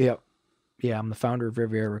about you. Yeah. Yeah. I'm the founder of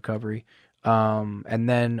Riviera Recovery. And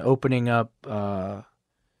then opening up Sun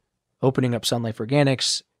Life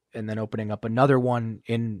Organics, and then opening up another one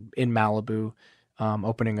in Malibu,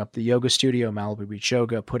 opening up the yoga studio, Malibu Beach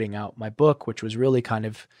Yoga, putting out my book, which was really kind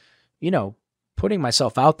of, putting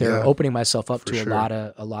myself out there, opening myself up to sure.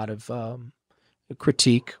 a lot of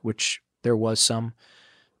critique, which there was some.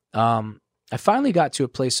 I finally got to a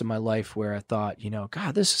place in my life where I thought,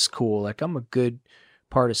 God, this is cool. Like, I'm a good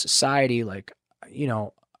part of society. Like, you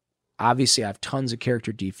know, obviously I have tons of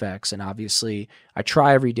character defects, and obviously I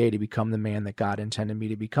try every day to become the man that God intended me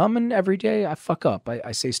to become. And every day I fuck up.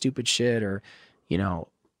 I say stupid shit, or, you know,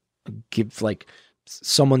 give like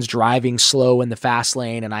someone's driving slow in the fast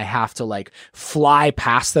lane and I have to like fly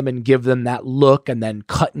past them and give them that look and then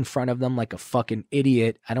cut in front of them like a fucking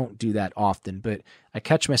idiot. I don't do that often, but I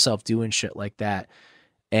catch myself doing shit like that.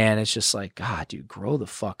 And it's just like, God, dude, grow the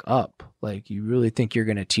fuck up. Like, you really think you're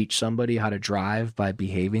going to teach somebody how to drive by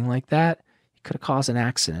behaving like that? You could have caused an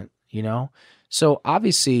accident, you know? So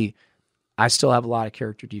obviously I still have a lot of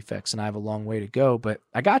character defects and I have a long way to go, but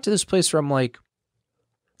I got to this place where I'm like,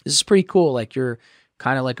 this is pretty cool. Like, you're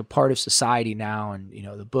kind of like a part of society now. And, you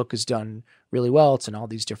know, the book is done really well. It's in all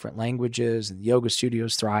these different languages, and the yoga studio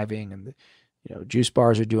is thriving, and the, you know, juice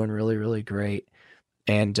bars are doing really, really great.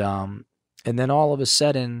 And then all of a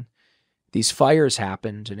sudden these fires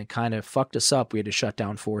happened and it kind of fucked us up. We had to shut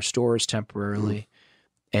down 4 stores temporarily.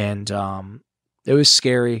 And it was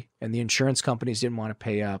scary, and the insurance companies didn't want to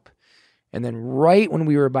pay up. And then right when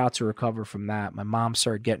we were about to recover from that, my mom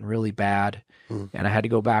started getting really bad. And I had to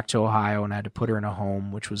go back to Ohio, and I had to put her in a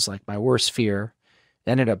home, which was like my worst fear.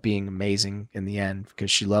 It ended up being amazing in the end because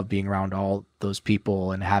she loved being around all those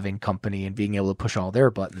people and having company and being able to push all their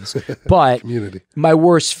buttons. But Community. My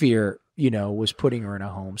worst fear, you know, was putting her in a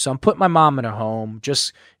home. So I'm putting my mom in a home,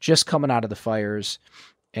 just coming out of the fires,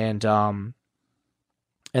 and the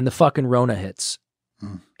fucking Rona hits.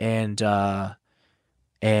 And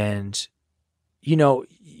you know,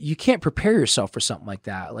 you can't prepare yourself for something like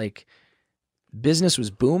that. Like, business was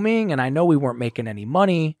booming, and I know we weren't making any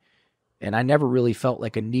money, and I never really felt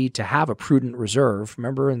like a need to have a prudent reserve.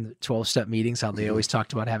 Remember in the 12-step meetings how they always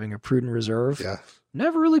talked about having a prudent reserve? Yeah.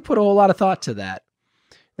 Never really put a whole lot of thought to that.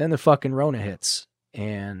 Then the fucking Rona hits,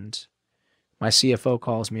 and my CFO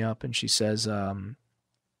calls me up, and she says, hey,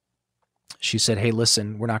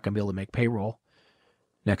 listen, we're not going to be able to make payroll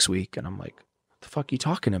next week. And I'm like, what the fuck are you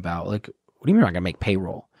talking about? Like, what do you mean we're not going to make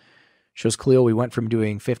payroll? She goes, Khalil, we went from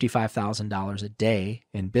doing $55,000 a day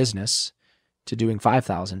in business to doing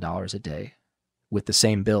 $5,000 a day with the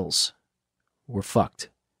same bills. We're fucked.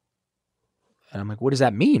 And I'm like, what does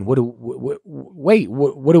that mean? What do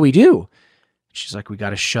we do? She's like, we got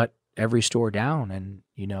to shut every store down and,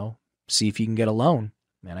 you know, see if you can get a loan.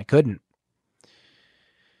 And I couldn't.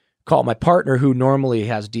 Call my partner, who normally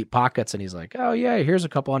has deep pockets, and he's like, oh yeah, here's a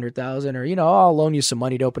couple $100,000, or, you know, I'll loan you some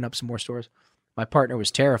money to open up some more stores. My partner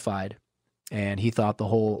was terrified, and he thought the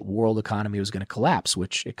whole world economy was going to collapse,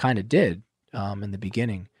 which it kind of did in the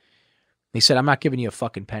beginning. He said, I'm not giving you a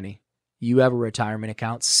fucking penny. You have a retirement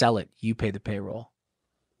account, sell it. You pay the payroll.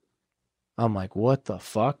 I'm like, what the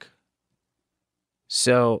fuck?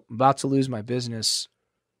 So I'm about to lose my business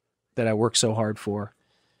that I worked so hard for.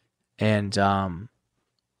 And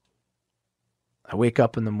I wake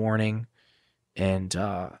up in the morning, and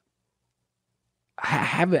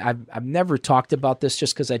I've never talked about this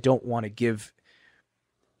just because I don't want to give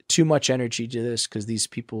too much energy to this, because these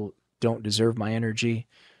people don't deserve my energy.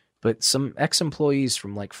 But some ex-employees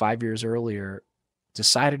from like 5 years earlier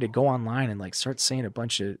decided to go online and like start saying a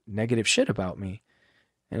bunch of negative shit about me.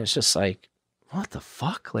 And it's just like, what the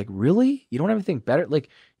fuck? Like, really? You don't have anything better? Like,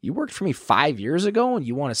 you worked for me 5 years ago and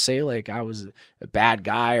you want to say like I was a bad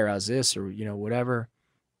guy, or I was this, or, you know, whatever.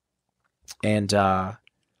 And then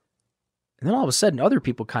all of a sudden other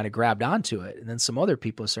people kind of grabbed onto it. And then some other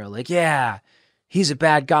people started like, yeah, he's a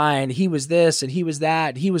bad guy, and he was this, and he was that,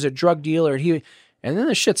 and he was a drug dealer, and then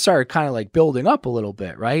the shit started kind of like building up a little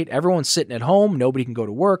bit, right? Everyone's sitting at home. Nobody can go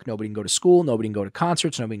to work. Nobody can go to school. Nobody can go to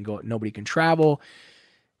concerts. Nobody can travel.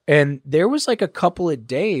 And there was like a couple of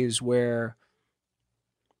days where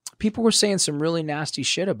people were saying some really nasty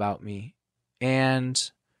shit about me.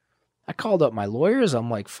 And I called up my lawyers.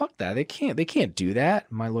 I'm like, fuck that. They can't do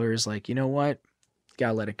that. My lawyer's like, you know what?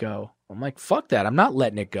 Gotta let it go. I'm like, fuck that. I'm not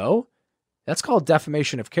letting it go. That's called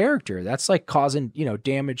defamation of character. That's like causing, you know,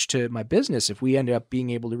 damage to my business if we ended up being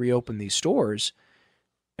able to reopen these stores.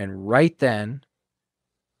 And right then,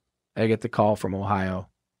 I get the call from Ohio.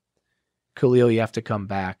 Khalil, you have to come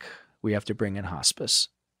back. We have to bring in hospice.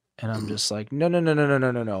 And I'm just like, no. Not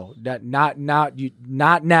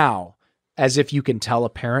now. As if you can tell a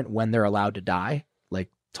parent when they're allowed to die. Like,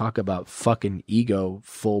 talk about fucking ego,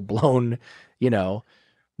 full blown, you know.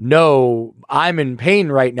 No, I'm in pain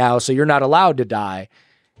right now, so you're not allowed to die.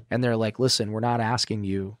 And they're like, listen, we're not asking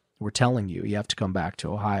you. We're telling you, you have to come back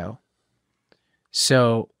to Ohio.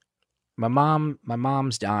 So my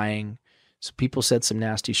mom's dying. So people said some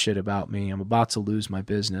nasty shit about me. I'm about to lose my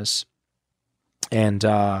business. And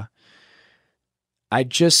I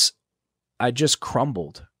just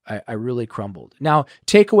crumbled. I really crumbled. Now,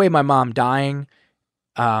 take away my mom dying,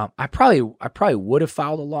 I probably would have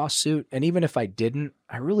filed a lawsuit. And even if I didn't,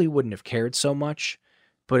 I really wouldn't have cared so much.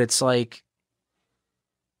 But it's like,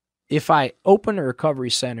 if I open a recovery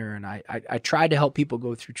center and I tried to help people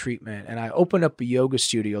go through treatment, and I opened up a yoga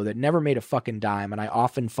studio that never made a fucking dime, and I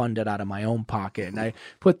often fund it out of my own pocket, and I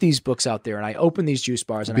put these books out there, and I open these juice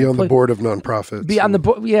bars, and be on the board of nonprofits. Be on the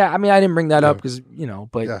board. Yeah. I mean, I didn't bring that up because,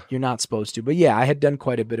 but you're not supposed to. But yeah, I had done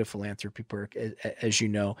quite a bit of philanthropy work, as you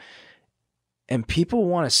know. And people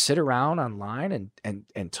want to sit around online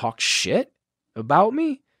and talk shit about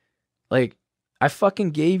me. Like, I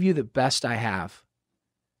fucking gave you the best I have.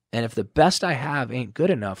 And if the best I have ain't good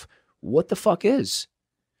enough, what the fuck is?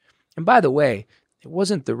 And by the way, it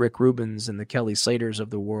wasn't the Rick Rubins and the Kelly Slaters of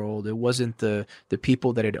the world. It wasn't the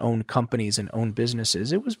people that had owned companies and owned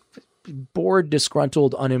businesses. It was bored,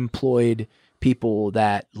 disgruntled, unemployed people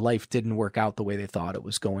that life didn't work out the way they thought it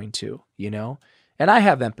was going to, And I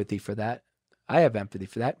have empathy for that.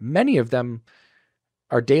 Many of them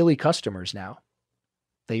are daily customers now.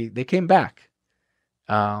 They came back.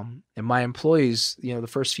 And my employees, the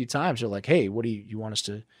first few times, they're like, hey, what do you want us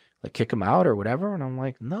to like kick them out or whatever? And I'm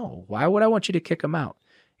like, no, why would I want you to kick them out?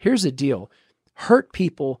 Here's the deal. Hurt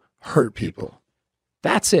people.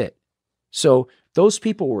 That's it. So those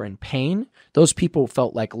people were in pain. Those people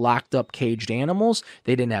felt like locked up, caged animals.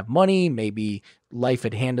 They didn't have money. Maybe life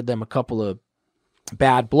had handed them a couple of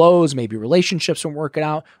bad blows. Maybe relationships weren't working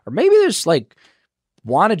out, or maybe they're just like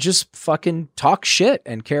want to just fucking talk shit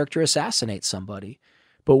and character assassinate somebody.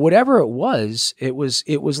 But whatever it was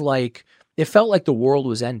like, it felt like the world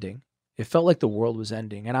was ending.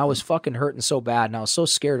 And I was fucking hurting so bad. And I was so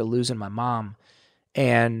scared of losing my mom.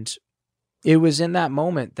 And it was in that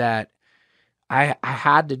moment that I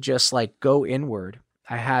had to just like go inward.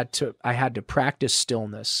 I had to practice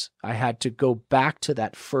stillness. I had to go back to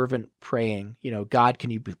that fervent praying, God,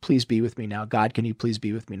 can you please be with me now? God, can you please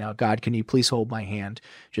be with me now? God, can you please hold my hand?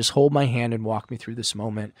 Just hold my hand and walk me through this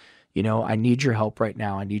moment. I need your help right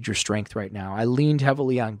now. I need your strength right now. I leaned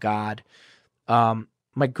heavily on God.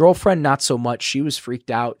 My girlfriend, not so much. She was freaked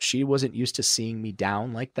out. She wasn't used to seeing me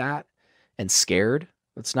down like that and scared.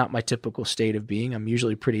 That's not my typical state of being. I'm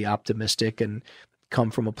usually pretty optimistic and come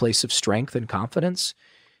from a place of strength and confidence.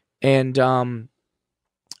 And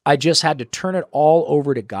I just had to turn it all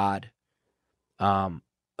over to God. I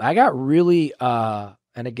got really, and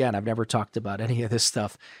again, I've never talked about any of this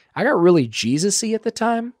stuff. I got really Jesus-y at the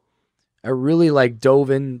time. I really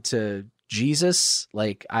dove into Jesus.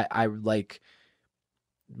 I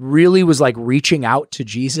really was reaching out to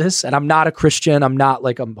Jesus, and I'm not a Christian. I'm not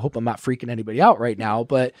I hope I'm not freaking anybody out right now,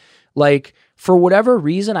 but for whatever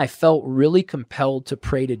reason, I felt really compelled to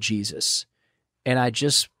pray to Jesus. And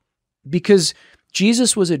because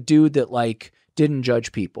Jesus was a dude that didn't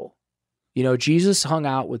judge people. Jesus hung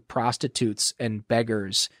out with prostitutes and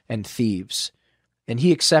beggars and thieves, and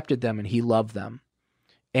he accepted them and he loved them.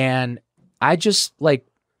 And I just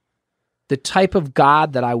the type of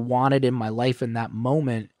God that I wanted in my life in that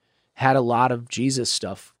moment had a lot of Jesus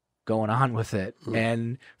stuff going on with it.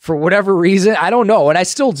 And for whatever reason, I don't know. And I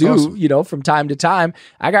still do, awesome. From time to time,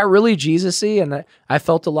 I got really Jesus-y, and I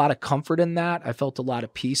felt a lot of comfort in that. I felt a lot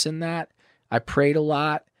of peace in that. I prayed a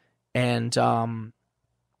lot, and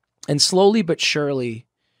slowly but surely,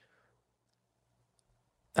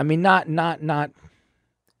 I mean, look,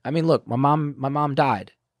 my mom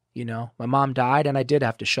died. My mom died, and I did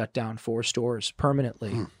have to shut down 4 stores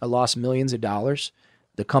permanently. I lost millions of dollars.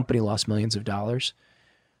 The company lost millions of dollars.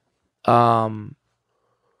 I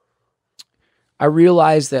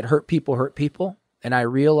realized that hurt people. And I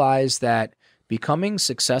realized that becoming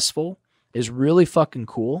successful is really fucking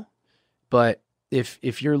cool. But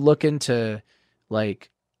if you're looking to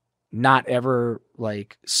not ever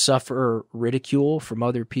suffer ridicule from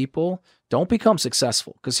other people, don't become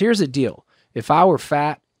successful. Because here's the deal. If I were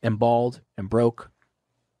fat and bald and broke,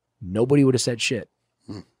 nobody would have said shit,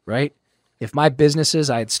 right? If my businesses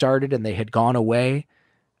I had started and they had gone away,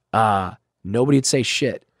 nobody would say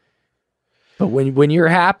shit. But when you're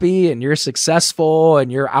happy and you're successful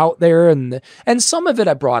and you're out there, and some of it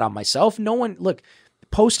I brought on myself.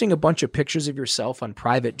 Posting a bunch of pictures of yourself on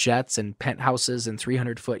private jets and penthouses and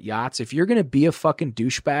 300-foot yachts, if you're going to be a fucking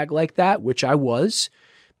douchebag like that, which I was,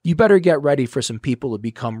 you better get ready for some people to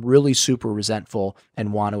become really super resentful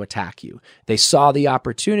and want to attack you. They saw the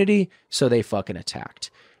opportunity, so they fucking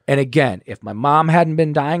attacked. And again, if my mom hadn't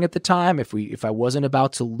been dying at the time, if I wasn't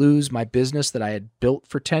about to lose my business that I had built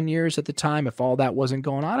for 10 years at the time, if all that wasn't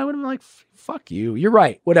going on, I would have been like, fuck you. You're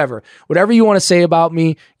right. Whatever you want to say about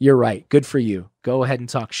me, you're right. Good for you. Go ahead and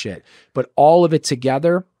talk shit. But all of it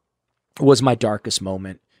together was my darkest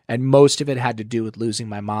moment. And most of it had to do with losing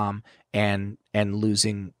my mom and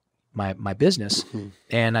losing my business. Mm-hmm.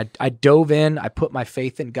 And I dove in, I put my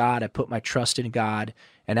faith in God, I put my trust in God.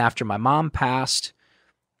 And after my mom passed,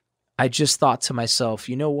 I just thought to myself,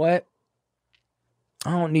 you know what?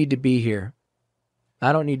 I don't need to be here.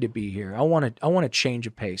 I don't need to be here. I want to change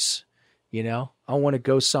a pace. You know, I want to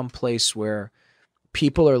go someplace where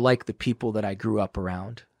people are like the people that I grew up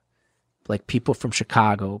around, like people from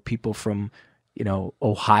Chicago, people from, you know,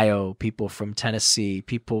 Ohio, people from Tennessee,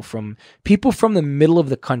 people from the middle of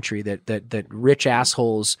the country that rich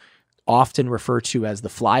assholes often refer to as the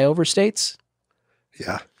flyover states.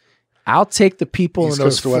 Yeah. I'll take the people in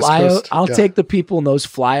those take the people in those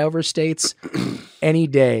flyover states any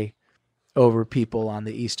day over people on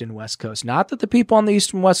the East and West Coast. Not that the people on the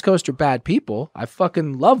East and West Coast are bad people. I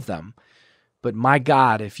fucking love them. But my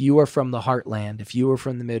God, if you are from the heartland, if you are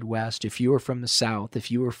from the Midwest, if you are from the South,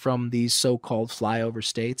 if you are from these so-called flyover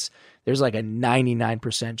states, there's like a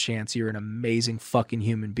 99% chance you're an amazing fucking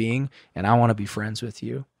human being, and I want to be friends with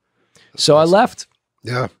you. That's so awesome. I left.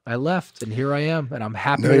 Yeah. I left, and here I am, and I'm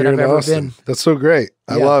happy that I've ever been. That's so great.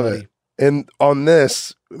 I love it. And on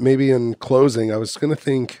this, maybe in closing, I was kind of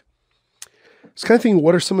thinking,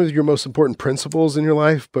 what are some of your most important principles in your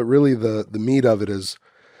life? But really the meat of it is,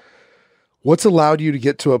 what's allowed you to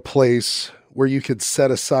get to a place where you could set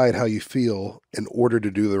aside how you feel in order to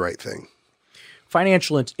do the right thing?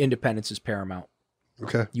 Financial independence is paramount.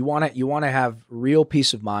 Okay. You want to have real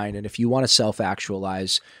peace of mind, and if you want to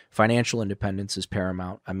self-actualize, financial independence is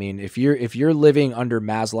paramount. I mean, if you're living under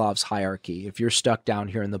Maslow's hierarchy, if you're stuck down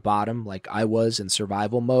here in the bottom like I was in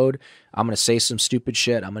survival mode, I'm going to say some stupid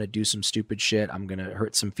shit, I'm going to do some stupid shit, I'm going to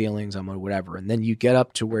hurt some feelings, I'm going to whatever. And then you get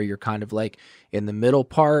up to where you're kind of like in the middle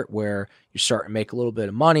part where you're starting to make a little bit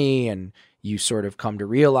of money, and you sort of come to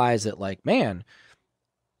realize that, like, man,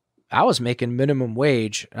 I was making minimum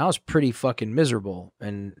wage and I was pretty fucking miserable.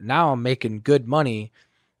 And now I'm making good money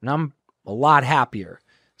and I'm a lot happier.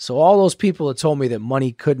 So all those people that told me that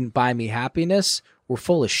money couldn't buy me happiness were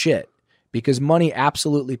full of shit, because money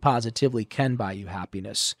absolutely positively can buy you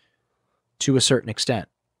happiness to a certain extent.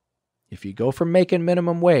 If you go from making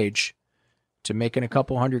minimum wage to making a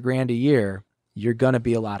couple $100,000 a year, you're going to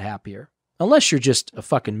be a lot happier. Unless you're just a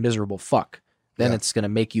fucking miserable fuck. Then it's going to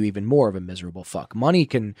make you even more of a miserable fuck. Money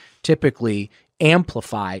can typically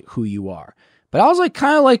amplify who you are. But I was like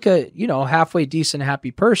kind of like a, you know, halfway decent, happy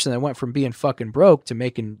person that went from being fucking broke to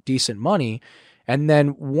making decent money. And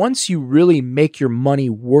then once you really make your money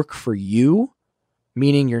work for you,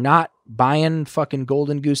 meaning you're not buying fucking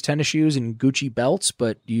Golden Goose tennis shoes and Gucci belts,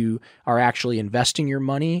 but you are actually investing your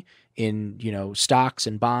money in, you know, stocks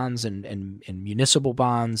and bonds and municipal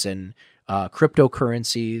bonds and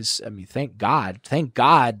cryptocurrencies. I mean, thank God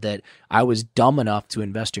that I was dumb enough to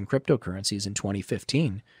invest in cryptocurrencies in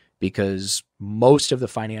 2015, because most of the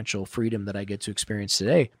financial freedom that I get to experience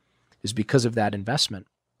today is because of that investment.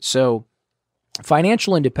 So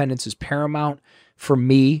financial independence is paramount for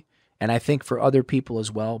me, and I think for other people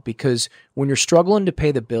as well, because when you're struggling to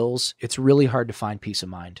pay the bills, it's really hard to find peace of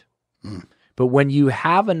mind. But when you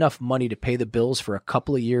have enough money to pay the bills for a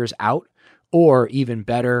couple of years out, or even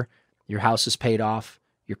better, your house is paid off,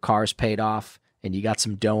 your car's paid off, and you got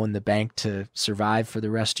some dough in the bank to survive for the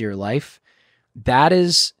rest of your life. That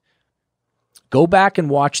is, go back and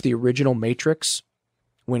watch the original Matrix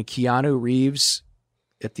when Keanu Reeves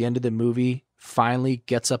at the end of the movie finally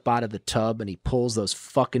gets up out of the tub and he pulls those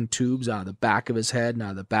fucking tubes out of the back of his head and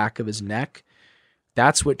out of the back of his neck.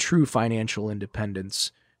 That's what true financial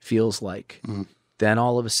independence feels like. Then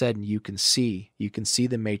all of a sudden you can see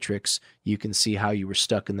the Matrix, you can see how you were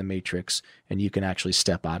stuck in the Matrix, and you can actually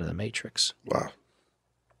step out of the Matrix. Wow.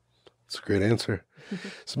 That's a great answer.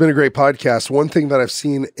 It's been a great podcast. One thing that I've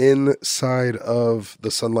seen inside of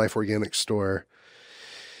the Sun Life Organic store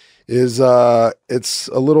is it's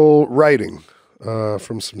a little writing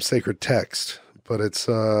from some sacred text, but it's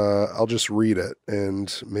I'll just read it,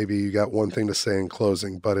 and maybe you got one thing to say in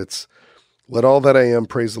closing, but it's, "Let all that I am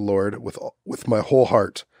praise the Lord. With my whole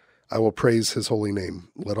heart, I will praise his holy name.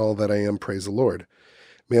 Let all that I am praise the Lord.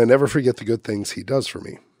 May I never forget the good things he does for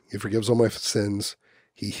me. He forgives all my sins.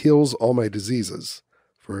 He heals all my diseases."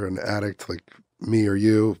 For an addict like me or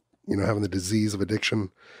you, having the disease of addiction,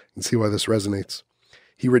 you can see why this resonates.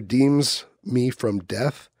 "He redeems me from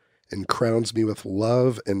death and crowns me with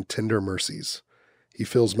love and tender mercies. He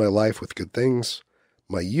fills my life with good things.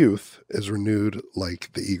 My youth is renewed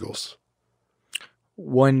like the eagles."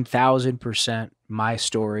 1000% my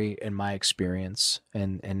story and my experience,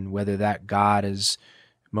 and whether that God is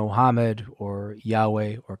Mohammed or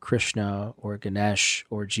Yahweh or Krishna or Ganesh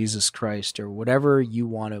or Jesus Christ or whatever you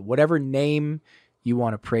want to, whatever name you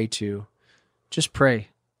want to pray to, just pray.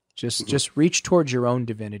 Just reach towards your own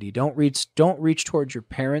divinity. Don't reach towards your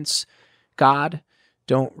parents' God.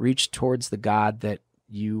 Don't reach towards the God that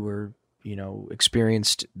you were,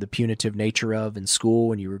 experienced the punitive nature of in school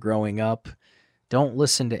when you were growing up. Don't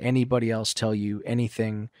listen to anybody else tell you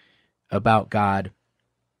anything about God,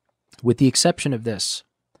 with the exception of this.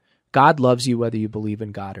 God loves you whether you believe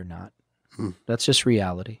in God or not. That's just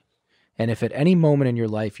reality. And if at any moment in your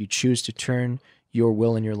life you choose to turn your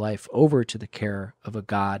will and your life over to the care of a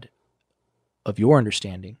God of your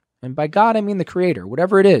understanding, and by God, I mean the creator,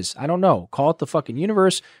 whatever it is, I don't know, call it the fucking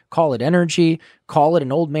universe, call it energy, call it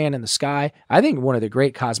an old man in the sky. I think one of the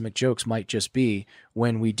great cosmic jokes might just be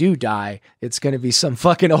when we do die, it's going to be some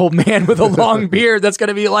fucking old man with a long beard that's going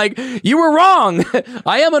to be like, you were wrong.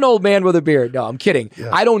 I am an old man with a beard. No, I'm kidding.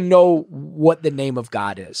 Yeah. I don't know what the name of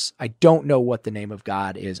God is. I don't know what the name of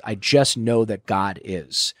God is. I just know that God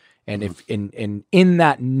is. And if in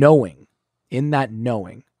that knowing,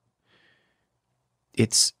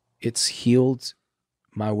 it's healed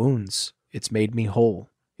my wounds. It's made me whole.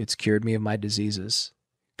 It's cured me of my diseases.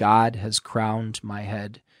 God has crowned my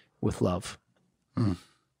head with love.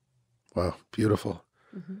 Wow, beautiful.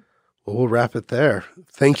 Well, we'll wrap it there.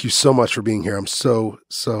 Thank you so much for being here. I'm so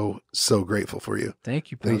grateful for you.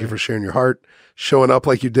 Thank you, brother. Thank you for sharing your heart, showing up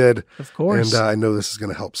like you did. Of course. And I know this is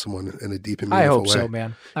going to help someone in a deep and meaningful way. I hope so,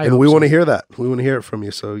 man. And we want to hear that. We want to hear it from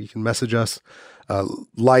you. So you can message us,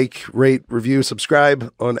 like, rate, review,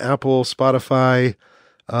 subscribe on Apple, Spotify,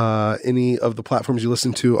 any of the platforms you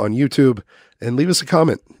listen to on YouTube, and leave us a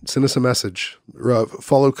comment. Send us a message.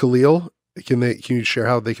 Follow Khalil. Can you share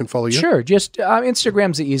how they can follow you? Sure. Just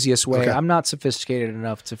Instagram's the easiest way. Okay. I'm not sophisticated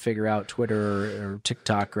enough to figure out Twitter or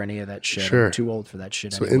TikTok or any of that shit. Sure. I'm too old for that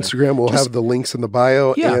shit. So anyway. Instagram will have the links in the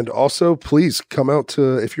bio. Yeah. And also, please come out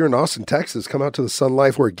to, if you're in Austin, Texas, come out to the Sun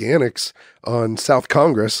Life Organics on South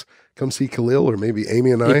Congress. Come see Khalil or maybe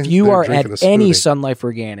Amy and I. If you are at any Sun Life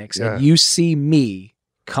Organics and you see me,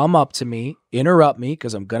 come up to me, interrupt me,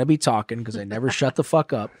 because I'm going to be talking because I never shut the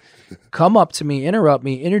fuck up. Come up to me, interrupt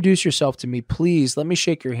me, introduce yourself to me. Please, let me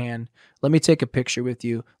shake your hand. Let me take a picture with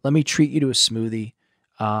you. Let me treat you to a smoothie.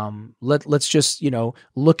 Let's just,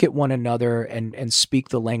 look at one another and speak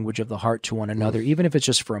the language of the heart to one another, even if it's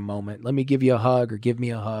just for a moment. Let me give you a hug or give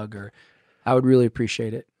me a hug, or I would really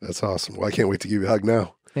appreciate it. That's awesome. Well, I can't wait to give you a hug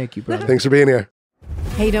now. Thank you, brother. Thanks for being here.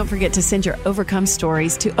 Hey, don't forget to send your Overcome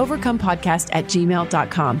stories to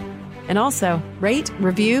overcomepodcast@gmail.com. And also, rate,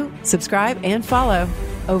 review, subscribe, and follow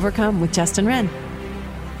Overcome with Justin Wren.